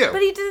what scumbag. did he do?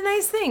 But he did a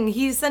nice thing.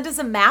 He sent us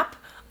a map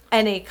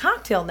and a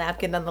cocktail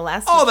napkin,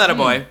 nonetheless. Oh, that a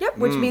boy. Yep,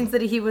 which means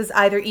that he was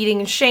either eating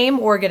in shame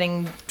or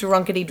getting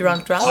drunkety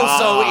drunk.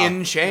 Also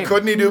in shame.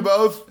 Couldn't he do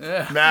both?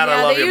 Matt, I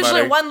Yeah, love they you, usually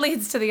buddy. one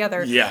leads to the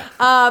other. Yeah.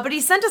 But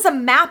he sent us a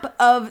map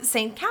of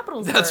St.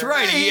 Capitalsburg. That's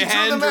right. He drew the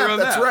hand map. drew a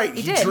That's map. right.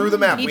 He He did. drew the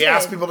map. He We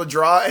asked did. people to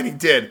draw, and he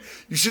did.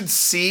 You should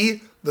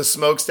see the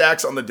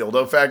smokestacks on the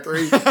dildo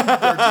factory. They're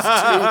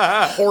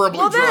just two horribly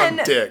Well, drawn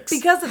then, dicks.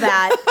 because of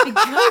that,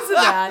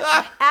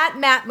 at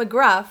Matt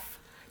McGruff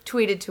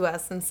tweeted to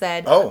us and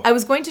said, Oh. I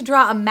was going to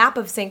draw a map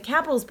of St.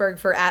 Capitalsburg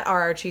for at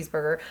RR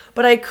Cheeseburger,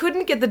 but I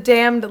couldn't get the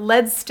damned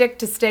lead stick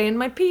to stay in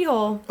my pee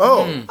hole.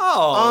 Oh,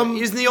 Oh,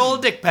 using the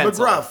old dick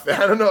pencil. McGruff.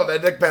 I don't know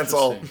that dick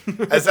pencil.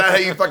 Is that how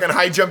you fucking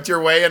high jumped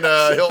your way into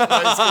Hilton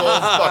High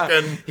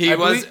School's fucking? He I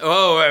was. believe-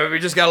 Oh, we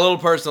just got a little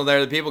personal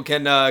there. The people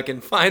can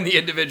find the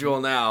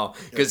individual now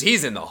because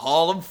he's in the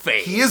Hall of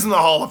Fame. He is in the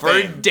Hall of for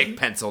Fame. dick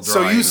pencil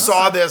So drawings. you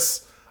saw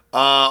this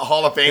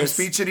Hall of Fame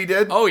speech that he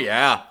did? Oh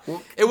yeah,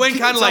 it went can you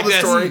kind of tell like the this.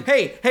 story?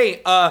 Hey,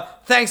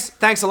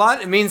 thanks a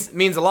lot. It means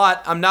a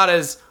lot. I'm not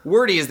as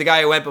wordy as the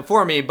guy who went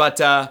before me, but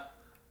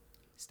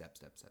step.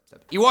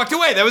 He walked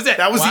away. That was it.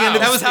 That was the end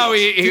of That his was how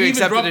speech. he Did he even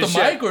accepted drop his the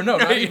shit. mic or no?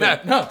 Not even.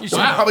 No. He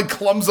probably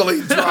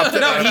clumsily dropped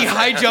it. No, he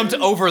high jumped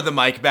over the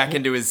mic back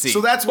into his seat.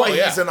 So that's why Oh,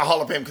 yeah. he's in the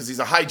Hall of Fame, because he's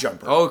a high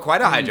jumper. Oh,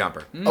 quite a high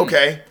jumper.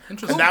 Okay. And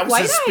that was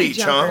Quite his a high speech,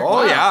 jumper. huh?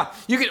 Oh yeah,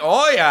 you could.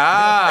 Oh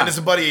yeah. And it's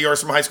a buddy of yours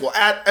from high school,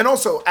 and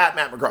also at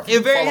Matt McGruff. You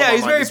He's very, follow yeah, him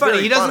he's online. very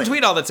funny. He doesn't funny.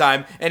 tweet all the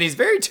time, and he's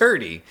very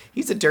dirty.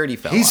 He's a dirty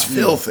fella. He's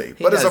filthy,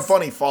 but it's a does.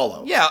 funny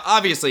follow. Yeah,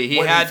 obviously he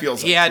When he had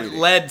feels he like had tweeting.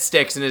 lead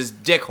sticks in his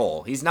dick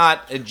hole. He's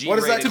not a G. What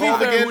is that To be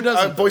called fair, who again?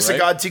 doesn't, Voice though, of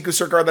right? God, Tiku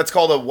Surkar. That's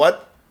called a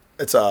what?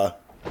 It's a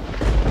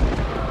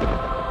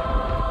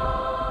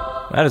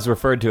That is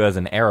referred to as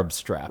an Arab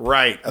strap.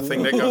 right. A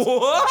thing that goes.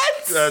 What?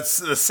 That's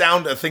the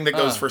sound. A thing that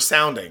goes for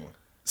sounding.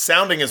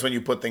 Sounding is when you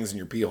put things in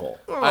your pee hole.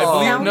 I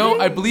believe no.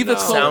 I believe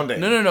that's called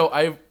Sounding. no.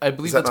 I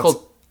believe that that's not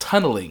called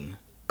tunneling.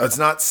 It's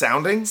not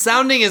sounding.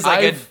 Sounding is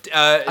like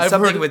I've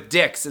something heard- with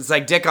dicks. It's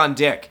like dick on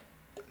dick.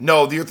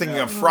 No, you're thinking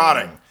of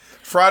frauding.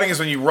 Frauding is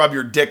when you rub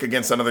your dick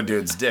against another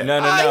dude's dick. No.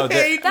 I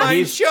hate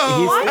my show.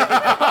 Why is it like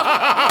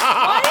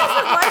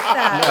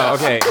that? Oh,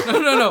 okay.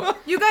 No.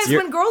 You guys,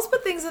 You're- when girls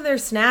put things in their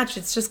snatch,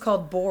 it's just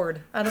called board.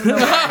 I don't know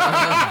why. I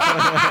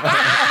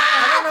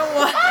don't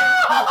know why.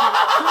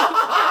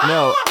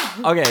 No.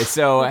 Okay,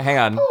 so hang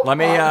on. Let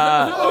me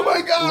Oh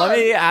my god! let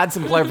me add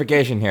some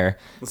clarification here.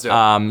 Let's do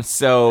it.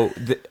 So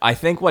I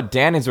think what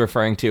Dan is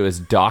referring to is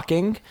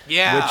docking.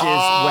 Yeah. Which is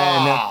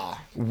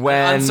when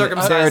there are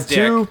Uncircumcised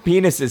two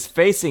penises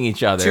facing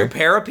each other. Two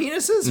pair of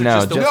penises? Or No,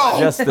 just the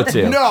just the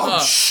two. No,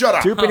 shut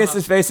up. Two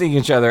penises facing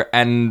each other,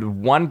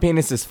 and one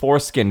penis's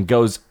foreskin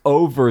goes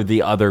over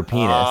the other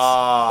penis.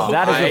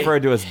 That is I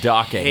referred to as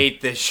docking.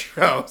 hate this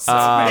show. So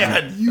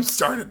Man, you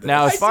started this.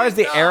 Now, as far as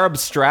the Arab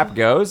strap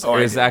goes, I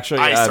there's did. actually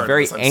I a started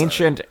very this, I'm sorry.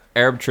 ancient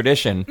Arab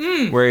tradition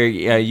where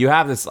you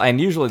have this, and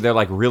usually they're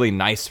like really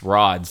nice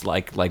rods,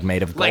 like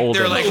made of like gold.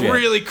 they're and like shit,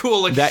 really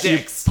cool looking that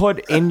dicks. you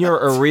put in your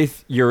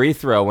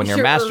urethra when you're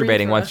Your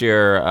masturbating urethra. once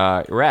you're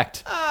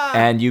erect,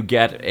 and you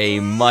get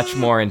a much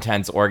more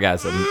intense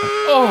orgasm.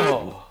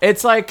 Oh,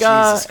 It's like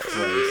Jesus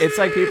Christ. it's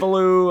like people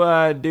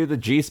who do the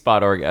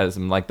G-spot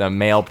orgasm, like the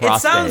male It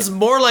prostate. sounds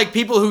more like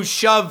people who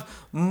shove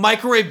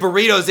microwave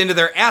burritos into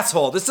their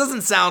asshole. This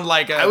doesn't sound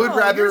like a. I would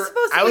rather. you're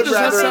supposed to I would just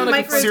rather. sound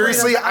like a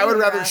seriously, burrito I would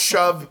under rather your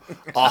shove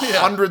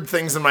 100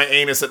 things in my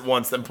anus at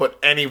once than put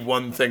any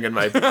one thing in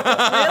my. Pee hole.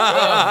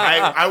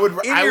 I would.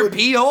 in I your would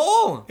pee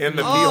hole? in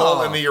the pee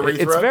hole in the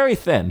urethra. it's very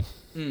thin.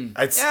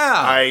 It's, Yeah.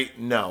 I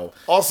know.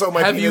 Also,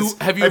 my Have you- penis.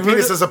 have you my heard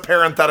penis of- is a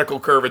parenthetical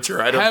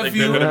curvature. I don't have think.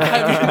 you they're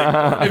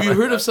gonna- have you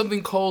heard of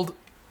something called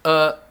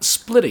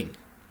splitting?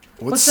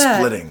 What's that?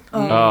 splitting?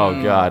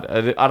 Oh God,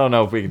 I don't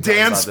know if we can. talk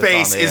Dan's about this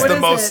face on the is air. the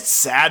is most it?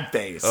 sad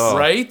face.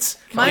 Right?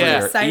 Mine yeah.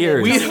 is excited.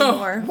 ears. We Tell me don't-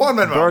 more. One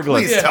minute,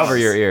 Burglars, please tell Cover us.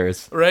 your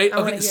ears. Right?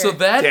 wanna Okay, hear so it.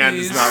 that Dan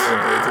is does not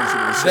want to pay attention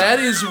to the show. that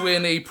is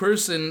when a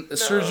person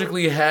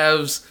surgically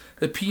has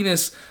the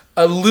penis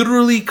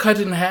literally cut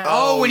in half.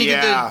 Oh, when you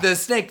yeah. get the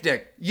snake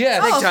dick.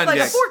 yes. Oh, Big it's tongue like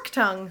a dick. fork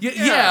tongue.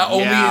 Yeah,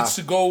 only Yeah. it's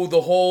to go the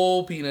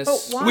whole penis.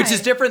 But why? Which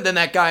is different than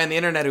that guy on the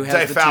internet who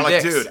has the two Diphallic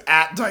dicks. dude.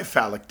 At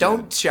Diphallic dude.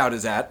 Don't shout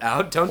his at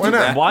out. Don't Why do not?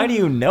 that. Why do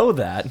you know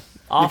that?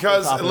 Off the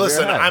Because top of your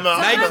listen, head. I'm a.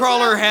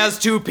 Nightcrawler has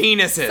two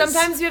penises.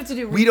 Sometimes you have to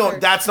do. We don't.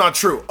 research. That's not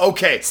true.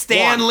 Okay.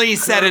 Stan one. Lee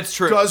said it's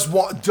true.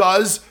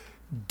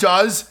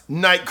 Does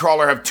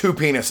Nightcrawler have two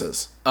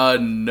penises?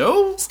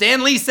 No.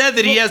 Stan Lee said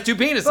that he has two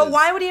penises. But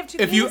why would he have two?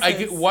 If you,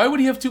 penises? why would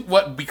he have two?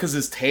 What? Because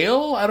his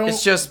tail? I don't.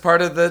 It's just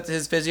part of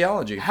his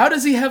physiology. How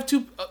does he have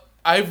two?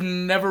 I've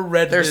never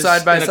read They're this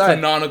side by in side. a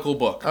canonical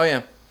book. Oh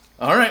yeah.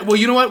 All right. Well,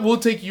 you know what? We'll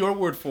take your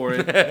word for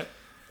it.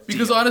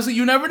 Because honestly,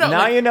 you never know. Now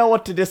Like, you know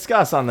what to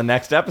discuss on the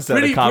next episode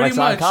Pretty- of Comics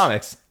pretty on much.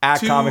 Comics. At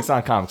Two- Comics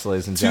on Comics,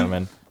 ladies and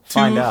gentlemen.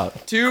 Find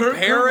out. Two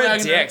pair of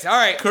Wagner. dicks. All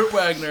right. Kurt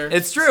Wagner.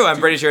 It's true. I'm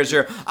pretty sure it's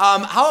true.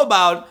 How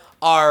about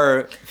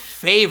our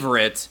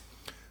favorite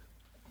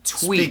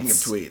Speaking of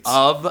tweets tweets.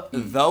 of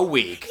the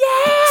week?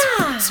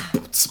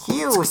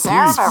 You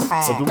sound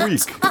Of the week.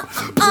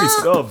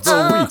 Tweets of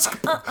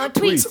the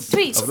week.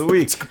 tweet, Of the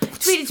week.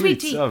 tweet,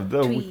 Tweets of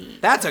the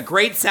week. That's a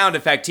great sound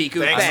effect,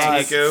 Tiku. Thanks,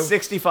 Thanks. Tiku.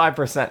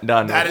 65%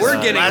 done. That with is We're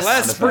that. getting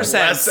less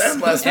percent Less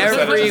and less every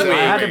percentage. week.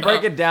 I had to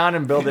break it down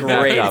and build it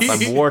back up.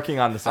 I'm working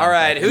on the sound. All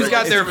right, who's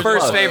got their It's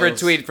first close. favorite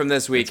tweet from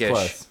this weekish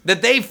close.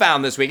 that they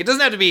found this week? It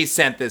doesn't have to be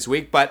sent this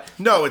week, but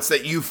No, it's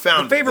that you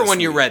found The favorite this one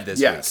you week. read this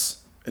Yes.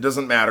 It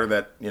doesn't matter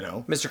that,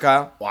 Mr.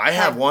 Kyle, Well, I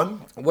have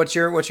one. what's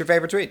your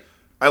favorite tweet?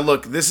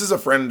 This is a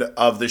friend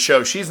of the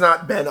show. She's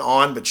not been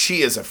on, but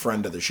she is a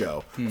friend of the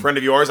show. Hmm. Friend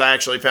of yours. I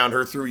actually found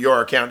her through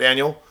your account,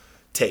 Daniel.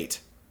 Tate.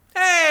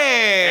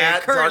 Hey,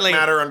 At currently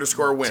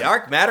darkmatter_win.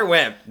 Dark Matter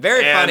Wimp.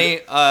 Very And- funny,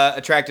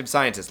 attractive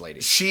scientist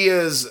lady. She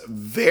is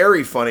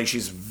very funny.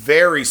 She's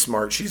very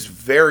smart. She's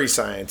very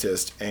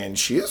scientist, and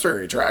she is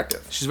very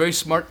attractive. She's very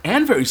smart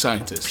and very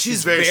scientist.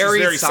 She's very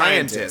very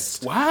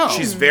scientist. Wow.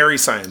 She's very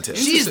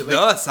scientist. She's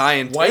the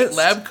scientist. white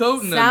lab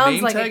coat and a Sounds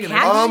name like a tag. And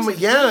cat.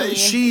 everything. Yeah,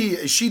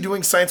 is she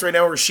doing science right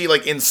now, or is she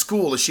like in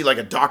school? Is she like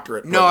a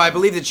doctorate? No, I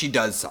believe that she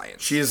does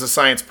science. She is a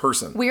science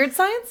person. Weird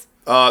science.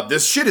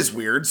 This shit is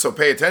weird, so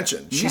pay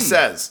attention. She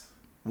says,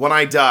 "When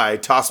I die,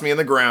 toss me in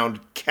the ground,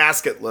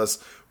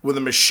 casketless with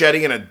a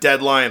machete and a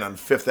dead lion on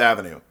Fifth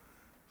Avenue.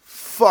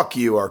 Fuck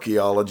you,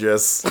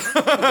 archaeologists. Oh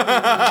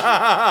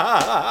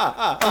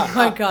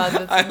my God,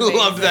 that's I amazing.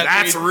 love that.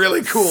 That's tweet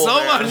really cool. so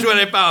man. much when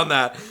I found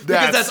that, because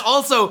That's-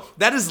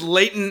 that is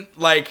latent.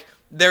 Like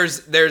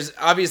there's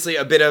obviously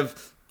a bit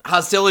of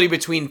hostility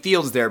between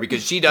fields there,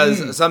 because she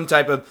does some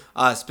type of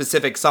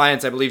specific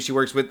science. I believe she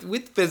works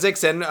with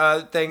physics and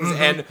things,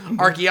 and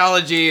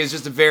archaeology is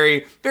just a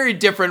very, very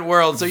different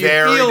world. So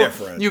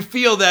you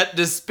feel that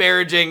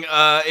disparaging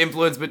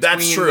influence between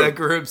That's true. the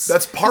groups.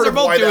 That's part 'Cause of they're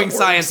both why that doing works.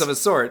 science of a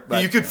sort.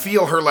 But You could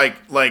feel her like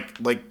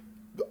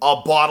a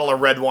bottle of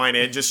red wine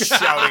in, just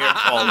shouting at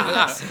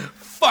colleagues.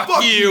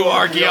 fuck you,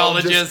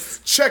 archaeologists.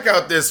 Check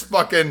out this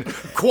fucking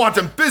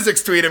quantum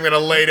physics tweet I'm gonna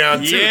lay down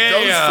too.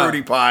 Yeah. Those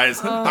fruity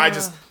pies.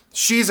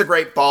 She's a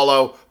great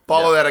follow.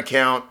 Follow that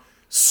account.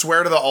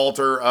 Swear to the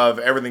altar of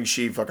everything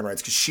she fucking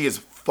writes, because she is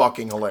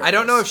fucking hilarious. I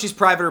don't know if she's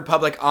private or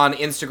public on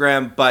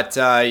Instagram, but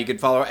you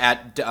could follow her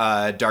at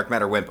Dark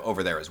Matter Wimp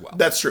over there as well.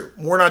 That's true.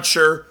 We're not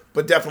sure,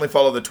 but definitely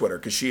follow the Twitter,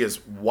 because she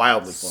is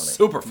wildly funny.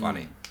 Super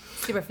funny.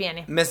 Super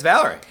funny. Miss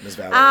Valerie.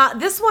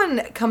 This one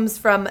comes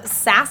from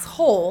Sass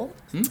Hole.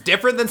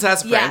 Different than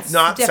Sass Yes. France.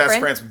 Not different. Sass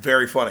France,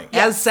 very funny.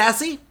 As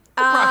sassy?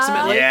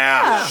 Approximately.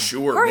 Yeah,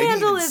 sure. Her Maybe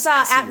handle even is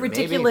sassier, at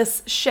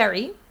Ridiculous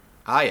Sherry.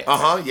 Ah,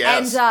 yeah.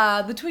 Yes.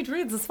 And the tweet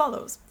reads as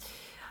follows.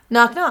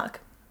 Knock, knock.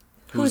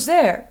 Who's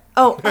there?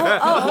 Oh.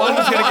 One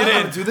was gonna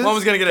get in. Do this? One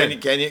was gonna get in.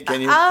 Can you?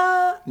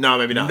 No,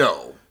 maybe not.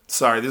 No.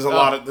 Sorry, there's a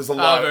lot of.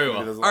 very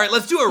well. there's a All right,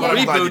 let's do a I'm glad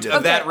you reboot did.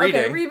 of that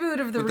Okay, reading. reboot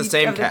of the, with the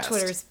same of cast. the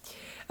Twitters.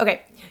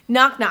 Okay.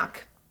 Knock,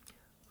 knock.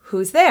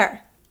 Who's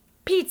there?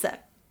 Pizza.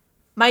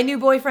 My new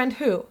boyfriend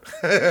who?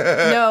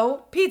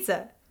 No.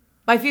 Pizza.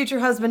 My future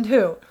husband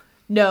who?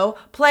 No.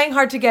 Playing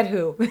hard to get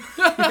who?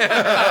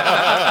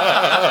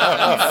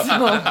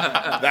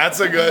 That's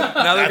a good.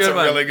 Another that's good a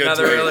one. really good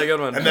Another tweet. really good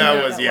one. And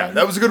that was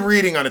that was a good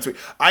reading on a tweet.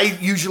 I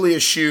usually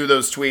eschew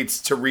those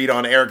tweets to read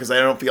on air because I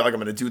don't feel like I'm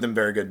going to do them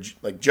very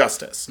good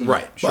justice.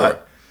 Right, sure.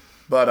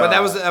 But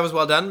that was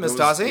well done, Miss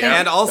Dossie, yeah,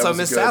 and also that was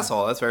Miss good.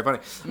 Sasshole. That's very funny.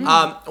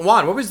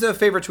 Juan, what was the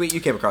favorite tweet you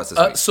came across this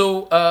week?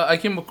 So I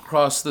came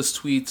across this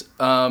tweet.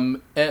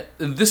 And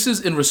this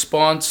is in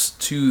response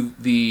to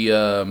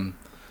the.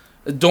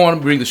 Don't want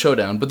to bring the show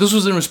down, but this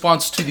was in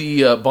response to the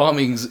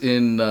bombings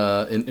in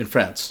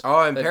France.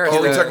 Oh, in Paris.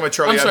 Oh, we're talking about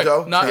Charlie I'm sorry,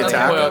 Hebdo? not The the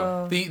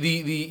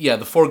attack?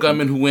 the four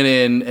gunmen who went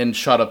in and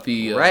shot up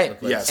the Right. the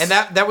place. Yes. And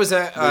that was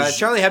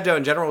Charlie Hebdo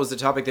in general was the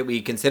topic that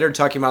we considered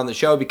talking about on the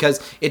show,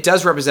 because it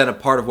does represent a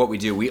part of what we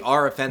do. We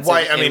are offensive. Why?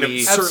 I and mean,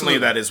 we, certainly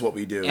that is what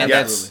we do. and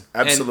Yes,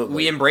 and absolutely.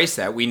 we embrace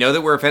that. We know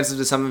that we're offensive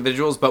to some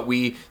individuals, but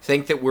we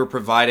think that we're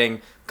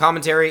providing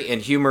commentary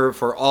and humor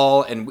for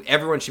all, and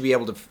everyone should be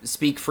able to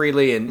speak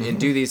freely and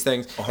do these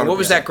things. And what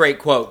was that great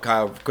quote,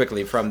 Kyle,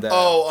 quickly from the...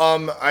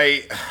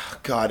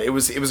 God, it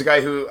was a guy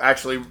who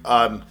actually,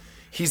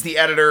 he's the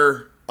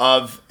editor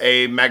of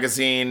a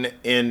magazine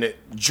in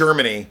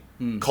Germany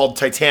called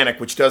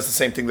Titanic, which does the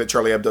same thing that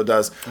Charlie Hebdo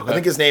does. I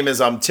think his name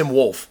is Tim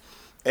Wolf,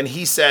 and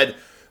he said,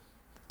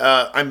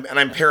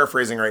 I'm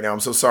paraphrasing right now, I'm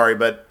so sorry,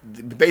 but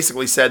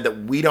basically said that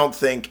we don't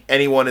think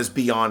anyone is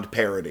beyond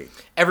parody.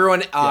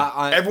 Everyone,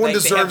 Everyone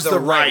deserves the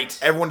right.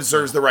 Everyone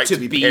deserves the right to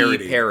be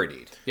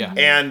parodied. Yeah.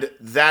 And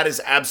that is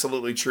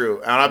absolutely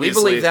true. And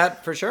obviously, we believe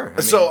that for sure.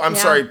 I mean, I'm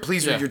sorry.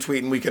 Please read your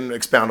tweet, and we can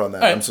expound on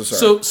that. All right, I'm so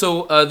sorry.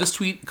 So this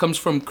tweet comes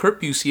from Kurt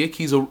Busiek.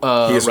 He's a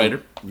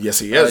writer. Yes,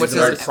 he is. what's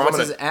He's very his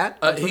prominent.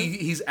 at?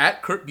 He's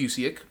at Kurt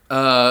Busiek.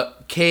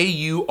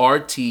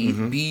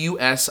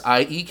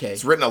 KurtBusiek.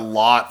 He's written a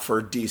lot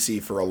for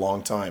DC for a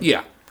long time.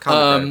 Yeah.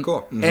 Comic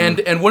writer, cool.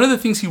 And one of the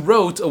things he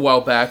wrote a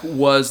while back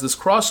was this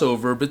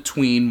crossover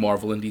between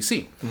Marvel and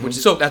DC, Which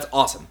is, so that's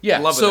awesome. yeah.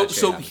 Love when that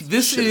shit happens.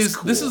 This Shit is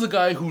this is a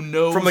guy who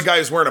knows From the guy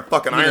who's wearing a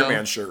fucking Iron know,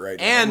 Man shirt right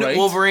now. And Right?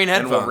 Wolverine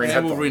And headphones. Wolverine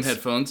and Wolverine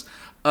headphones.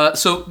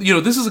 So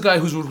this is a guy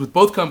who's worked with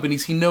both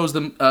companies. He knows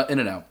them in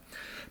and out.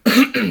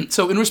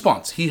 So in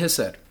response, he has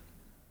said,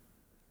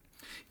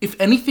 "If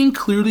anything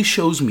clearly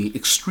shows me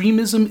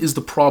extremism is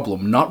the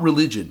problem, not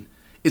religion,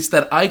 it's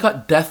that I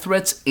got death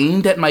threats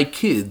aimed at my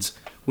kids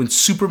when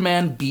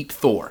Superman beat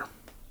Thor."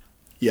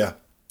 Yeah.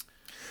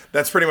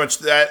 That's pretty much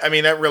that. I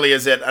mean, that really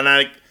is it. And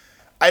I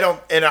don't,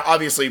 and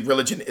obviously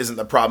religion isn't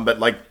the problem, but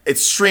like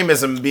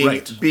extremism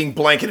being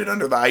blanketed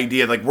under the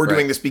idea, like we're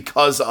doing this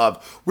because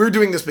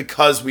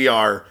we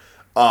are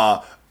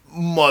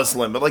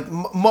Muslim, but like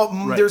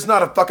there's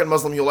not a fucking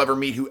Muslim you'll ever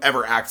meet who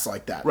ever acts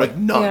like that. Like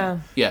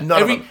none. Yeah,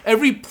 None of them.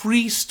 every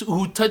priest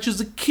who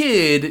touches a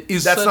kid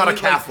is That's not a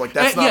suddenly Catholic.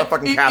 That's not a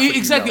fucking Catholic,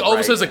 Exactly. you know, All of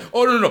a right? sudden, it's like,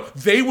 oh no,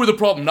 they were the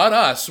problem, not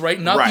us, right?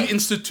 Not Right. the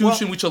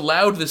institution which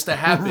allowed this to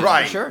happen.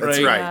 Right. Sure. That's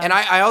Right. right. And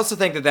I also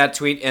think that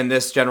tweet and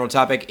this general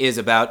topic is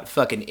about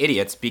fucking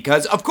idiots,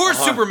 because of course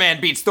Superman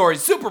beats Thor.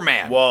 He's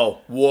Superman.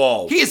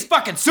 Whoa. He is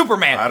fucking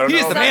Superman. I don't he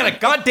know. is the man of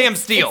goddamn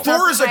steel.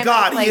 Thor is a Time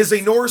god. and place. He is a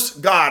Norse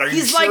god. Are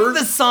He's you sure? like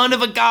the son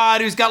of a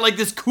god who's got like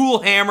this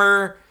cool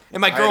hammer,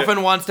 and my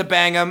girlfriend wants to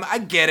bang him. I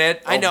get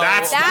it. I know.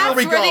 That's That's here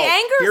we where go. the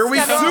anger's Here we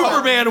coming go. from.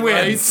 Superman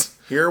wins.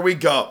 Here we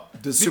go.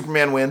 Does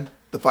Superman win?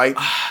 the fight?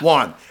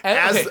 One.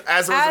 As okay. a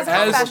As comic book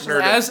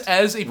professional. nerd.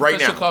 As a Right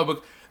professional now. comic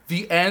book,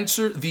 the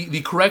answer,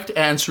 the correct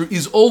answer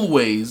is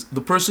always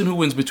the person who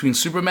wins between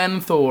Superman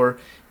and Thor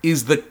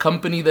is the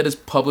company that is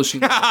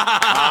publishing.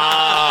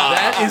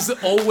 That is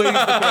always the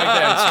correct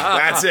answer.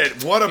 That's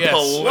it. What a Yes.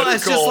 political, Well,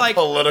 it's just like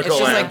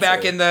answer.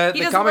 back in the He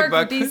doesn't comic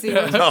work book. for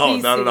DC. No,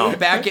 not at all.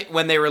 Back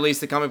when they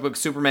released the comic book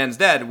Superman's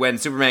Dead, when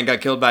Superman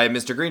got killed by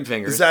Mr.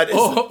 Greenfingers. Is that...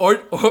 Or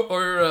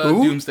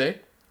Doomsday.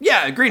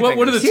 Yeah, Greenfingers.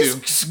 What are the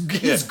two?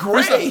 He's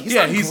gray. He's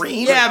Yeah, not he's-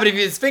 green. Yeah, but if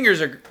his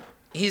fingers are...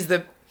 He's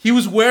the... He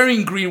was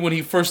wearing green when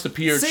he first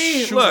appeared.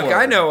 See, Sure. look,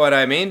 I know what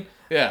I mean.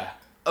 Yeah.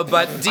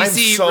 But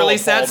DC so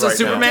released that, so appalled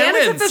right now. Superman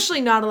Dan is wins.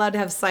 officially not allowed to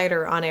have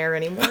cider on air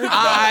anymore.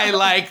 I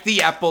like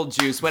the apple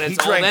juice when it's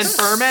old drank and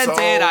fermented.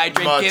 so I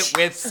drink much it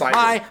with cider.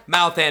 my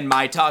mouth and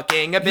my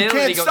talking You ability.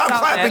 can't goes stop up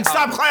clapping. and up.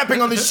 Stop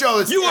clapping on this show.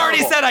 It's You already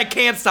terrible. said I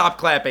can't stop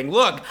clapping.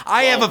 Look,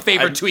 I have a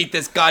favorite tweet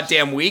this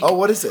goddamn week. Oh,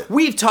 what is it?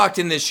 We've talked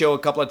in this show a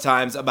couple of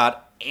times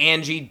about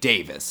Angie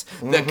Davis,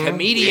 the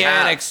comedian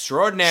Yeah.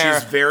 extraordinaire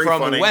She's very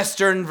from funny.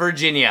 Western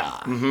Virginia.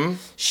 Mm-hmm.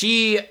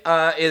 She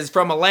is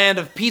from a land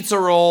of pizza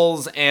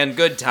rolls and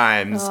good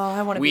times. Oh,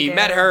 I wanna be We there.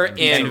 met her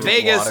in With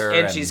Vegas, water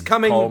and she's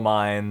coming coal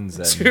mines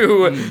and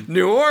to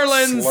New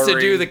Orleans to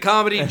Slurry. do the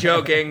comedy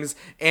jokings,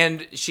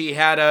 and she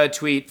had a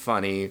tweet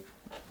funny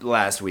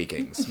last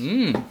weekings.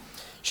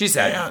 She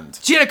said, And?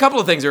 she had a couple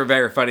of things that were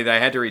very funny that I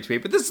had to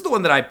retweet, but this is the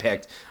one that I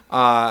picked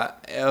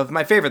of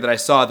my favorite that I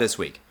saw this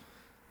week.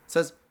 It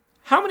says,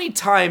 how many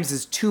times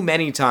is too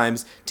many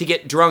times to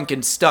get drunk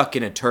and stuck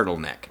in a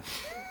turtleneck?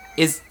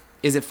 Is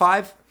it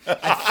 5?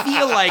 I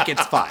feel like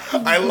it's 5.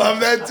 I love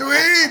that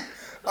tweet.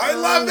 I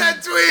love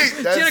that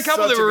tweet. That's She had a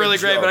couple such that were good really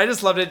great, joke. but I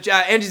just loved it.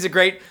 Angie's a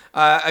great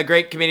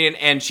comedian,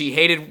 and she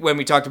hated when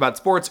we talked about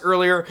sports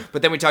earlier,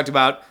 but then we talked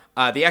about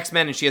the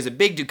X-Men, and she has a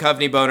big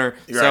Duchovny boner.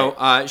 So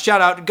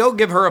shout out, go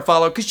give her a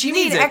follow, because she You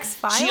needs mean it.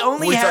 X-Files? She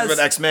only we talked has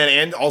about X-Men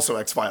and also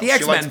X-Files. the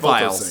She likes X-Men both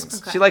those files.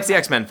 things. She likes the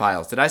X-Men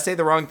files. Did I say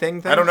the wrong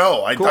thing? I don't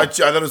know. I Cool. thought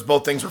it was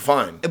both things were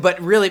fine. But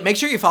really, make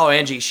sure you follow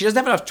Angie. She doesn't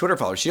have enough Twitter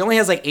followers. She only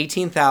has like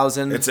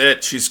 18,000 It's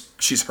it.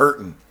 She's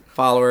hurting.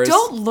 followers.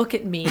 Don't look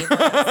at me. No,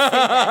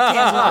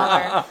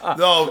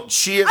 No,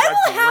 she is I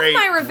will a have great,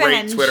 my great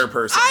revenge. Twitter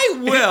person. I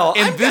will.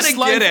 In I'm this gonna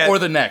life get it. or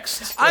the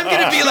next. I'm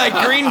gonna be like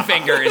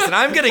Greenfingers, and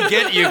I'm gonna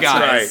get you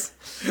guys.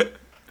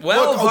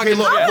 Well, Look, okay, fucking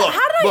look, shit. look.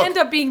 How did I end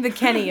up being the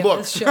Kenny of Look,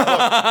 this show?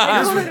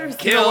 I don't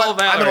understand. You know what? I'm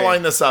Valerie. gonna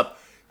line this up.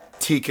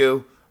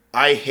 Tiku,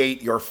 I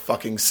hate your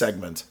fucking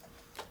segment.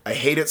 I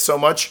hate it so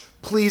much.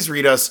 Please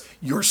read us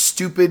your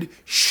stupid,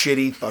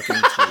 shitty fucking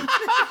tweet.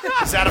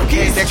 Is that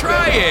okay? He's Nick?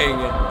 trying.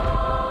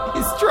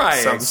 He's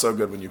trying. Sounds so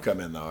good when you come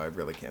in, though. I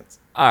really can't.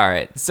 All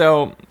right,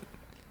 so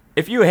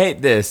if you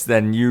hate this,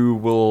 then you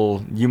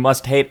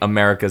must hate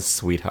America's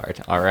sweetheart.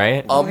 All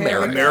right.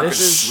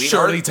 America's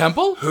sweetheart. Shirley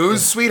Temple?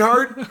 Who's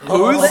sweetheart? Lindsay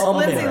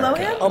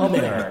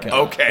Lohan?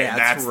 Okay,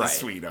 that's right. the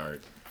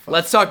sweetheart.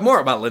 Let's talk more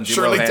about Lindsay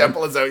Shirley Lohan.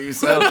 Temple, is that what you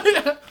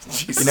said?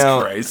 Jesus You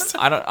know, Christ.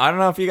 I don't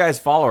know if you guys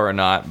follow her or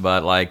not,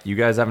 but like you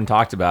guys haven't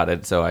talked about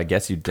it, so I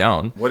guess you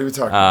don't. What are we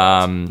talking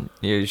about?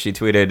 She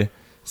tweeted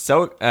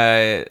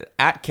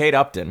at Kate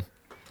Upton.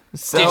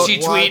 Did she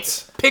What?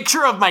 tweet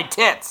picture of my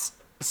tits?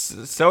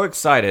 So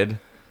excited.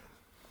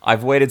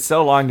 I've waited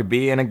so long to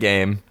be in a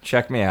game.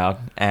 Check me out.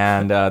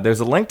 And there's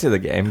a link to the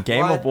game,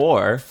 Game What? of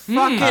War.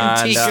 Fucking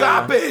Tiku.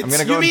 Stop it. I'm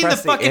gonna go You mean the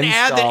press fucking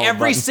ad that install every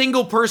button.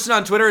 single person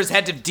on Twitter has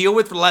had to deal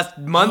with for the last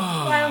month?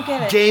 I don't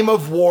get it. Game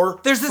of War.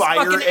 There's this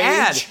Fire fucking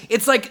ad. Age.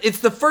 It's like it's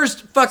the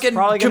first fucking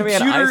Probably gonna be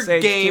an computer Ice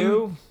Age game.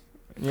 2,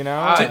 you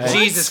know?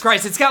 Jesus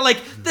Christ! It's got like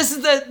this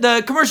is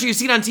the commercial you've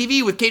seen on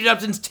TV with Kate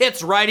Upton's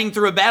tits riding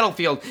through a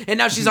battlefield, and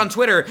now she's on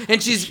Twitter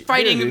and she's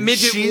fighting dude,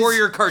 midget she's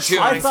warrior cartoons.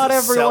 I thought to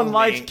everyone sell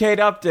liked me. Kate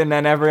Upton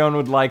and everyone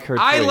would like her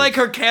I tweet. like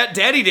her cat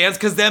daddy dance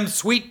because them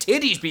sweet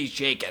titties be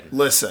shaking.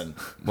 Listen,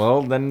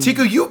 Well, then...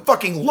 Tiku, you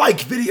fucking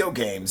like video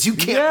games. You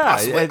can't Yeah,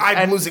 possibly. I'm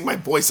and- losing my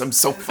voice. I'm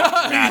so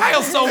fucking mad.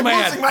 Kyle's so I'm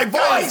mad. losing my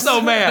Kyle's voice.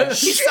 so mad.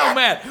 He's so Shit.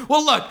 mad.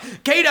 Well, look,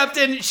 Kate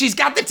Upton, she's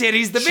got the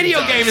titties. The video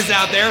does. game is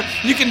out there.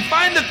 You can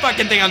find the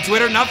fucking thing on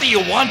Twitter. Not that you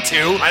want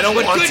to. I don't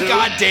but want good to.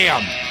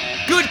 goddamn.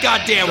 Good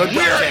goddamn. Good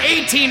We're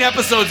goddamn. 18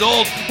 episodes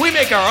old. We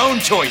make our own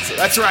choices.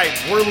 That's right.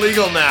 We're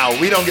legal now.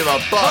 We don't give a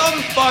fuck.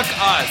 Fuck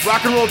us.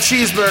 Rock and Roll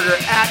Cheeseburger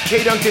at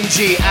K Duncan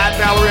G at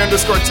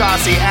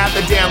Valerie_Tassi at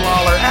the Dan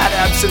Lawler at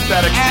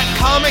Absynthetics. At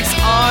Comics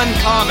on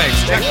Comics.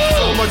 Thank you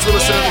so much for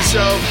listening to the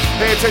show.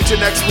 Pay attention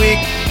next week.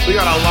 We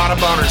got a lot of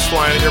boners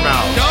flying in your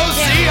mouth. Go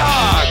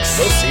Seahawks.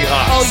 Go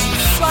Seahawks. Oh, you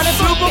son of a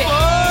Super bitch. Bowl.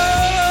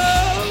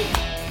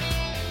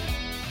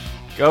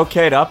 Go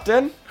Kate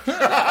Upton?